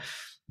law.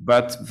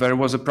 But there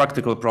was a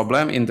practical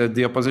problem in that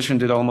the opposition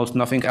did almost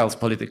nothing else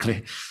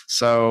politically.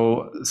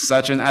 So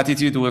such an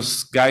attitude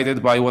was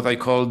guided by what I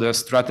call the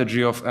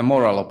strategy of a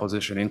moral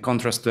opposition, in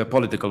contrast to a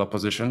political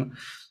opposition.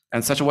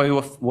 And such a way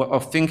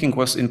of thinking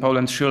was in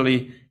Poland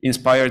surely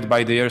inspired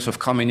by the years of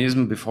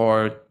communism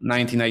before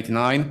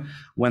 1989,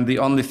 when the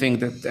only thing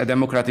that a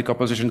democratic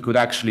opposition could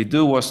actually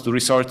do was to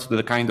resort to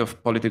the kind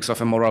of politics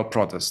of a moral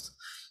protest.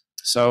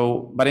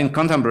 So, but in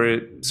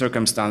contemporary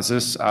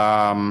circumstances,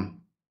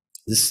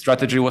 this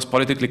strategy was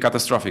politically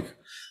catastrophic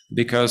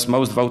because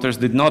most voters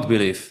did not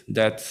believe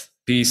that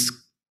peace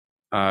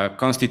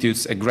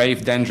constitutes a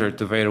grave danger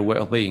to their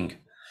well-being.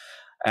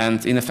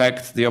 And in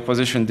effect, the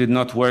opposition did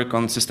not work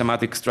on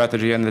systematic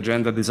strategy and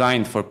agenda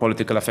designed for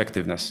political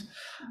effectiveness.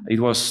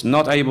 It was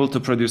not able to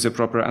produce a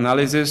proper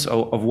analysis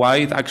of why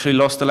it actually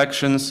lost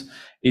elections.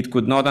 It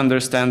could not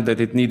understand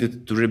that it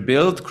needed to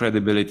rebuild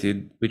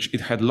credibility, which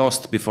it had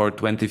lost before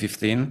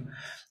 2015.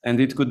 And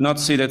it could not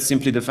see that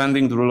simply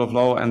defending the rule of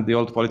law and the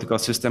old political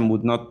system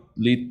would not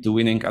lead to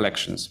winning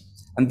elections.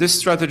 And this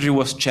strategy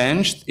was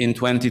changed in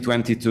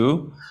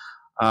 2022.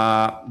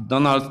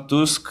 Donald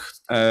Tusk,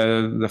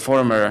 the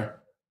former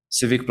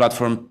Civic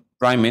Platform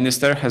Prime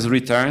Minister, has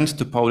returned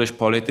to Polish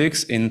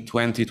politics in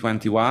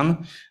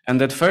 2021.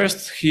 And at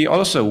first, he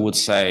also would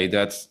say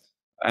that,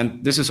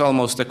 and this is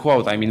almost a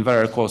quote, I mean,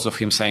 there are quotes of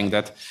him saying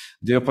that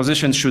the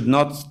opposition should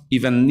not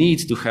even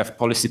need to have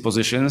policy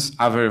positions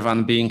other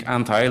than being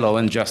anti-law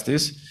and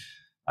justice.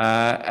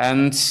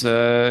 In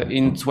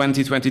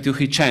 2022,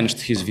 he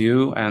changed his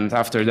view. And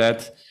after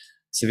that,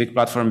 Civic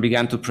Platform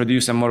began to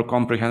produce a more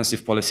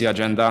comprehensive policy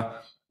agenda,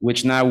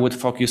 which now would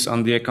focus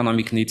on the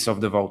economic needs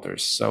of the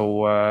voters.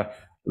 So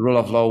the rule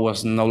of law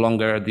was no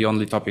longer the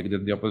only topic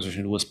that the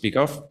opposition would speak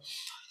of.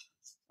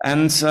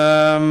 And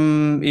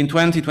in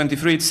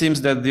 2023, it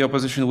seems that the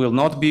opposition will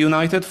not be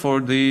united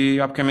for the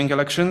upcoming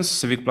elections.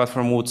 Civic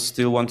Platform would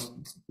still want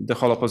the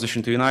whole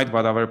opposition to unite,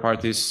 but other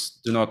parties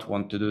do not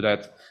want to do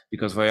that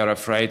because they are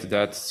afraid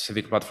that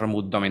Civic Platform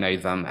would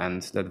dominate them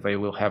and that they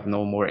will have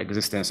no more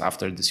existence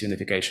after this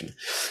unification.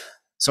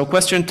 So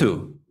question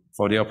 2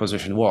 for the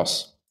opposition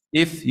was,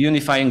 if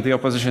unifying the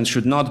opposition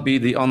should not be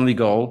the only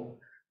goal,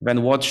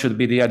 then what should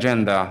be the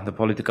agenda, the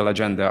political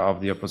agenda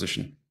of the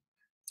opposition?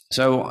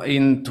 So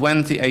in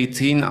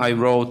 2018, I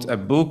wrote a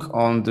book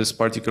on this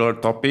particular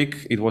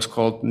topic. It was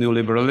called New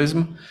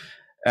Liberalism.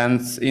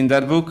 And in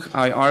that book,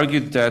 I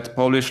argued that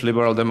Polish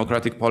liberal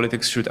democratic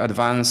politics should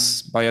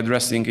advance by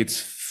addressing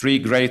its 3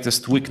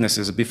 greatest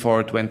weaknesses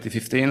before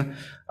 2015.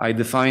 I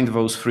defined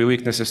those 3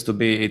 weaknesses to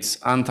be its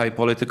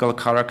anti-political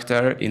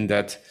character, in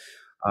that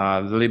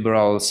the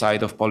liberal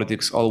side of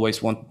politics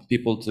always want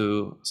people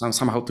to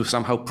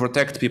somehow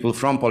protect people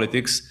from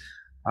politics,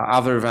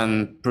 other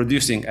than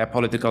producing a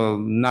political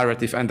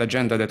narrative and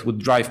agenda that would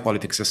drive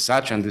politics as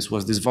such. And this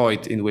was this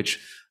void in which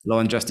Law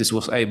and Justice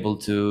was able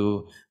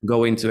to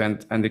go into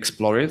and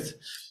explore it.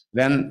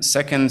 Then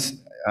second,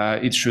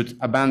 it should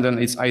abandon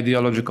its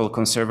ideological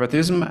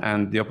conservatism,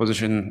 and the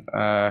opposition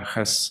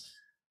has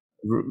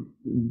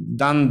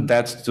done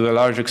that to a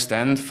large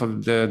extent. For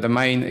the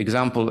main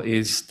example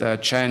is the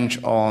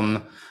change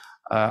on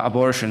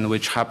abortion,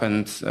 which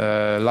happened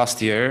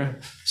last year.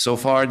 So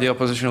far, the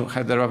opposition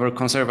had a rather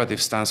conservative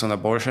stance on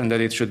abortion,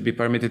 that it should be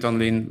permitted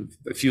only in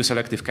a few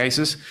selective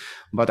cases.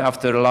 But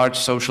after large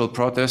social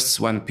protests,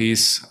 when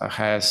peace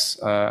has,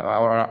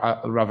 or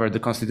rather the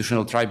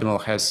Constitutional Tribunal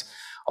has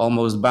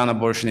almost banned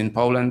abortion in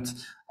Poland,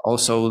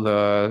 also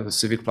the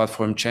Civic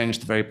Platform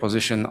changed their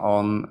position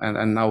on,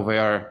 and now they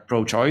are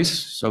pro-choice,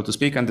 so to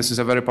speak. And this is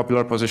a very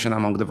popular position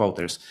among the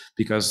voters,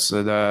 because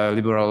the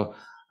liberal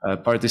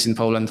parties in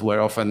Poland were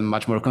often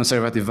much more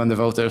conservative than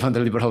the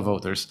liberal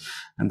voters,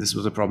 and this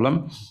was a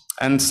problem.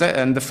 And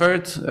the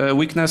third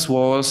weakness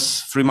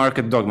was free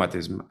market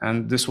dogmatism,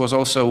 and this was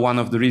also one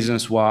of the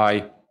reasons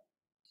why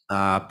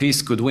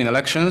peace could win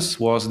elections,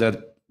 was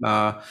that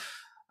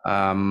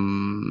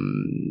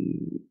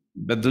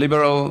but the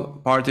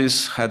liberal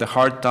parties had a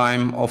hard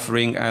time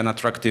offering an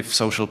attractive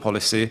social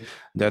policy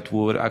that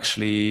would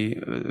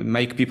actually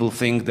make people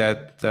think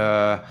that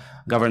the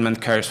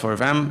government cares for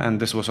them, and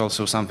this was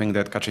also something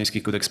that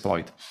Kaczyński could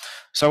exploit.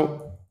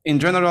 So in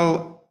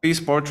general, peace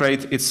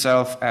portrayed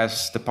itself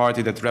as the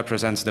party that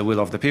represents the will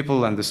of the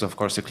people, and this is of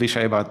course a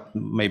cliche, but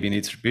maybe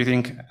needs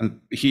repeating.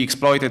 And he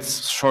exploited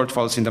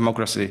shortfalls in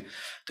democracy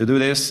to do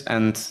this,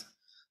 and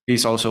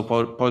peace also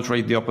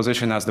portrayed the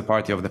opposition as the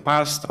party of the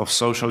past, of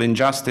social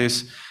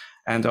injustice,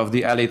 and of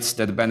the elites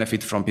that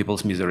benefit from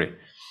people's misery.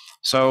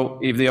 So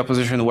if the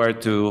opposition were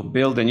to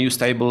build a new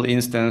stable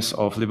instance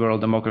of liberal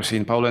democracy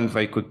in Poland,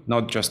 they could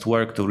not just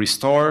work to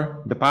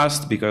restore the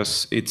past,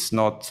 because it's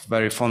not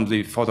very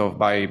fondly thought of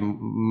by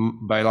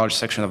a large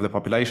section of the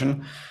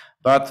population,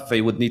 but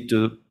they would need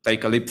to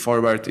take a leap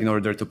forward in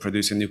order to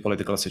produce a new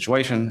political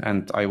situation.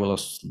 And I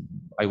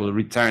will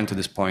return to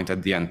this point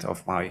at the end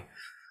of my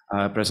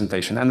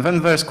presentation. And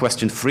then there's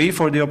question 3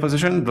 for the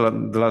opposition.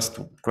 The last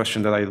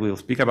question that I will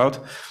speak about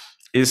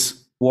is,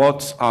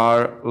 what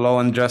are Law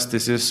and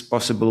Justice's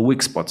possible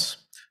weak spots?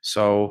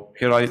 So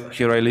here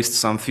I list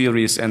some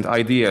theories and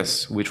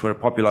ideas which were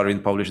popular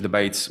in Polish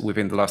debates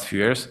within the last few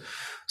years.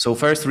 So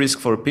first risk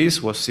for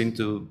peace was seen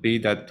to be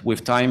that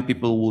with time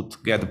people would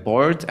get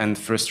bored and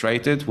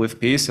frustrated with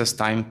peace as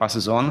time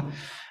passes on.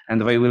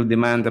 and they will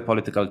demand a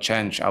political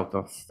change out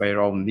of their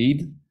own need,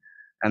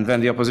 and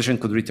then the opposition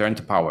could return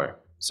to power.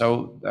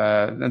 So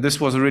this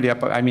was really,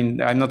 I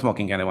mean, I'm not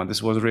mocking anyone.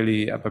 This was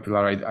really a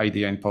popular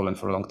idea in Poland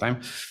for a long time.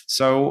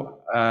 So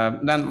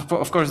then,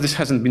 of course, this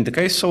hasn't been the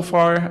case so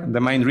far. The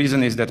main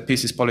reason is that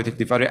PiS is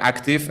politically very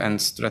active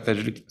and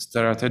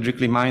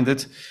strategically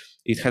minded.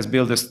 It has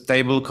built a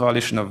stable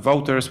coalition of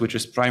voters, which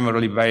is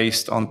primarily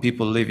based on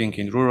people living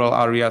in rural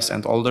areas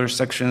and older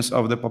sections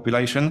of the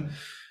population,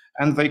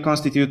 and they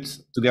constitute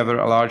together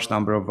a large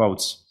number of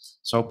votes.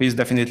 So PiS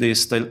definitely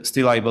is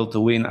still able to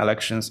win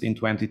elections in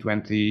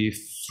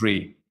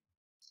 2023.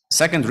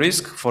 Second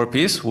risk for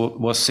PiS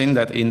was seen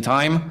that in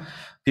time,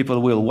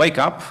 people will wake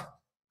up.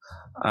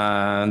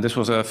 And this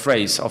was a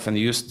phrase often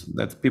used,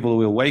 that people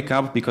will wake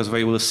up because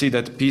they will see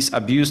that PiS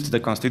abused the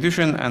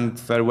constitution and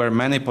there were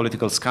many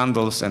political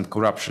scandals and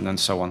corruption and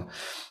so on.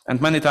 And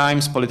many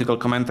times political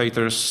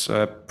commentators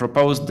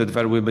proposed that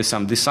there will be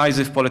some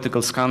decisive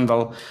political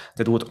scandal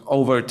that would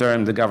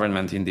overturn the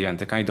government in the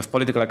end, a kind of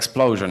political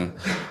explosion,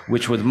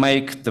 which would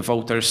make the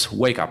voters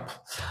wake up.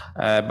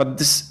 But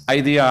this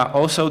idea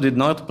also did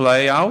not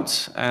play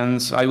out,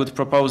 and I would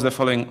propose the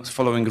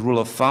following rule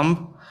of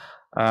thumb.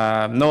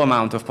 No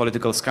amount of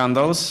political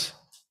scandals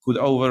could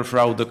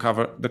overthrow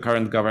the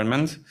current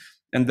government.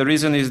 And the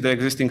reason is the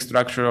existing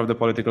structure of the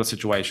political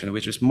situation,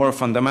 which is more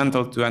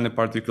fundamental to any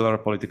particular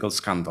political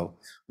scandal,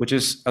 which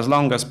is, as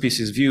long as PiS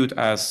is viewed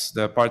as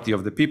the party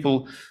of the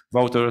people,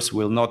 voters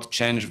will not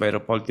change their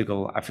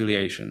political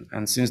affiliation.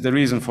 And since the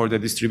reason for the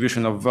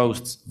distribution of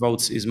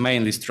votes is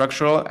mainly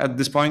structural at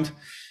this point,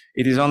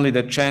 it is only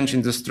the change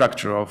in the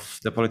structure of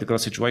the political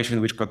situation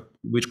which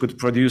could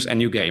produce a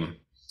new game.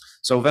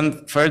 So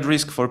then third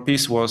risk for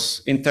PiS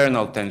was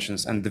internal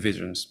tensions and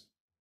divisions.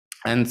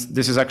 And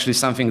this is actually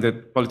something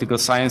that political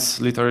science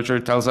literature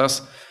tells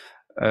us,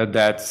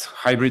 that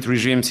hybrid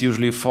regimes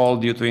usually fall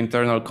due to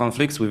internal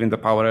conflicts within the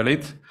power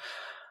elite.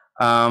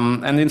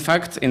 And in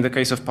fact, in the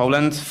case of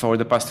Poland, for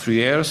the past 3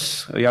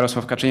 years,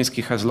 Jarosław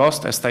Kaczyński has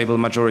lost a stable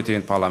majority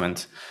in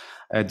parliament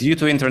due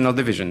to internal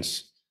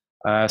divisions.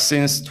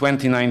 Since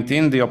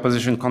 2019, the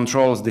opposition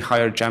controls the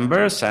higher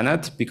chamber,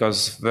 Senate,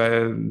 because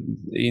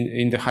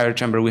in the higher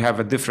chamber we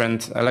have a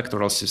different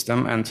electoral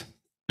system, and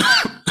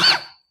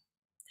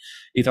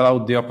it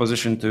allowed the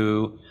opposition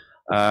to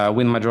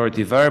win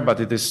majority there, but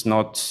it is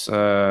not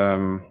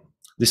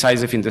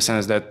decisive in the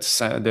sense that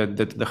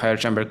the higher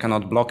chamber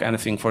cannot block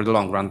anything for the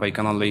long run. They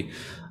can only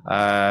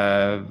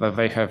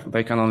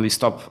they can only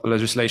stop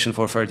legislation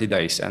for 30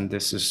 days, and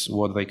this is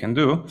what they can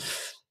do.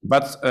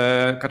 But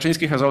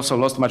Kaczyński has also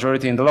lost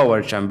majority in the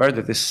lower chamber,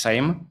 that is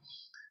Sejm,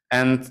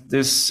 and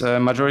this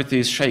majority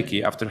is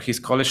shaky after his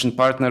coalition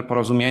partner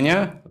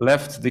Porozumienie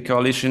left the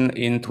coalition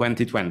in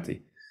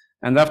 2020.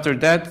 And after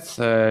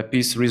that,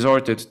 PiS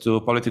resorted to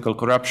political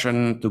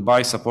corruption to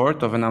buy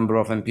support of a number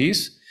of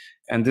MPs,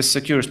 and this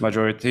secures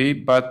majority,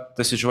 but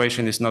the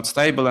situation is not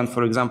stable. And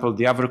for example,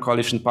 the other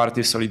coalition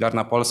party,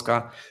 Solidarna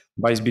Polska,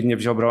 by Zbigniew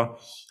Ziobro,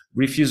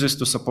 refuses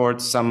to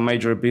support some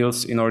major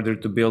bills in order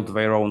to build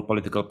their own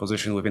political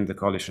position within the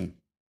coalition.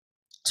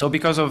 So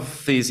because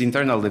of these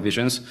internal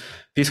divisions,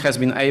 PiS has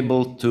been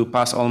able to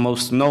pass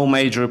almost no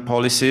major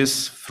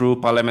policies through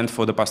parliament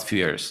for the past few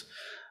years.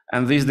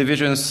 And these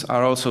divisions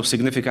are also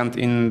significant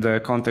in the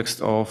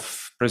context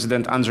of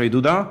President Andrzej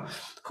Duda,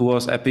 who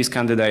was a PiS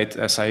candidate,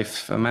 as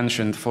I've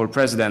mentioned, for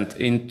president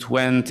in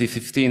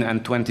 2015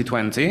 and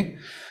 2020,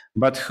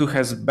 but who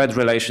has bad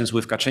relations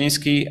with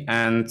Kaczyński,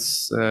 and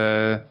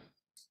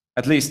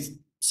at least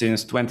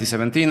since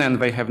 2017, and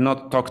they have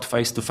not talked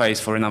face to face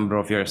for a number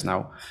of years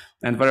now.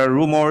 And there are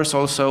rumors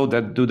also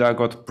that Duda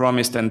got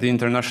promised an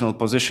international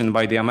position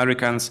by the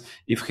Americans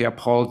if he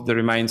upholds the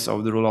remains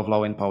of the rule of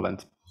law in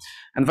Poland.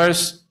 And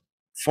there's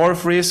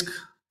fourth risk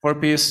for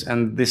PiS,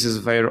 and this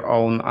is their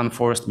own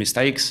unforced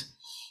mistakes.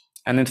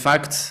 And in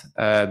fact,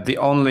 the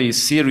only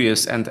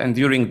serious and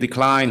enduring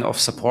decline of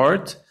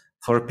support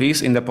for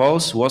PiS in the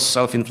polls was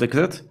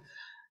self-inflicted.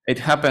 It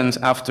happened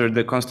after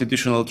the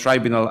Constitutional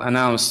Tribunal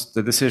announced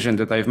the decision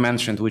that I've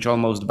mentioned, which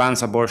almost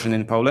bans abortion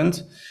in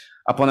Poland,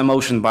 upon a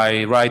motion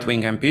by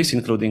right-wing MPs,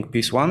 including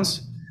PiS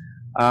ones.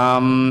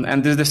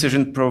 And this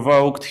decision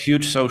provoked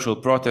huge social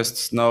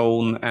protests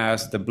known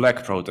as the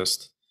Black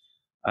Protest.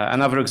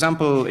 Another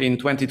example, in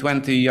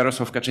 2020,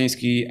 Jarosław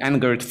Kaczyński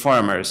angered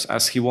farmers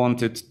as he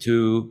wanted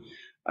to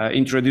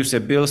introduce a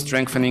bill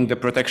strengthening the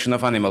protection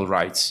of animal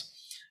rights.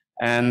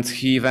 And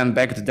he then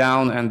backed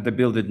down and the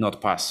bill did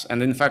not pass.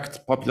 And in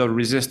fact, popular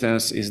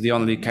resistance is the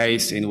only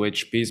case in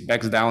which PiS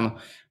backs down,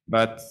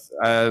 but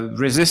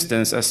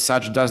resistance as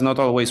such does not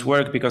always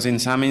work, because in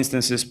some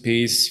instances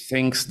PiS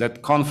thinks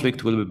that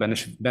conflict will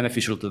be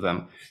beneficial to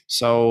them.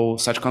 So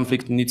such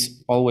conflict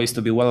needs always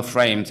to be well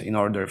framed in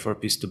order for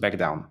PiS to back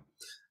down.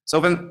 So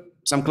then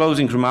some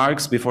closing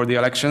remarks before the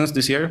elections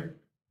this year.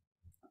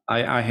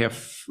 I have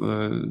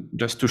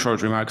just two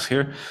short remarks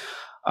here.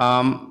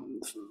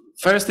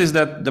 First is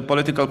that the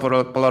political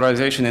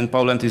polarization in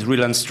Poland is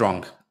real and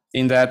strong,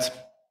 in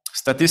that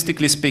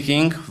statistically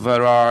speaking,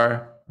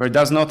 there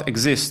does not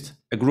exist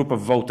a group of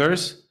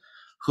voters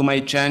who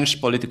may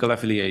change political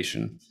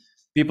affiliation.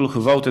 People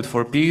who voted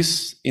for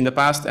peace in the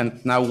past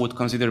and now would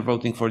consider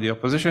voting for the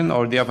opposition,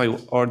 or the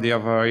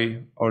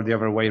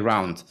other way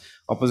around.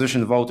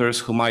 Opposition voters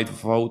who might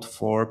vote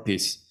for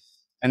peace.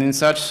 And in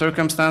such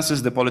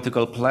circumstances, the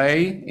political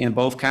play in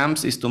both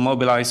camps is to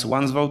mobilize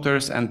one's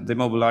voters and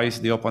demobilize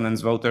the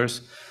opponent's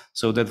voters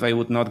so that they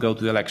would not go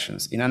to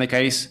elections. In any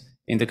case,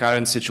 in the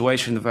current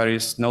situation, there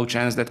is no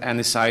chance that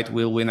any side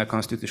will win a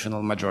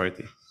constitutional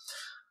majority.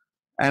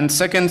 And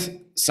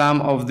second,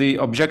 some of the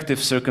objective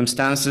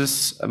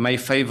circumstances may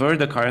favor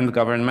the current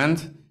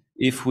government.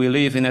 If we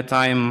live in a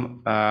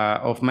time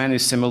of many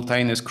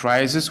simultaneous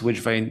crises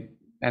which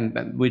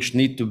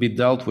need to be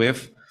dealt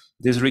with,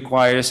 this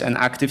requires an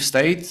active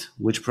state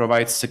which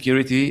provides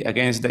security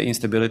against the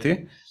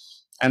instability.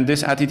 And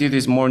this attitude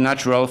is more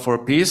natural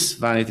for peace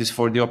than it is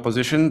for the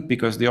opposition,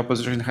 because the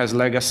opposition has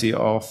legacy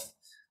of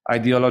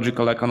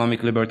ideological economic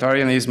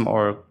libertarianism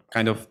or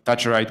kind of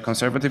Thatcherite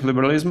conservative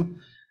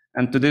liberalism.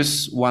 And to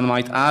this, one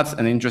might add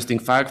an interesting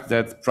fact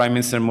that Prime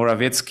Minister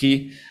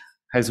Morawiecki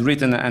has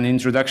written an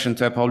introduction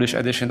to a Polish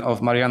edition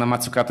of Mariana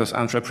Mazzucato's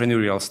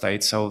Entrepreneurial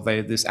State. So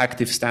this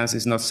active stance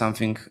is not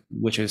something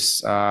which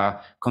is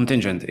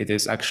contingent. It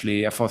is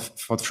actually a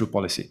thought-through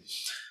policy.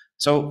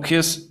 So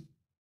here's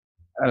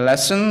a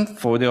lesson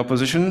for the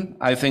opposition.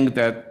 I think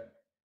that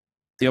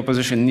the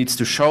opposition needs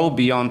to show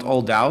beyond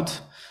all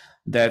doubt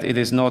that it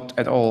is not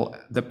at all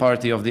the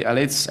party of the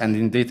elites, and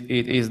indeed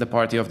it is the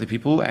party of the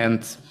people,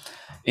 and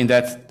in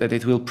that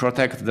it will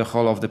protect the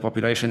whole of the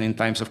population in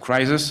times of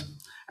crisis.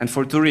 And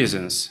for two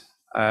reasons.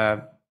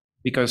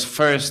 Because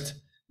first,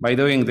 by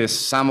doing this,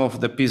 some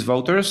of the peace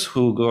voters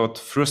who got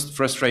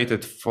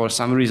frustrated for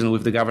some reason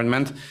with the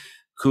government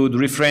could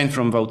refrain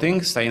from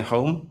voting, staying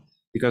home,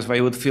 because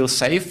they would feel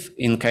safe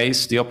in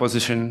case the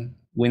opposition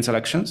wins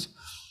elections.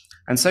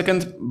 And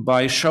second,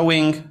 by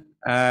showing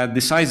a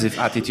decisive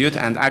attitude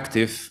and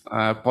active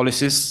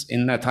policies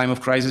in a time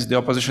of crisis, the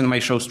opposition may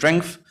show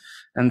strength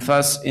and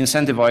thus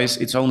incentivize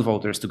its own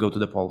voters to go to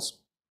the polls.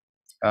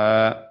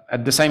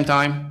 At the same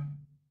time,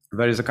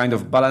 there is a kind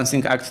of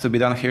balancing act to be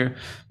done here,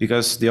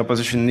 because the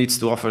opposition needs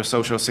to offer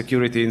social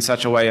security in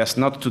such a way as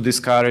not to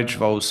discourage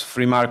those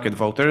free market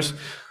voters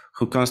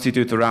who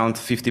constitute around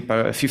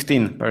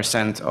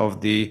 15%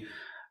 of the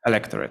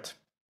electorate.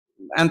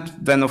 And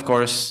then, of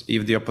course,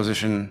 if the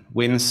opposition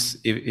wins,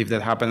 if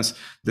that happens,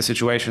 the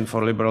situation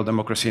for liberal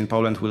democracy in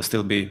Poland will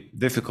still be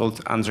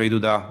difficult. Andrzej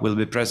Duda will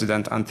be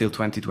president until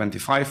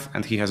 2025,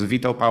 and he has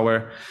veto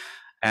power,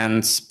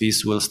 and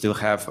PiS will still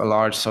have a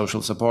large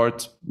social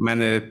support.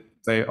 Many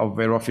of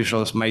their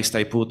officials may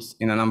stay put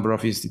in a number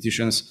of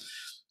institutions.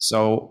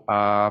 So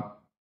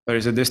there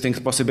is a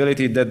distinct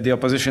possibility that the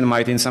opposition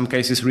might in some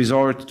cases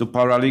resort to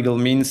paralegal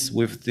means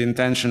with the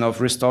intention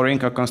of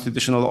restoring a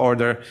constitutional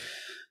order.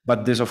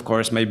 But this, of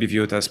course, may be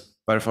viewed as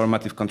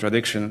performative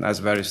contradiction,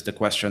 as there is the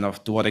question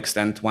of to what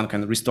extent one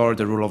can restore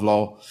the rule of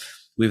law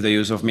with the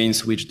use of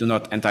means which do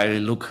not entirely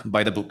look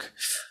by the book.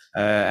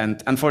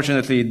 And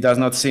unfortunately, it does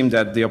not seem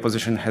that the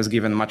opposition has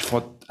given much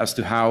thought as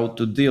to how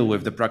to deal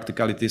with the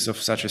practicalities of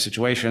such a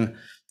situation,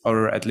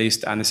 or at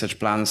least any such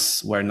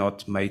plans were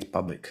not made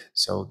public.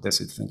 So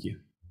that's it. Thank you.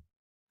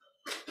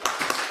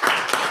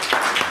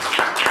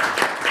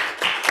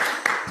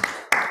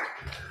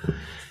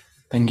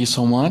 Thank you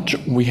so much.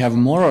 We have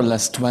more or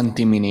less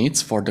 20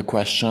 minutes for the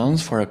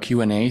questions, for a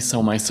Q&A.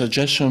 So my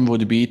suggestion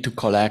would be to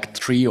collect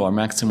 3 or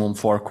maximum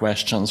 4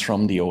 questions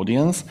from the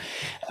audience.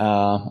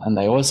 And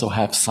I also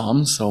have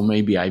some, so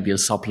maybe I will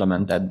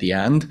supplement at the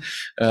end.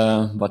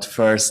 But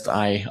first,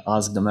 I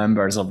ask the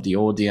members of the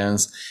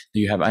audience, do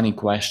you have any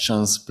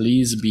questions?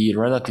 Please be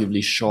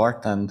relatively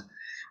short, and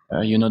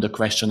the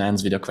question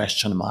ends with a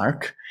question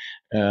mark.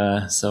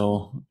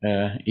 So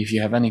if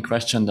you have any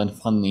question, then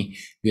Fanny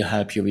will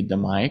help you with the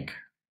mic.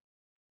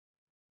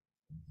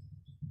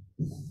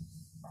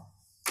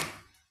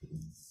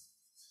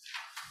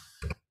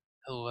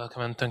 Hello,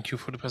 welcome, and thank you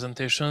for the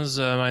presentations.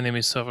 My name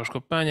is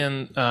Cs.Tóth,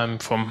 and I'm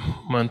from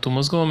Momentum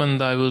Mozgalom,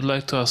 and I would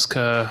like to ask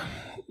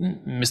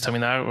Mr.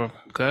 Minář or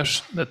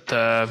Mikuláš that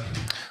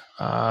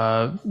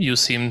you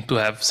seem to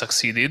have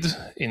succeeded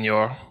in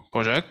your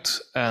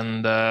project,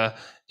 and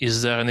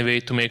is there any way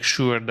to make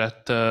sure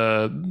that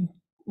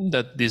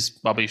that this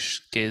Babiš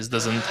case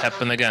doesn't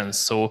happen again?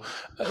 So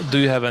do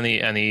you have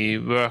any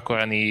work or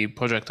any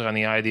project or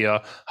any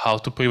idea how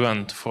to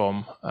prevent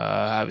from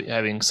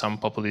having some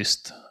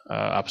populist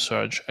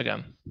upsurge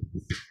again?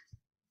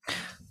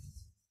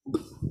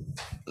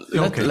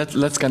 Okay.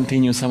 Let's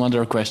continue some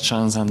other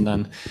questions, and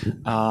then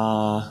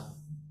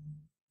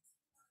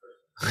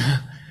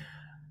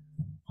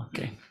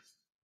okay.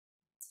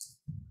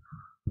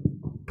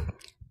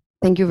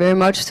 Thank you very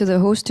much to the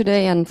host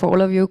today and for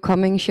all of you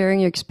coming,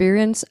 sharing your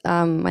experience.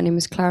 My name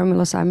is Clara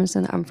Møller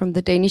Simonsen. I'm from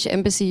the Danish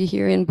embassy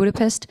here in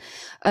Budapest.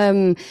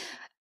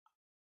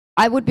 I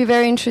I would be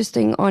very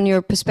interesting on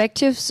your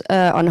perspectives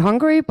on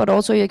Hungary, but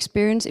also your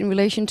experience in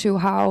relation to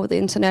how the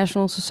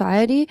international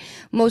society,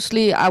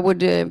 mostly I would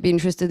be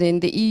interested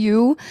in the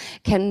EU,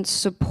 can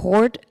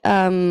support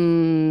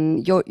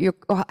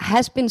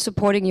has been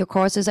supporting your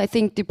causes. I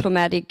think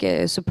diplomatic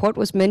support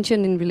was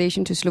mentioned in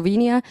relation to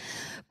Slovenia,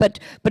 but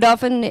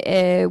often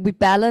we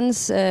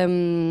balance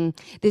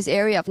this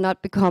area of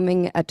not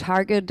becoming a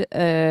target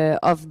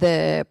of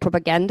the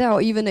propaganda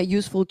or even a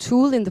useful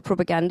tool in the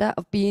propaganda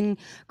of being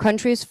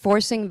countries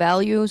forcing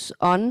values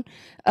on,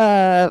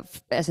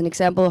 as an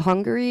example,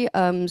 Hungary.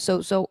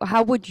 So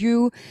how would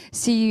you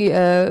see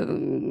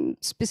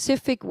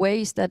specific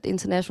ways that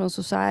international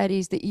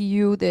societies, the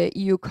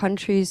EU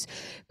countries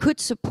could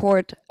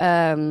support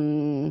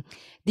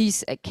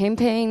these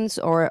campaigns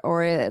or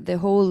the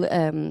whole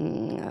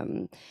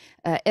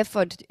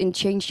effort in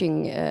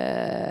changing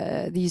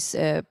these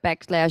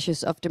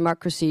backlashes of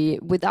democracy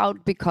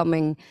without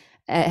becoming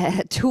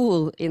a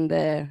tool in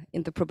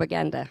the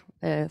propaganda?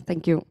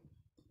 Thank you.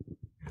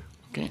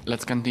 Okay,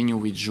 let's continue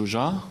with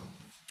Zsuzsa.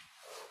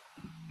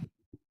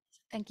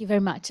 Thank you very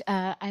much.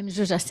 I'm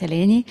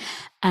Zs.Szelényi.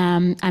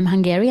 I'm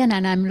Hungarian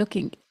and I'm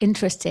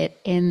interested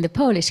in the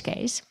Polish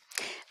case.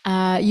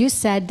 You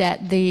said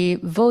that the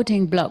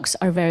voting blocks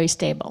are very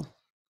stable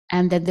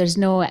and that there's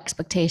no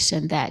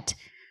expectation that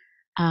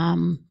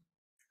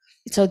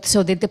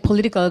so that the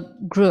political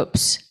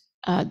groups,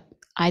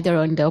 either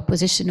on the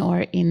opposition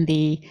or in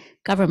the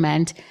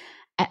government,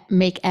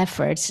 make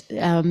efforts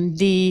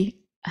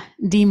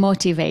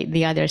demotivate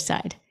the other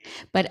side.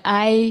 But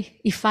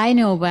if I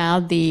know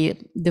well, the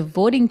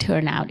voting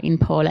turnout in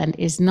Poland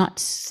is not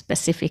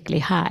specifically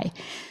high.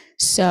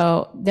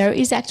 So there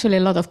is actually a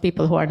lot of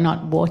people who are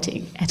not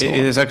voting at all. It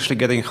is actually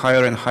getting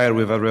higher and higher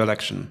with every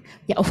election.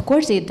 Yeah, of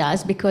course it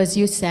does, because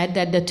you said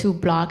that the two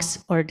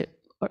blocks or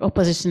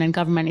opposition and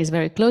government is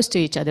very close to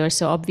each other.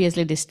 So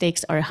obviously the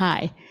stakes are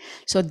high.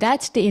 So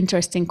that's the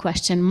interesting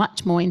question,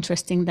 much more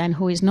interesting than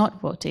who is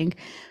not voting,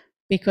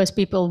 because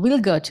people will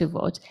go to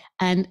vote.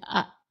 And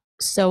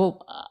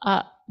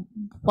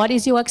what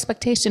is your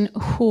expectation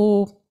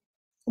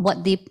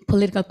what the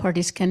political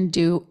parties can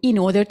do in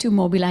order to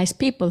mobilize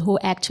people who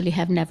actually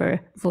have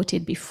never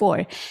voted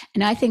before?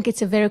 And I think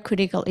it's a very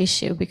critical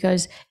issue,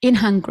 because in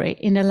Hungary,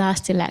 in the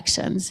last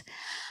elections,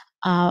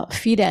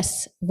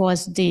 Fidesz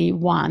was the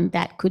one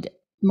that could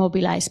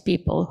mobilize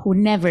people who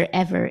never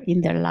ever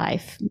in their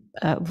life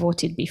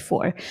voted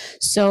before.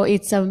 So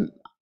it's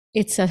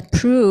a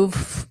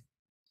proof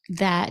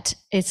that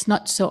it's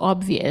not so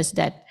obvious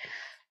that,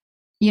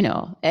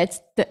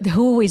 it's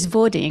who is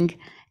voting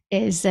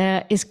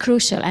is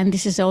crucial. And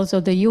this is also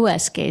the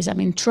US case. I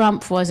mean,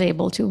 Trump was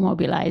able to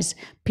mobilize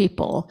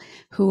people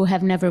who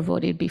have never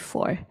voted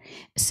before.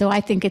 So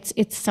I think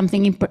it's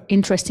something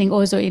interesting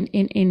also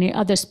in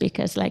other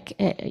speakers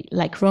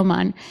like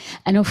Roman.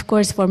 And of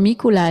course, for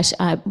Mikuláš,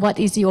 what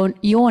is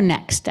your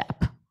next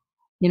step?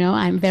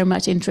 I'm very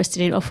much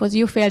interested in, of course,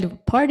 you failed the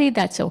party,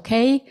 that's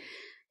okay.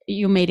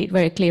 You made it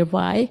very clear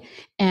why.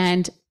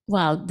 And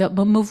well, the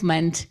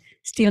movement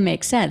still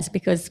makes sense,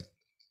 because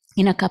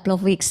in a couple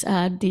of weeks,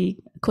 the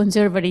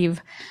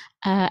conservative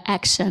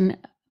action,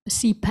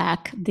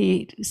 CPAC,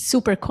 the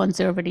super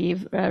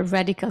conservative,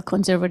 radical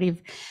conservative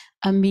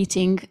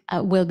meeting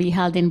will be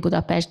held in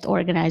Budapest,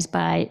 organized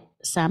by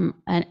some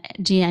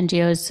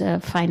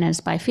NGOs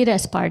financed by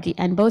Fidesz party,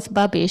 and both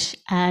Babiš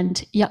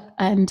and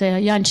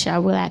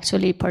Janša will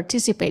actually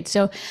participate.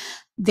 So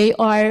they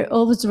are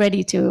always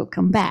ready to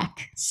come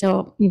back.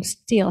 So you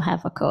still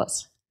have a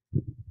cause.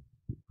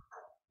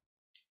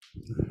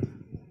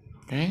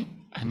 Okay.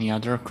 Any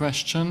other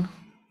question?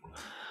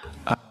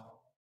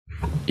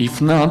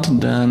 If not,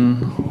 then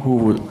who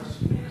would?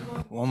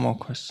 One more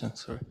question,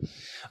 sorry.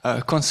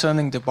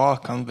 Concerning the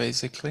Balkan,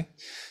 basically.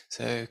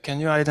 So can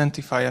you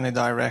identify any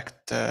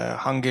direct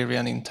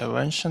Hungarian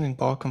intervention in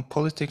Balkan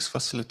politics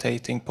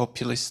facilitating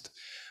populist,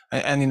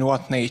 and in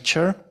what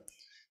nature?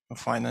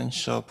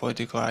 Financial,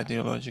 political,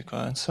 ideological,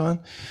 and so on.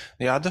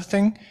 The other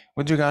thing,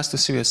 with regards to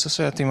civil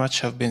society,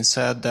 much have been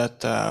said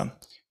that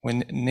we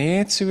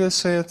need civil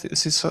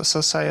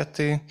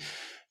society,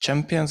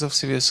 champions of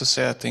civil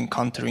society in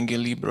countering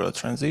illiberal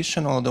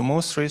transition, although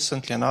most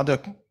recently another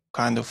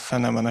kind of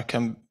phenomena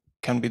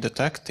can be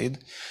detected,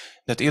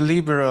 that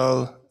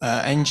illiberal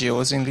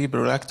NGOs,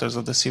 illiberal actors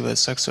of the civil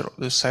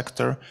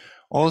sector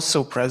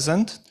also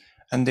present,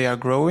 and they are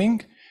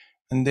growing,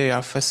 and they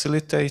are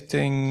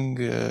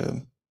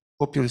facilitating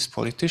populist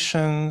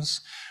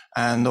politicians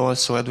and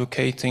also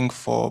advocating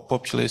for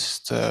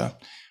populist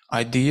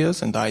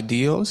ideas and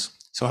ideals.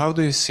 So how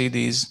do you see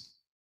these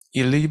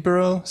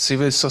illiberal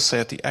civil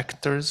society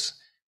actors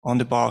on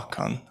the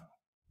Balkan?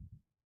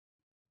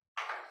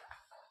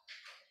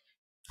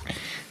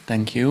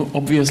 Thank you.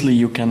 Obviously,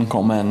 you can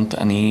comment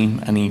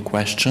any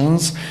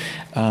questions.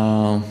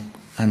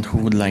 And who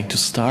would like to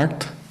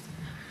start?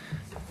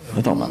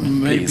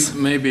 Roman, please.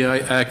 Maybe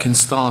I can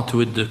start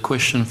with the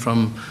question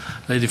from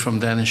lady from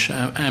Danish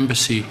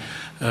Embassy.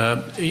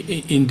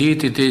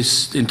 Indeed, it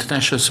is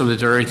international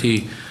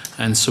solidarity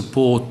and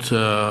support,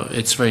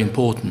 it's very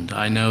important.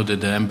 I know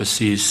that the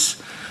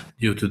embassies,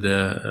 due to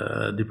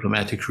the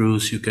diplomatic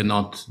rules, you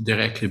cannot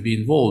directly be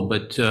involved,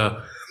 but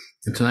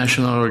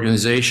international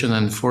organization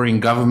and foreign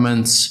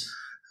governments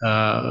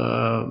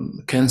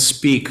can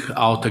speak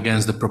out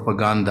against the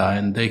propaganda,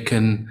 and they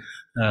can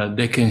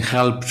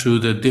help through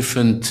the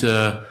different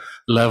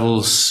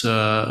levels,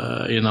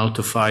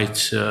 to fight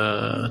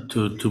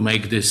to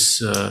make this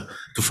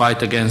to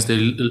fight against the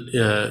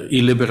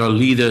illiberal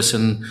leaders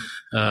and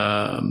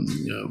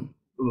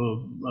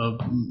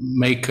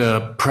make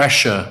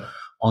pressure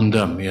on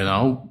them.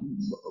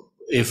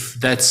 If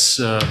that's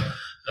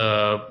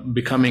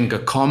becoming a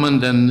common,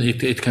 then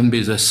it can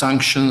be the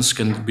sanctions,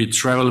 can be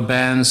travel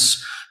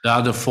bans, the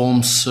other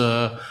forms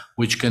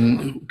which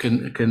can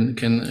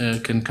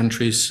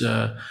countries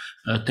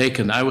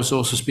taken. I was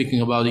also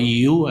speaking about the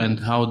EU and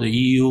how the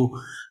EU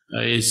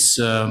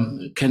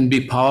can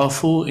be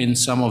powerful in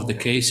some of the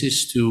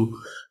cases to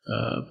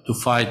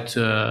fight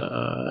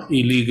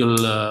illegal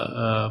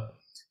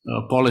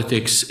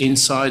politics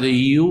inside the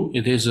EU.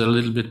 It is a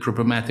little bit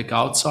problematic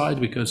outside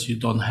because you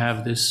don't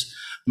have these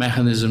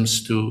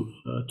mechanisms to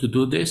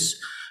do this.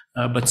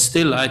 But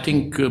still, I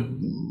think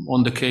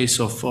on the case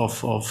of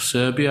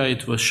Serbia,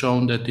 it was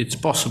shown that it's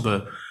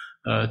possible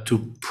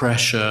to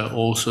pressure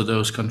also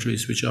those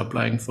countries which are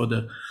applying for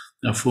the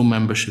full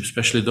membership,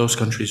 especially those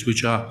countries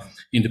which are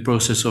in the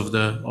process of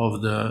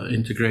the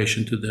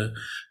integration to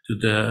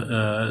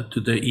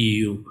the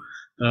EU.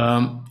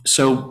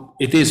 So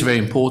it is very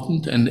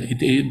important, and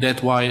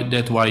that's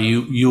why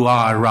you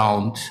are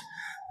around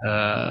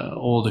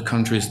all the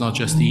countries, not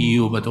just the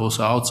EU, but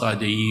also outside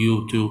the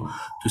EU, to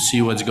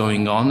see what's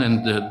going on.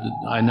 And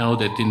I know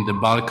that in the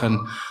Balkan,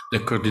 the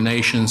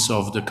coordinations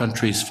of the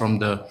countries from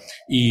the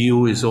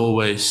EU is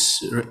always,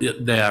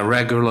 they are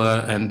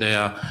regular, and they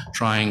are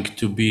trying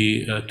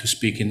to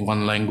speak in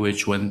one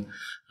language when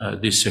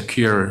this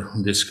occur,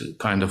 this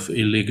kind of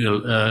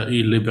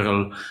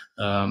illiberal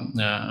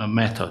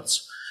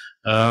methods.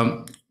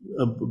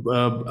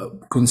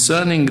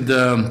 Concerning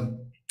the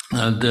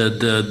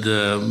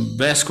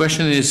best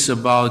question is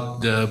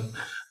about the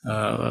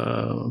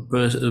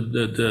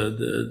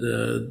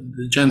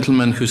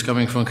gentleman who's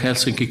coming from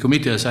Helsinki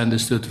Committee, as I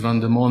understood from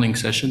the morning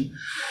session.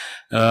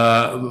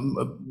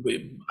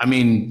 I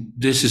mean,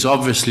 this is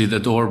obviously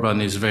that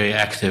Orban is very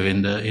active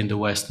in the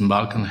Western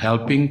Balkan,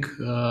 helping.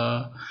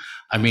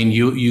 I mean,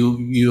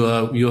 you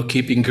are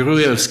keeping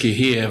Gruevski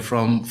here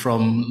from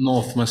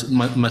North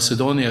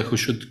Macedonia, who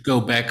should go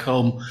back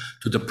home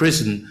to the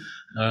prison,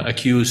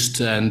 accused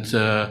and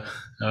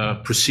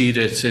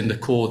proceeded in the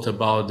court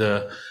about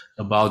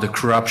the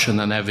corruption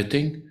and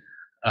everything.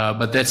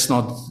 But that's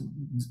not.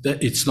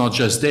 It's not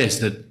just this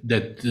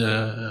that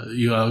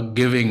you are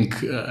giving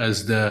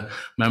as the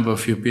member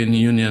of European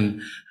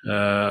Union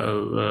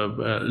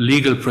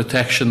legal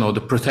protection, or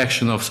the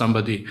protection of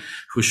somebody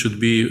who should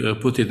be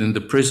put in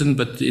the prison,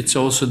 but it's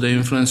also the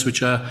influence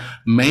which are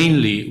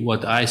mainly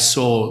what I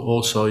saw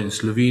also in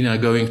Slovenia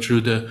going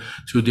through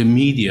the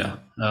media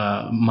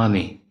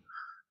money.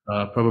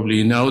 Probably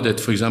you know that,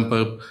 for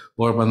example,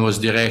 Orban was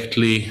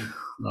directly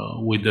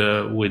with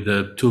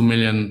the 2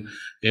 million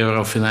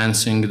euro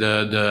financing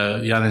the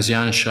Janez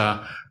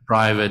Janša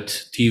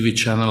private TV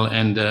channel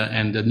and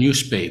the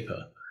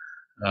newspaper.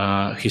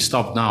 He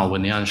stopped now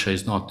when Janša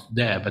is not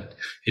there, but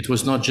it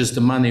was not just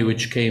the money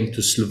which came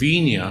to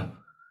Slovenia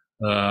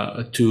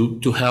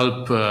to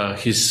help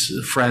his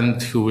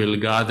friend who will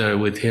gather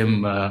with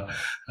him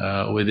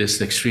with his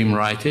extreme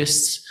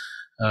rightists.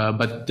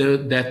 But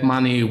that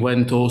money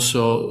went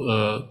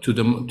also to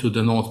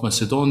the North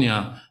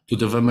Macedonia, to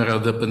the Vemera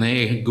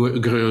Depene.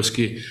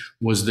 Gruevski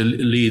was the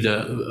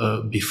leader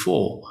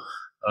before.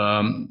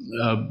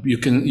 You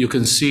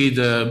can see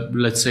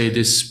let's say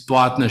this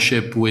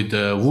partnership with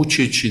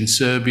Vučić in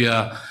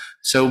Serbia.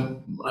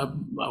 So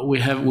we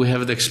have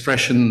the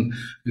expression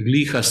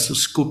 "gliha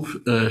skup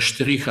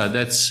štriha."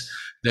 That's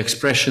the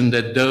expression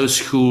that those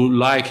who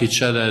like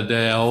each other,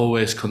 they are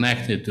always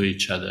connected to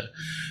each other.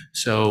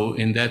 So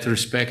in that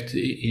respect,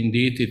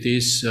 indeed, it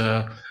is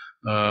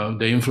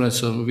the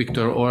influence of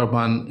Viktor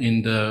Orban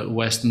in the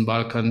Western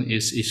Balkan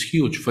is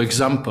huge. For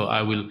example,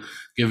 I will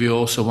give you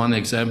also one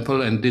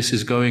example, and this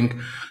is going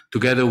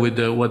together with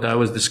what I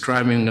was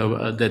describing,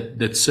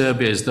 that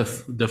Serbia is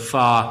the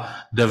far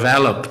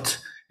developed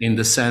in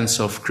the sense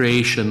of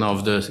creation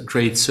of the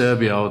Great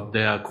Serbia,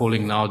 they are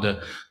calling now the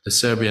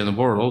Serbian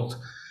world,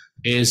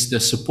 is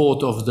the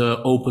support of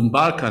the Open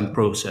Balkan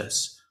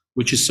process,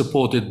 which is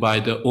supported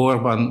by the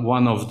Orban,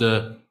 one of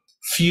the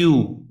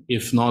few,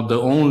 if not the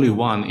only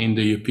one in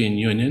the European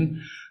Union,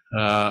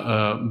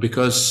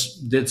 because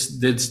that's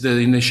the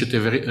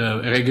initiative,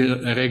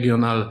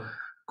 regional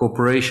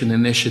cooperation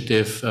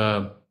initiative,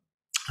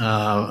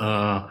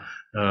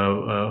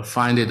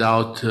 find it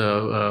out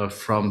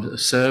from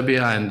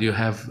Serbia, and you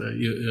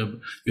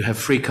have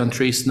 3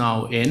 countries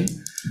now in,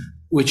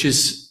 which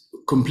is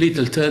complete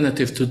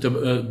alternative to the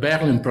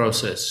Berlin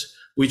process,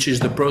 which is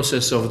the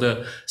process of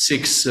the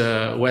 6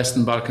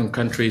 Western Balkan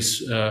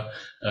countries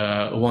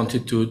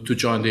wanted to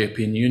join the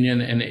European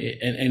Union, and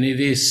it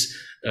is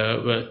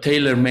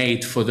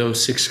tailor-made for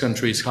those 6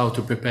 countries how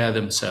to prepare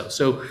themselves.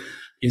 So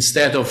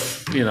instead of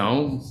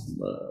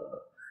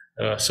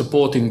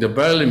supporting the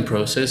Berlin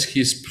process,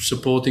 he's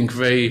supporting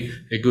very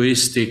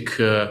egoistic,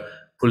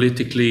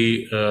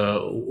 politically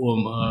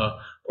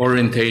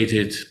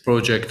orientated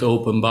project,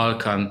 Open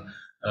Balkan,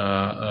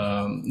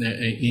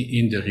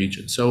 in the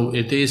region. So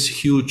it is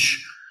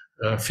huge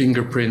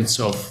fingerprints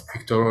of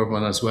Viktor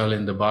Orban as well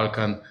in the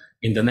Balkan,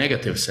 in the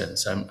negative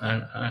sense,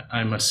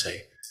 I must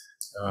say.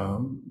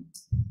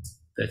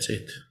 That's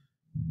it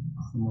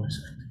from my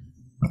side.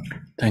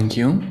 Thank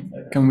you.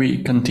 Can we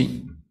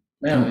continue?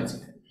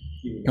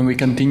 Can we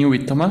continue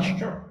with Tamás?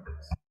 Sure.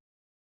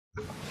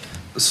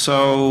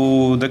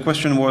 So the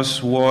question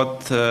was,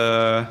 what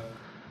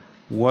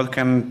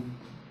can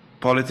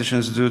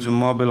politicians do to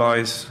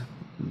mobilize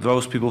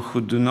those people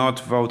who do not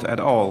vote at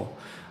all?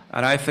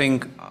 And I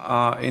think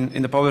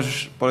in the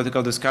Polish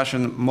political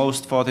discussion,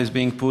 most thought is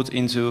being put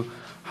into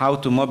how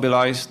to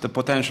mobilize the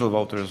potential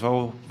voters,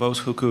 those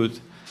who could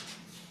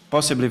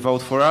possibly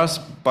vote for us,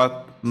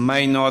 but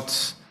may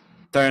not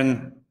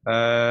turn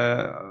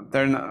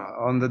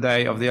on the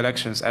day of the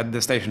elections at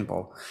the station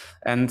poll.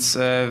 And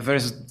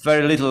there's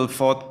very little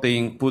thought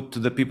being put to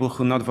the people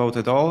who not vote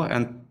at all,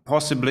 and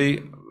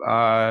possibly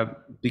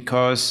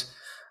because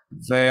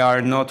they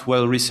are not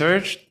well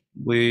researched.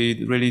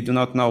 We really do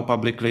not know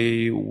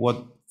publicly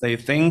what they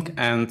think,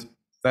 and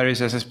there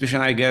is a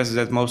suspicion, I guess,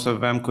 that most of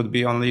them could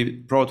be only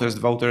protest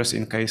voters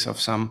in case of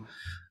some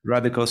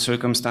radical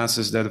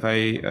circumstances that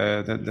they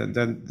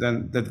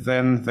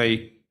then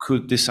they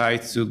could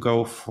decide to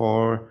go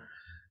to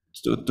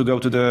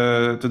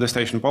the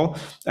station poll.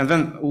 And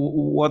then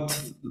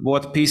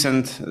what Peace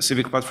and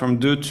Civic Platform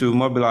do to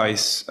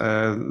mobilize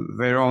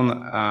their own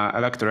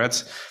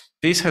electorates.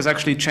 Peace has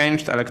actually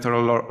changed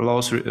electoral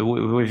laws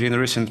within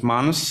recent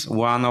months.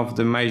 One of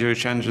the major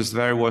changes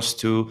there was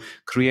to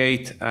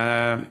create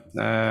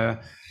a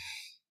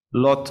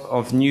lot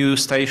of new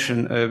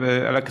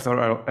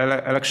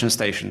election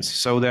stations,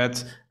 so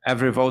that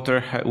every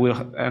voter will,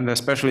 and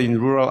especially in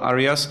rural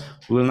areas,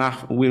 will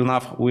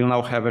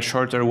now have a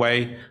shorter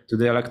way to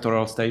the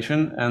electoral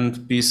station.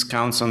 And Peace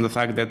counts on the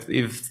fact that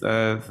if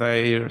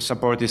their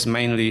support is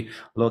mainly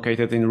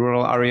located in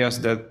rural areas,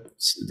 that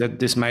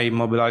this may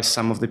mobilize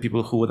some of the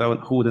people who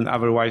wouldn't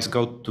otherwise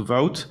go to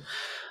vote.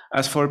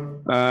 As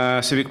for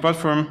Civic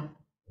Platform,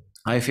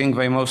 I think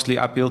they mostly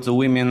appeal to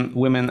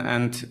women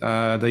and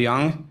the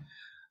young,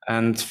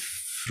 and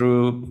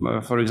through,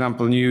 for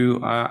example, new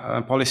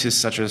policies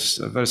such as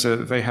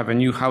they have a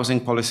new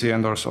housing policy,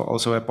 and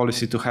also a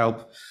policy to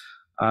help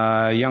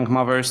young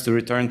mothers to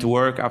return to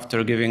work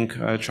after giving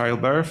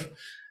childbirth.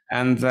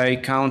 And they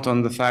count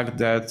on the fact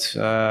that,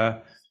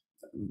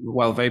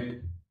 they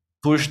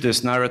push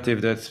this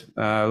narrative that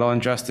Law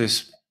and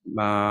Justice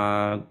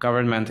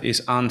government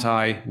is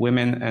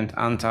anti-women and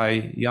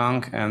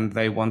anti-young, and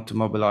they want to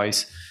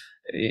mobilize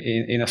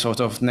in a sort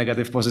of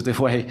negative, positive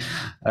way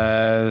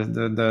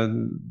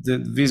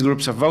these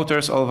groups of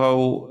voters.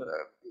 Although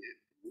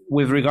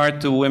with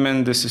regard to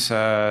women, this is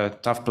a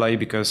tough play,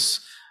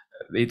 because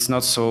it's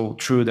not so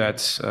true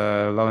that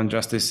Law and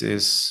Justice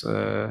is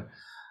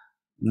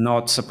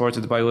not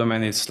supported by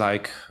women. It's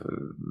like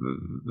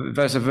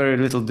there's a very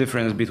little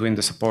difference between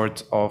the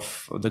support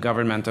of the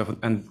government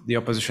and the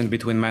opposition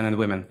between men and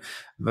women.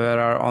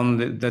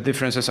 The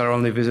differences are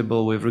only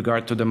visible with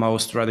regard to the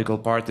most radical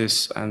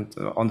parties, and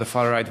on the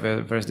far right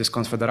there's this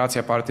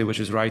Konfederacja party,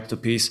 which is right to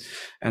peace,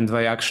 and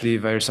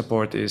their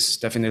support is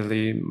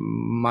definitely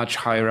much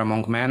higher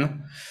among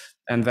men.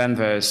 And then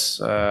there's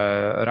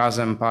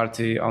Razem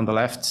party on the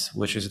left,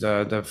 which is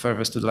the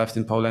furthest to the left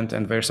in Poland,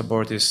 and their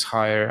support is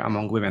higher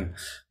among women.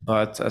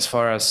 But as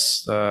far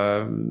as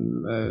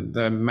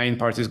the main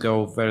parties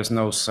go, there is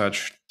no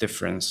such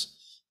difference.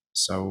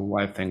 So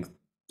I think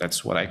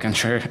that's what I can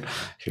share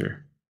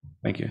here.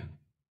 Thank you.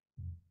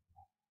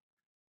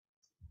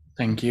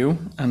 Thank you.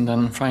 And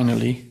then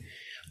finally,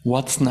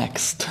 what's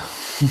next?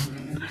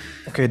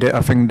 Okay,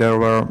 I think there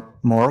were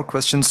more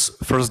questions.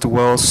 First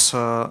was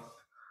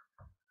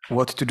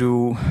what to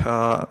do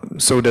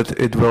so that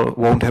it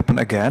won't happen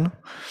again.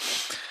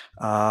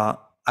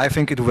 I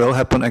think it will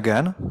happen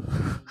again.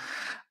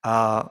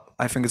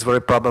 I think it's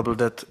very probable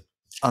that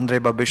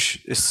Andrej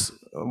Babiš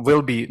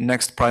will be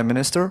next Prime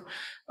Minister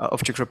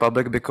of Czech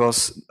Republic,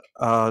 because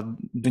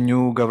the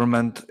new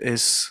government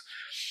is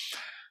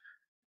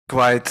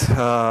quite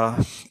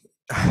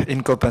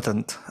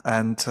incompetent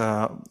and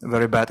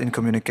very bad in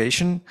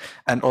communication,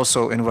 and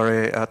also in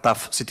very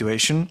tough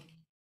situation.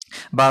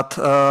 But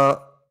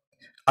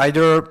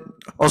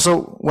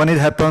also when it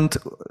happened,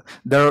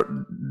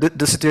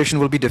 the situation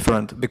will be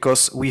different,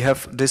 because we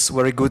have this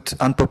very good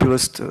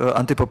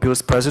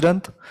anti-populist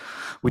president,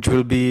 which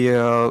will be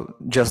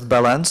just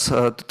balance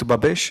to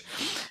Babiš.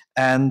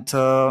 And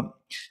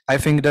I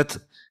think that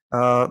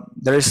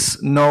there is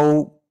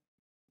no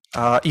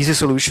easy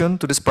solution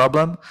to this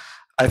problem.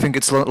 I think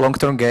it's a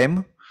long-term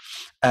game,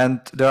 And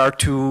there are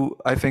two,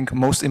 I think,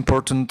 most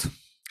important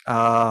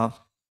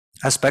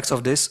aspects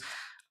of this.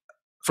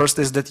 First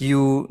is that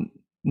you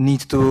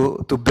need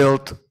to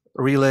build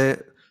really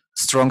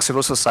strong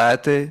civil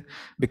society,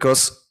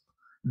 because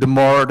the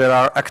more there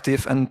are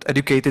active and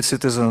educated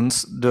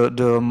citizens,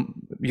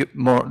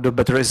 the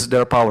better is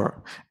their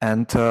power.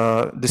 And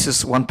this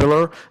is one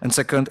pillar. And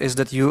second is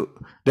that you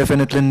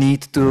definitely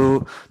need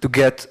to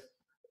get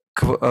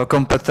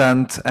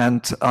competent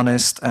and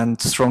honest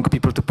and strong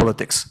people to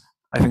politics.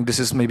 I think this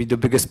is maybe the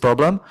biggest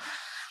problem.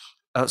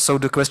 So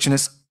the question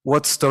is,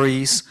 what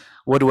stories,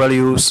 what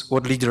values,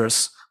 what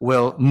leaders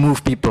will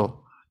move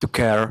people to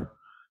care,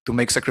 to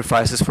make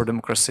sacrifices for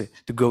democracy,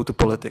 to go to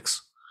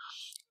politics?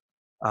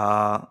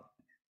 Our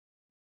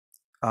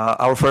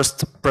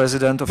first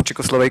president of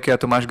Czechoslovakia,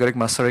 Tomáš Garrigue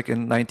Masaryk,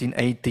 in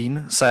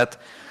 1918 said,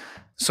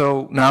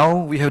 so now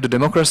we have the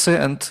democracy,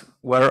 and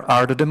where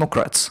are the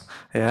Democrats?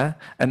 Yeah,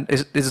 and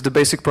it's the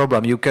basic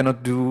problem. You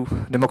cannot do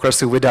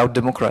democracy without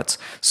Democrats.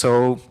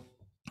 So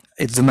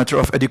it's a matter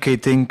of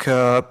educating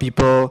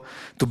people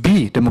to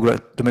be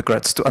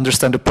Democrats, to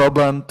understand the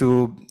problem,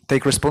 to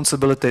take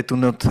responsibility, to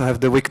not have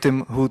the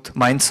victimhood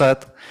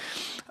mindset.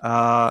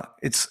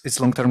 It's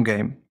long-term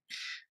game.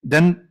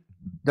 Then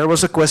there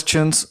was a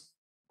question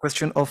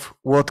of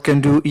what can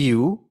do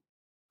EU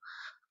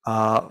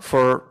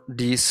for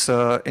these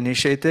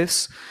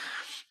initiatives,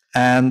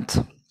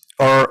 and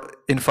or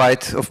in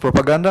fight of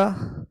propaganda,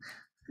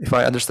 if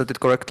I understood it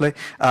correctly.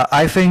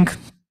 I think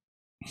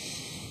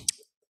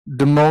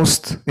the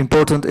most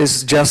important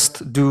is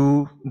just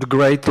do the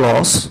great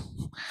laws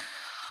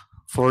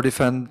for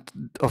defense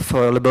of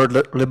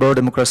liberal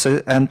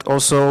democracy, and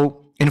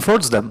also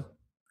enforce them.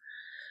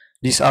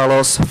 These are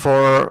laws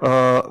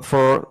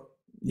for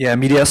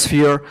media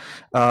sphere.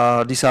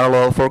 These are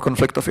laws for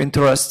conflict of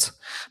interests.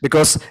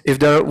 Because if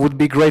there would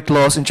be great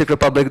laws in Czech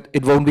Republic,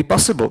 it won't be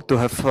possible to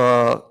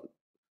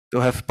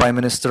have prime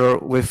minister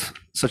with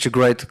such a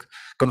great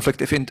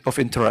conflict of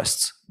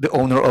interests, the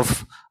owner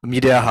of a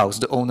media house,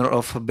 the owner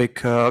of big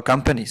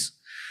companies.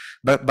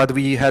 But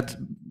we had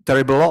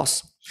terrible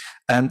laws,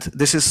 and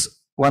this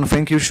is one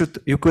thing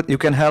you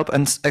can help.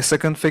 And a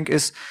second thing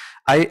is,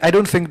 I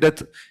don't think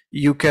that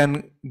you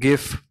can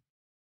give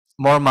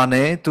more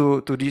money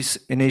to these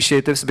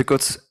initiatives,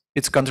 because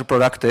it's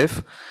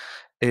counterproductive.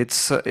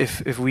 It's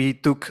if we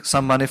took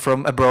some money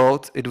from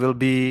abroad, it will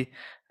be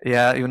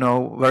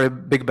very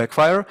big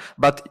backfire.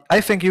 But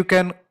I think you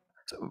can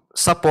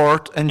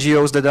support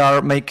NGOs that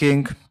are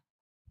making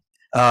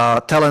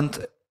talent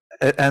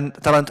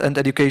and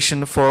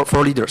education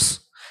for leaders.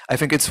 I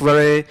think it's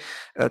very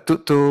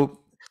to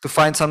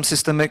find some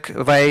systemic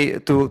way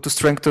to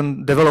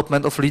strengthen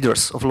development of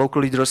leaders, of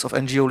local leaders, of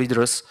NGO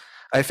leaders.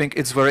 I think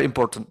it's very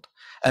important.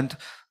 And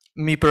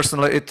me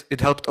personally,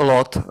 it helped a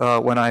lot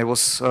when I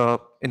was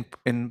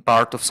in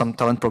part of some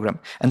talent program.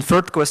 And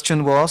third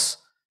question was,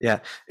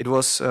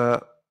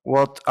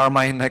 what are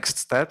my next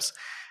steps?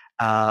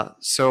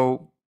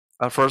 So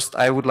first,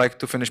 I would like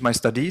to finish my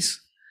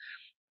studies.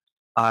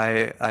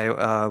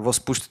 I was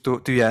pushed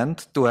to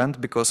end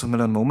because of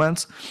Million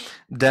Moments.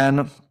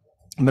 Then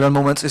Million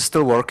Moments is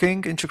still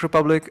working in Czech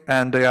Republic,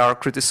 and they are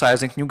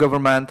criticizing new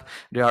government.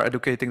 They are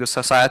educating the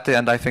society,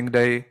 and I think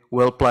they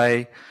will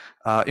play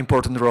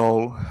important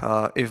role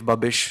if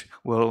Babiš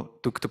will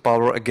take the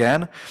power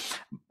again.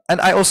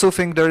 And I also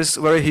think there is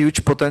very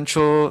huge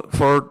potential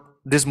for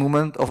this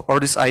movement or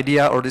this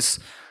idea or this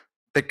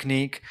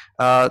technique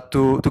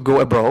to go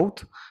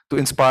abroad, to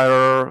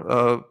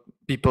inspire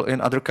people in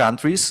other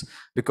countries,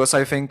 because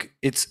I think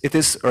it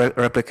is a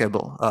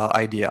replicable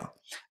idea.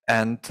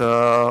 And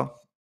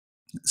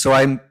so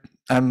I'm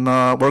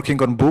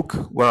working on a book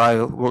where I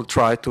will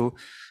try to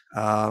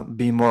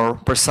be more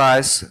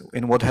precise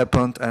in what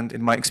happened and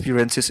in my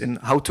experiences in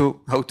how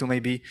to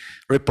maybe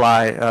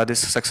reply this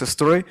success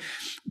story.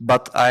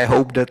 But I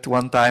hope that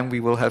one time we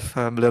will have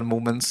Million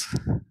Moments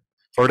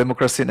for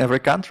democracy in every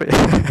country.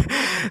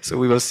 So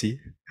we will see.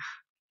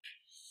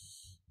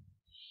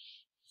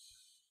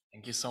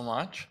 Thank you so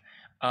much.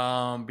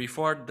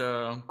 Before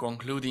the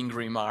concluding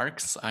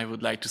remarks, I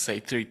would like to say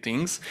three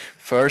things.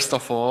 First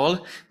of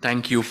all,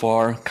 thank you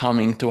for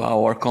coming to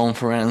our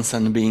conference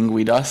and being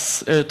with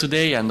us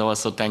today, and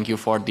also thank you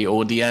for the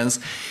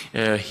audience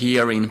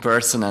here in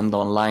person and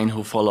online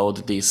who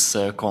followed this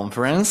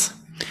conference.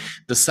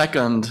 The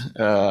second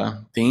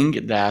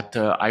thing that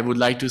I would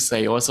like to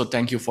say, also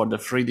thank you for the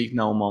Friedrich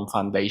Naumann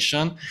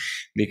Foundation,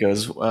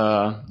 because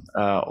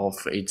of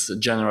its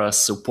generous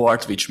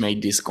support which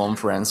made this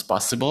conference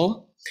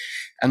possible.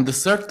 And the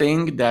third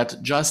thing,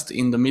 that just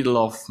in the middle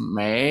of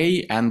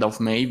May, end of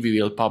May,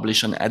 we will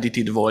publish an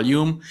edited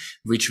volume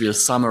which will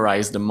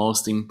summarize the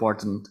most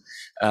important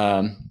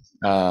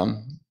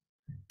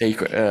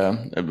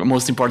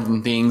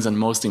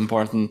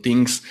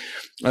things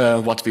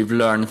what we've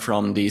learned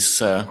from this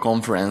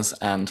conference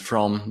and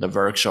from the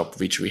workshop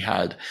which we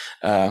had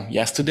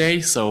yesterday.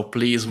 So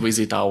please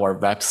visit our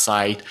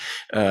website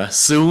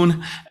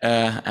soon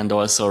and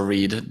also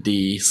read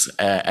this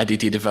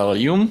edited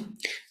volume.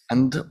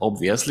 And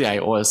obviously, I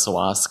also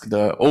ask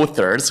the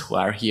authors who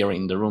are here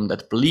in the room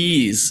that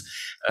please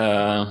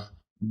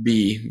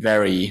be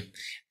very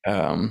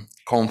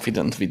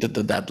confident with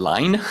the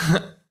deadline.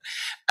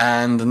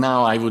 And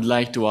now I would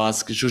like to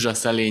ask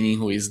Zs.Szelényi,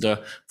 who is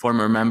the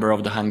former member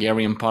of the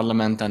Hungarian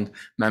Parliament and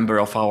member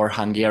of our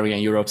Hungarian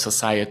Europe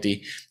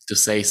Society, to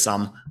say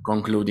some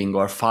concluding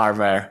or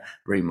farewell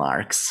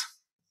remarks.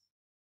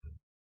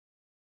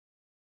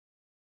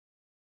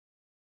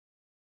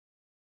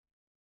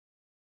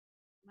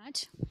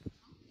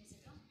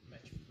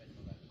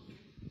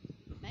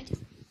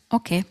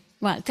 Okay,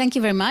 well, thank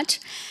you very much.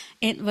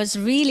 It was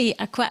really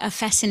quite a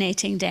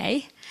fascinating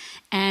day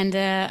and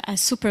a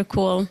super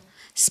cool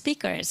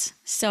speakers.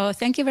 So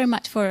thank you very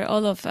much for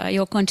all of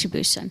your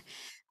contribution.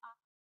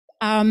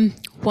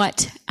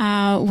 What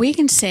we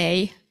can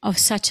say of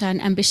such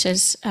an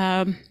ambitious,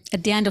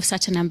 at the end of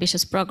such an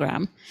ambitious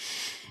program,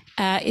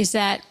 is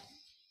that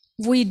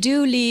we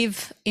do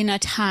live in a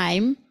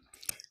time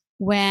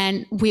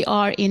when we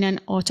are in an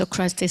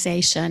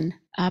autocratization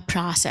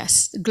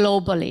process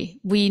globally.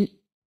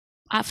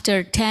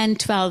 After 10,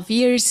 12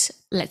 years,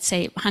 let's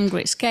say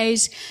Hungary's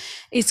case,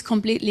 it's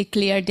completely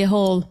clear the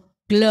whole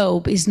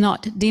globe is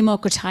not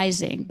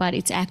democratizing, but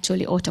it's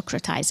actually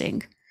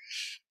autocratizing.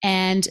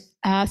 And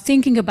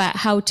thinking about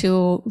how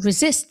to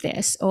resist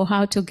this or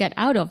how to get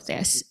out of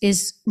this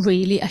is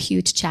really a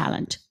huge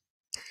challenge.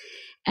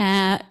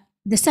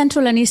 The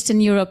Central and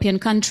Eastern European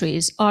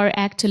countries are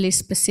actually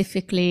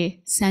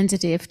specifically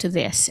sensitive to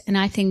this. And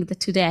I think that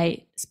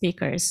today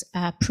speakers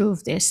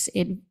prove this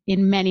in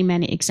many,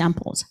 many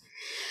examples.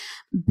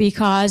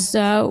 Because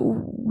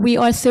we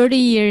are 30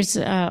 years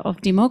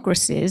of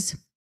democracies,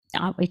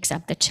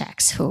 except the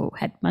Czechs who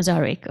had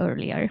Masaryk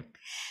earlier.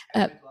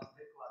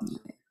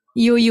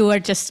 You are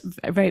just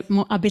a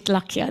bit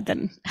luckier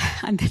than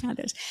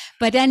others.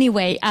 But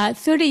anyway,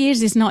 30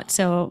 years is not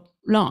so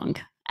long.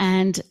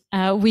 And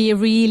we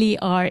really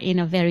are in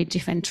a very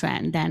different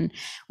trend than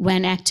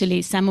when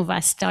actually some of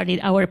us started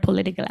our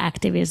political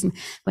activism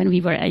when we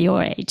were at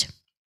your age.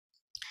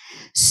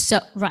 So,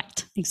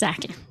 right,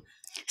 exactly.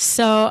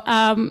 So,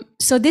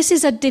 so this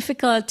is a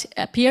difficult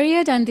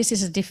period, and this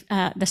is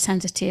the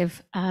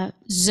sensitive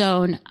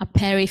zone, a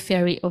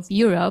periphery of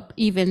Europe,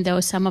 even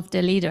though some of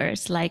the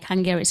leaders, like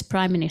Hungary's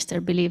prime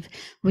minister, believe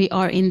we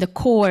are in the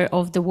core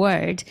of the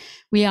world.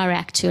 We are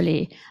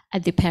actually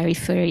at the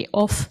periphery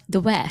of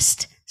the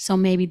West. So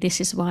maybe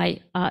this is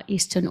why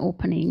Eastern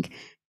opening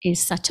is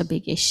such a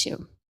big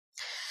issue.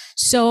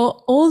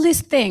 So all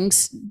these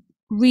things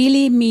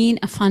really mean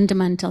a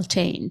fundamental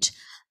change.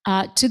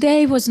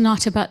 Today was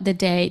not about the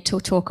day to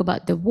talk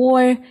about the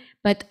war,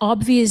 but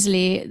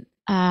obviously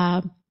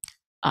the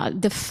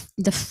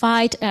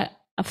fight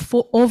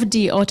of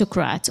the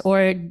autocrats,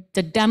 or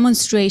the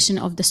demonstration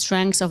of the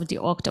strengths of the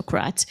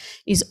autocrats,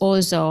 is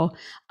also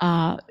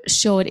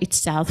showed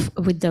itself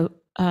with the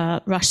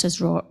Russia's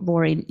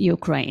war in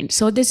Ukraine.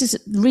 So this is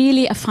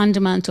really a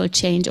fundamental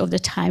change of the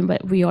time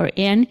that we are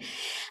in,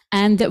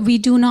 and that we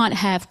do not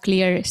have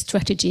clear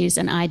strategies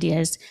and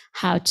ideas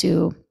how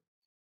to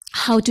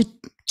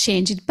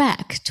change it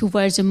back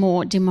towards a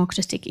more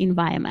democratic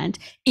environment,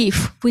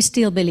 if we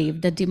still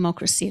believe that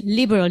democracy,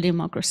 liberal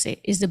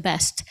democracy, is the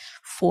best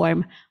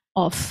form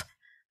of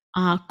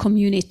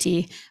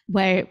community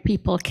where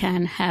people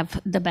can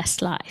have the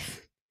best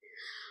life.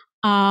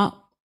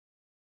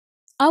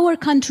 Our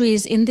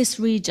countries in this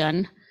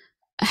region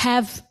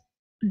have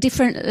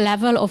different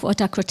level of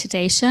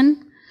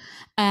autocratization,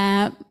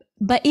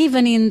 but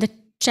even in the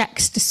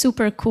Czechs, the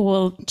super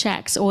cool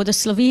Czechs, or the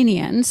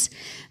Slovenians,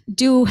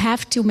 do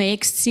have to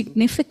make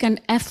significant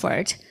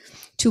effort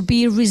to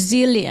be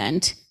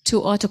resilient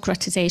to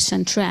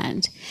autocratization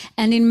trend.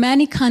 And in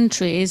many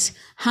countries,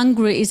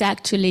 Hungary is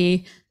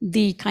actually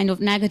the kind of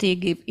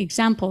negative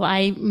example.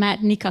 I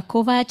met Nika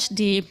Kovacs,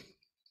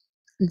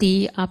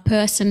 the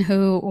person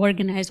who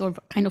organized, or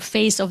kind of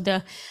face of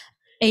the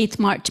 8th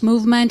March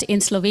movement in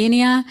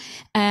Slovenia,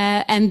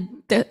 and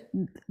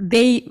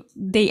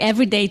they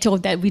every day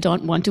told that we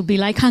don't want to be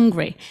like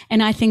Hungary.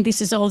 And I think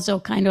this is also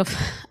kind of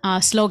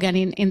a slogan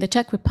in the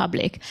Czech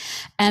Republic.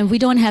 And we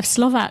don't have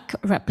Slovak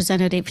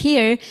representative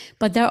here,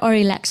 but there are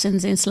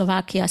elections in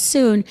Slovakia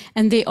soon,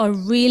 and they are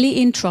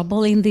really in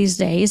trouble in these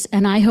days.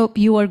 And I hope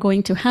you are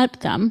going to help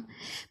them,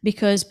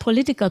 because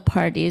political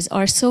parties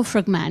are so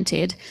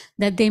fragmented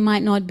that they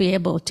might not be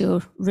able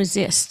to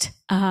resist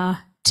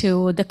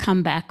to the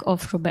comeback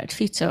of Robert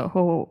Fico,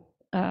 who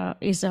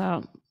is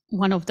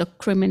one of the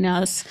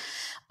criminals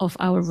of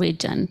our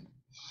region.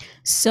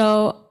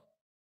 So,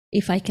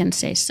 if I can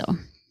say so.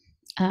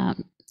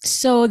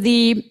 So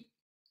the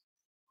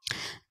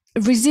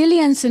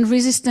resilience and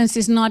resistance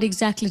is not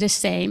exactly the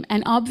same.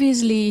 And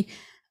obviously,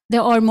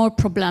 there are more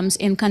problems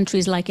in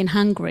countries like in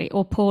Hungary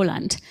or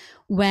Poland,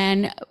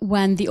 when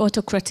the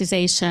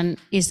autocratization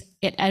is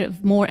at a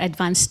more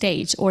advanced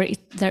stage, or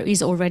there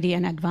is already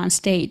an advanced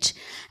stage.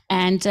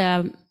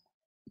 And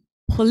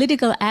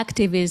political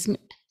activism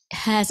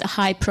has a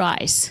high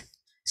price.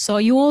 So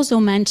you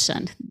also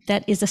mentioned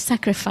that is a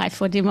sacrifice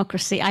for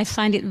democracy. I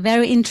find it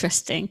very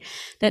interesting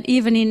that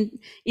even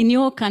in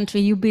your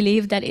country, you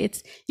believe that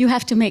you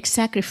have to make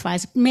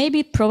sacrifice.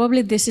 Maybe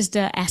probably this is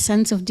the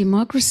essence of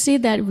democracy,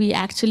 that we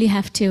actually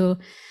have to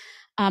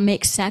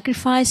make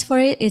sacrifice for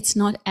it. It's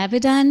not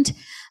evident.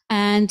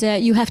 And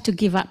you have to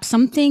give up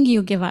something.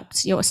 You give up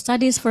your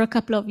studies for a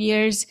couple of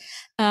years.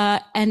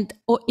 And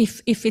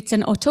if it's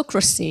an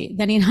autocracy,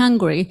 then in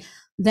Hungary,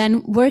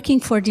 then working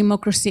for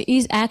democracy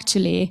is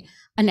actually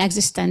an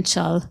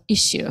existential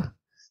issue.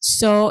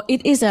 So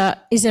it is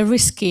a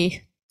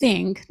risky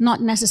thing.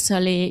 Not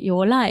necessarily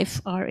your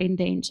life are in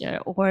danger,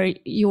 or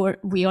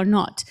we are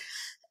not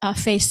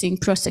facing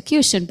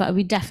prosecution, but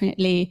we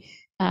definitely,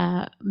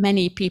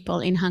 many people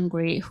in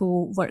Hungary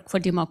who work for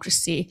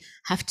democracy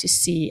have to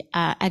see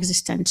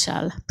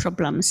existential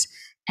problems,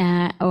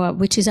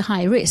 which is a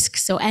high risk.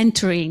 So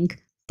entering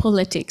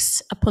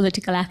politics,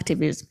 political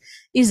activism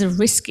is a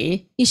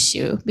risky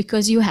issue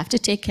because you have to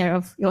take care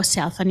of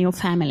yourself and your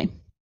family.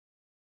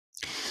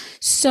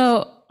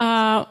 So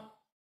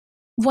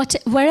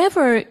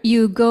wherever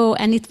you go,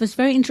 and it was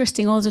very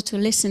interesting also to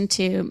listen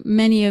to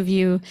many of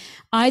you,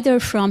 either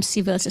from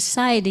civil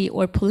society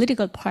or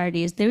political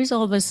parties, there is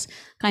always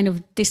kind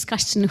of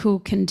discussion who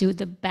can do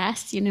the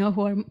best,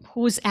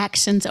 whose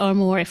actions are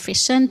more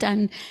efficient.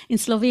 And in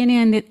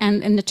Slovenia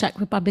and in the Czech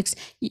Republics,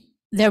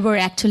 there were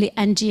actually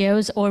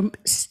NGOs or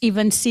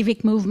even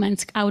civic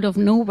movements out of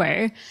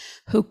nowhere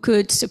who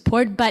could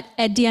support. But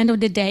at the end of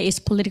the day, it's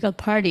political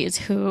parties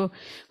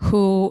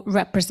who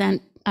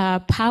represent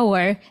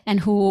power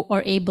and who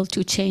are able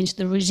to change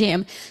the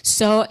regime.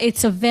 So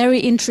it's a very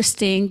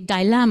interesting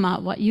dilemma,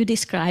 what you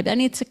described.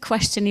 And it's a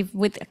question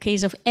with a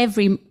case of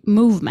every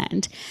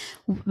movement,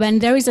 when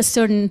there is a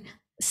certain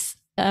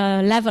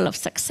level of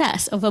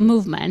success of a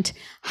movement,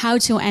 how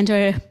to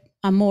enter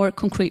a more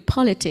concrete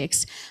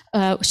politics.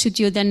 Should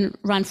you then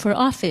run for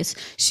office?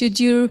 Should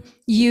you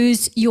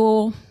use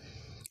your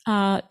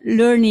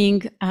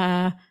learning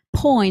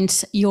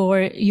points,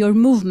 your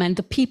movement,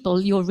 the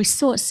people, your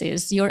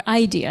resources, your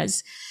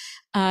ideas,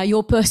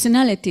 your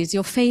personalities,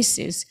 your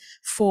faces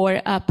for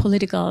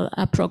political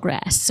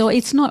progress? So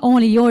it's not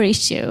only your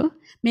issue.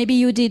 Maybe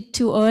you did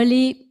too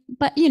early,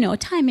 but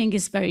timing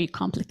is very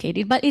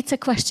complicated. But it's a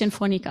question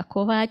for Nika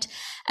Kovács,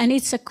 and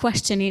it's a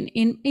question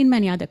in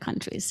many other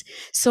countries.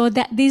 So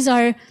that these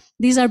are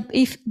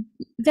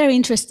very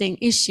interesting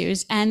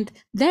issues, and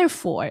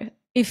therefore,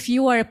 if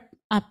you are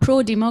a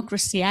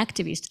pro-democracy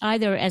activist,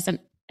 either as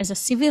a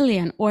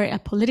civilian or a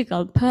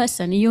political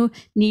person, you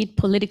need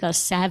political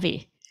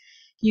savvy.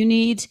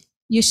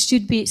 You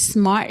should be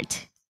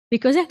smart,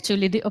 because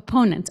actually the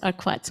opponents are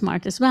quite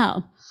smart as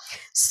well.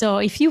 So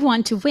if you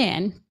want to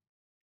win,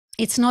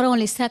 it's not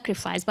only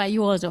sacrifice, but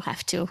you also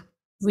have to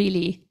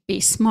really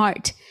be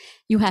smart.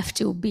 You have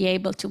to be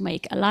able to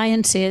make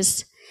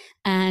alliances,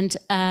 and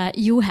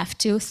you have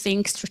to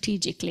think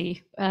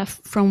strategically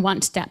from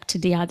one step to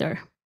the other,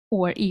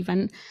 or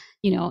even,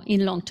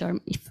 in long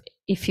term,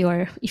 if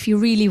you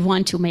really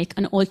want to make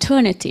an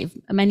alternative.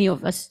 Many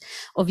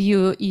of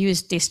you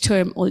use this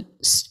term,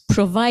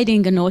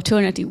 providing an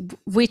alternative,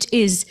 which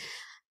is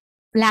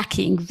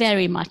lacking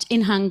very much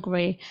in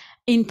Hungary,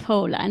 in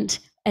Poland.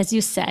 As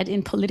you said,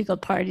 in political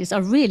parties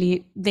are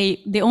really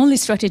the only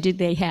strategy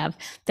they have,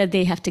 that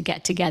they have to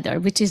get together,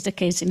 which is the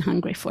case in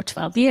Hungary for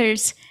 12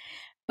 years.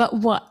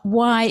 But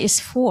why is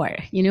for?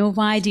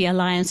 Why the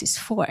alliance is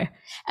for?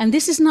 And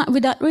this is not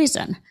without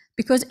reason,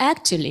 because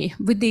actually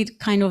with the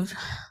kind of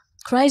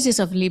crisis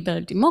of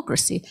liberal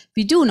democracy,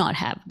 we do not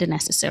have the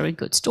necessary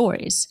good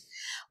stories.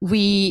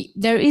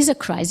 There is a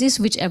crisis,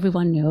 which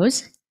everyone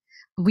knows.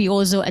 We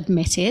also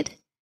admit it.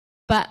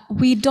 But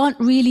we don't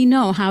really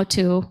know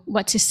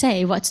what to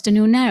say, what's the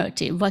new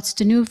narrative, what's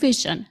the new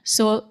vision.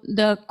 So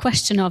the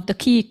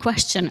key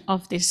question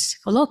of this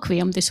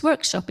colloquium, this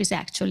workshop, is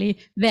actually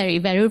very,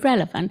 very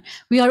relevant.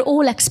 We are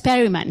all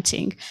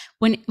experimenting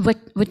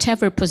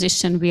whichever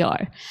position we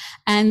are.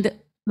 And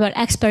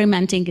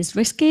experimenting is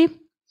risky.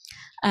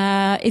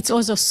 It's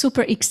also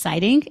super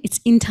exciting.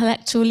 It's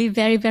intellectually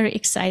very, very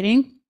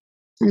exciting.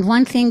 And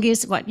one thing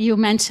is what you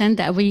mentioned,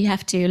 that we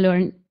have to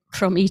learn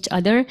from each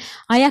other.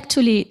 I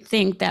actually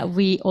think that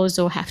we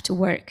also have to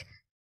work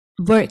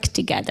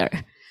together.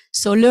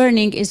 So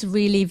learning is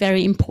really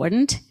very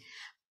important,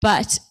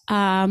 but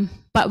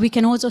we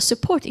can also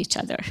support each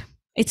other.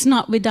 It's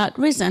not without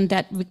reason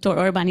that Viktor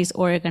Orbán is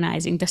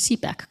organizing the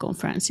CPAC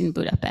conference in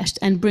Budapest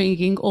and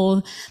bringing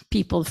all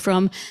people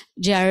from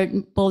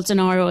Jair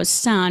Bolsonaro's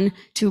son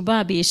to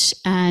Babis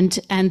and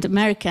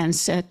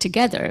Americans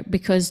together,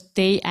 because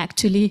they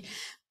actually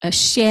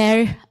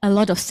share a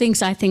lot of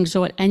things. I think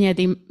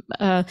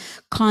the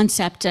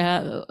concept,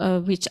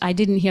 which I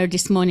didn't hear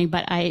this morning,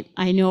 but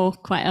I know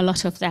quite a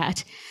lot of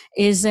that,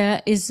 is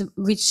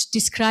which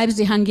describes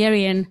the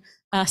Hungarian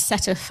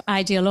set of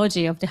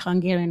ideology of the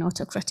Hungarian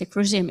autocratic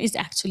regime, is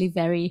actually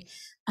very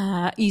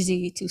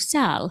easy to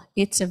sell.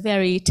 It's a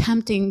very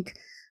tempting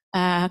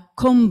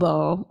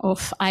combo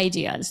of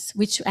ideas,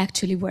 which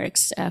actually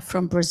works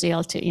from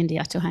Brazil to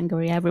India to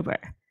Hungary,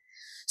 everywhere.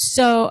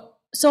 So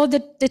so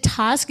the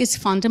task is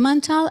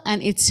fundamental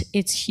and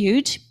it's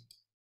huge.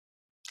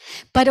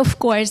 But of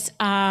course,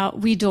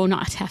 we do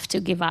not have to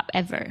give up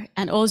ever.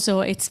 And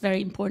also, it's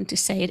very important to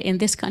say it in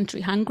this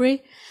country,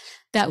 Hungary,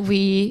 that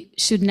we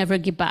should never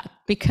give up,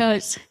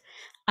 because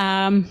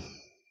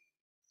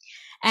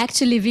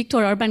actually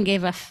Viktor Orban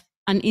gave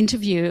an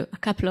interview a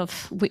couple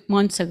of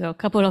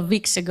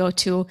weeks ago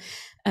to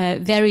a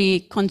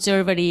very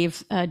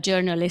conservative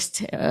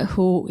journalists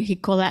who he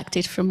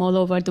collected from all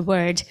over the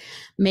world.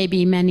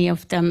 Maybe many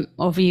of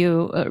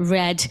you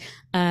read.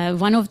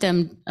 One of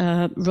them,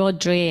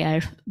 Rod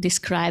Dreher,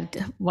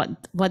 described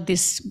what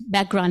this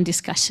background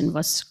discussion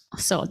was.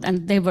 So,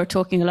 and they were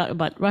talking a lot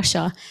about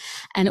Russia,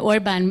 and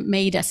Orban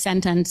made a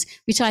sentence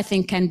which I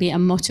think can be a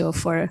motto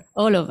for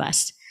all of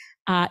us.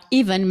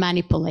 Even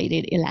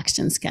manipulated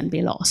elections can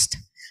be lost.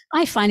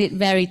 I find it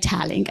very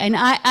telling, and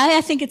I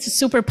think it's a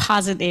super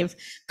positive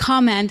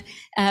comment.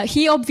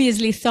 He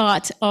obviously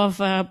thought of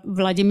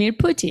Vladimir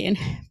Putin,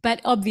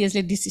 but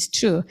obviously this is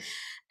true.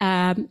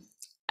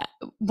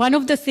 One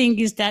of the things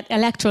is that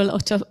electoral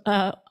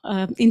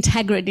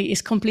integrity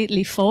is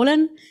completely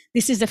fallen.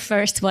 This is the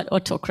first what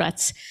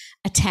autocrats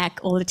attack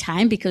all the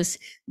time, because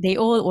they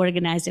all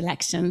organize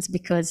elections,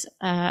 because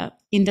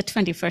in the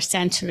 21st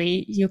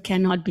century, you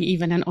cannot be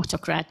even an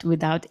autocrat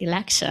without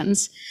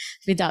elections,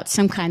 without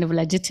some kind of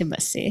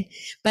legitimacy.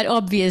 But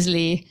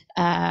obviously,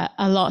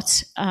 a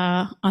lot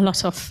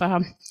of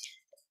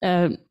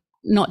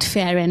not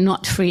fair and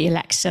not free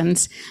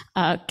elections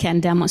can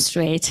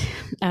demonstrate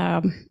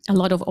a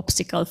lot of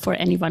obstacle for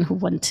anyone who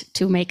wants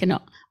to make an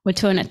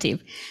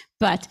alternative.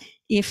 But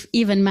if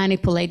even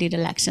manipulated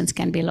elections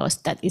can be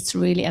lost, that it's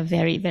really a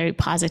very, very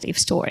positive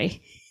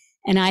story.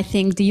 And I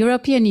think the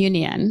European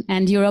Union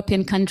and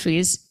European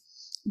countries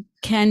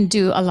can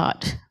do a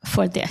lot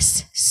for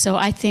this. So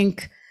I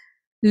think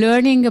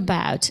learning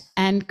about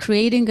and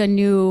creating a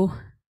new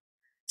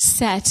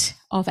set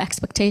of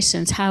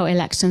expectations, how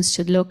elections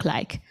should look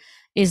like,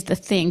 is the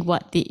thing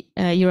what the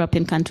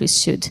European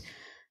countries should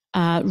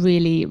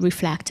really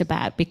reflect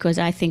about, because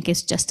I think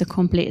it's just a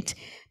complete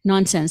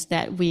nonsense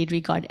that we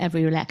regard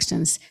every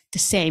elections the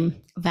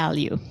same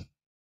value.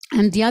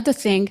 And the other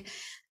thing,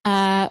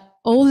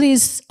 all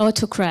these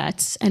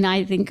autocrats, and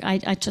I think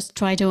I just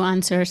try to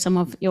answer some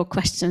of your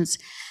questions,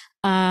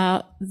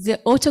 the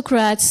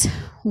autocrats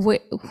who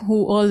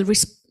all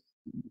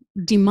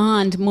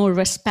demand more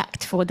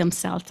respect for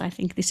themselves, I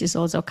think this is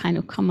also a kind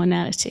of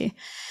commonality,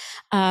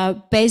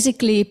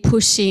 basically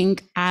pushing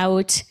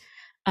out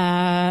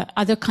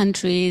other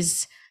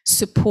countries'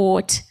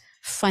 support,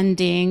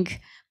 funding,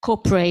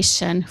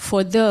 cooperation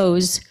for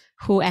those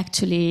who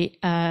actually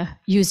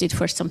use it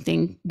for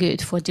something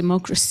good, for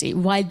democracy,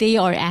 while they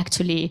are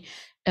actually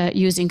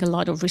using a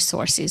lot of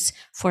resources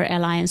for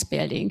alliance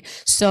building.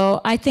 So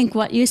I think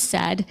what you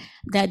said,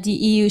 that the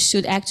EU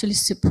should actually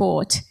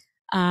support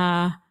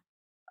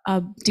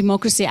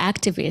democracy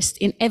activists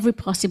in every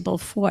possible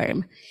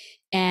form,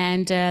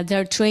 and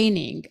their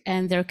training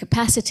and their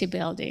capacity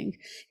building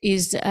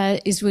is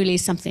really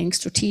something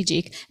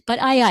strategic. But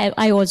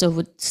I also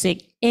would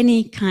say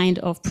any kind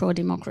of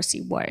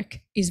pro-democracy work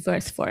is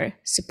worth for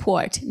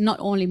support, not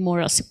only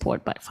moral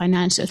support, but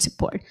financial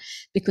support,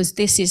 because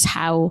this is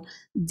how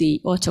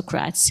the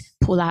autocrats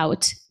pull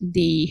out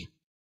the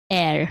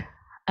air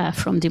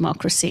from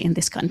democracy in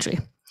this country.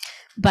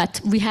 But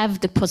we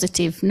have the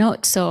positive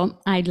note, so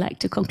I'd like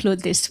to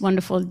conclude this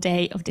wonderful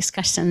day of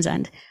discussions,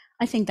 and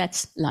I think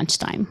that's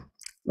lunchtime.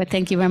 But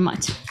thank you very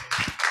much.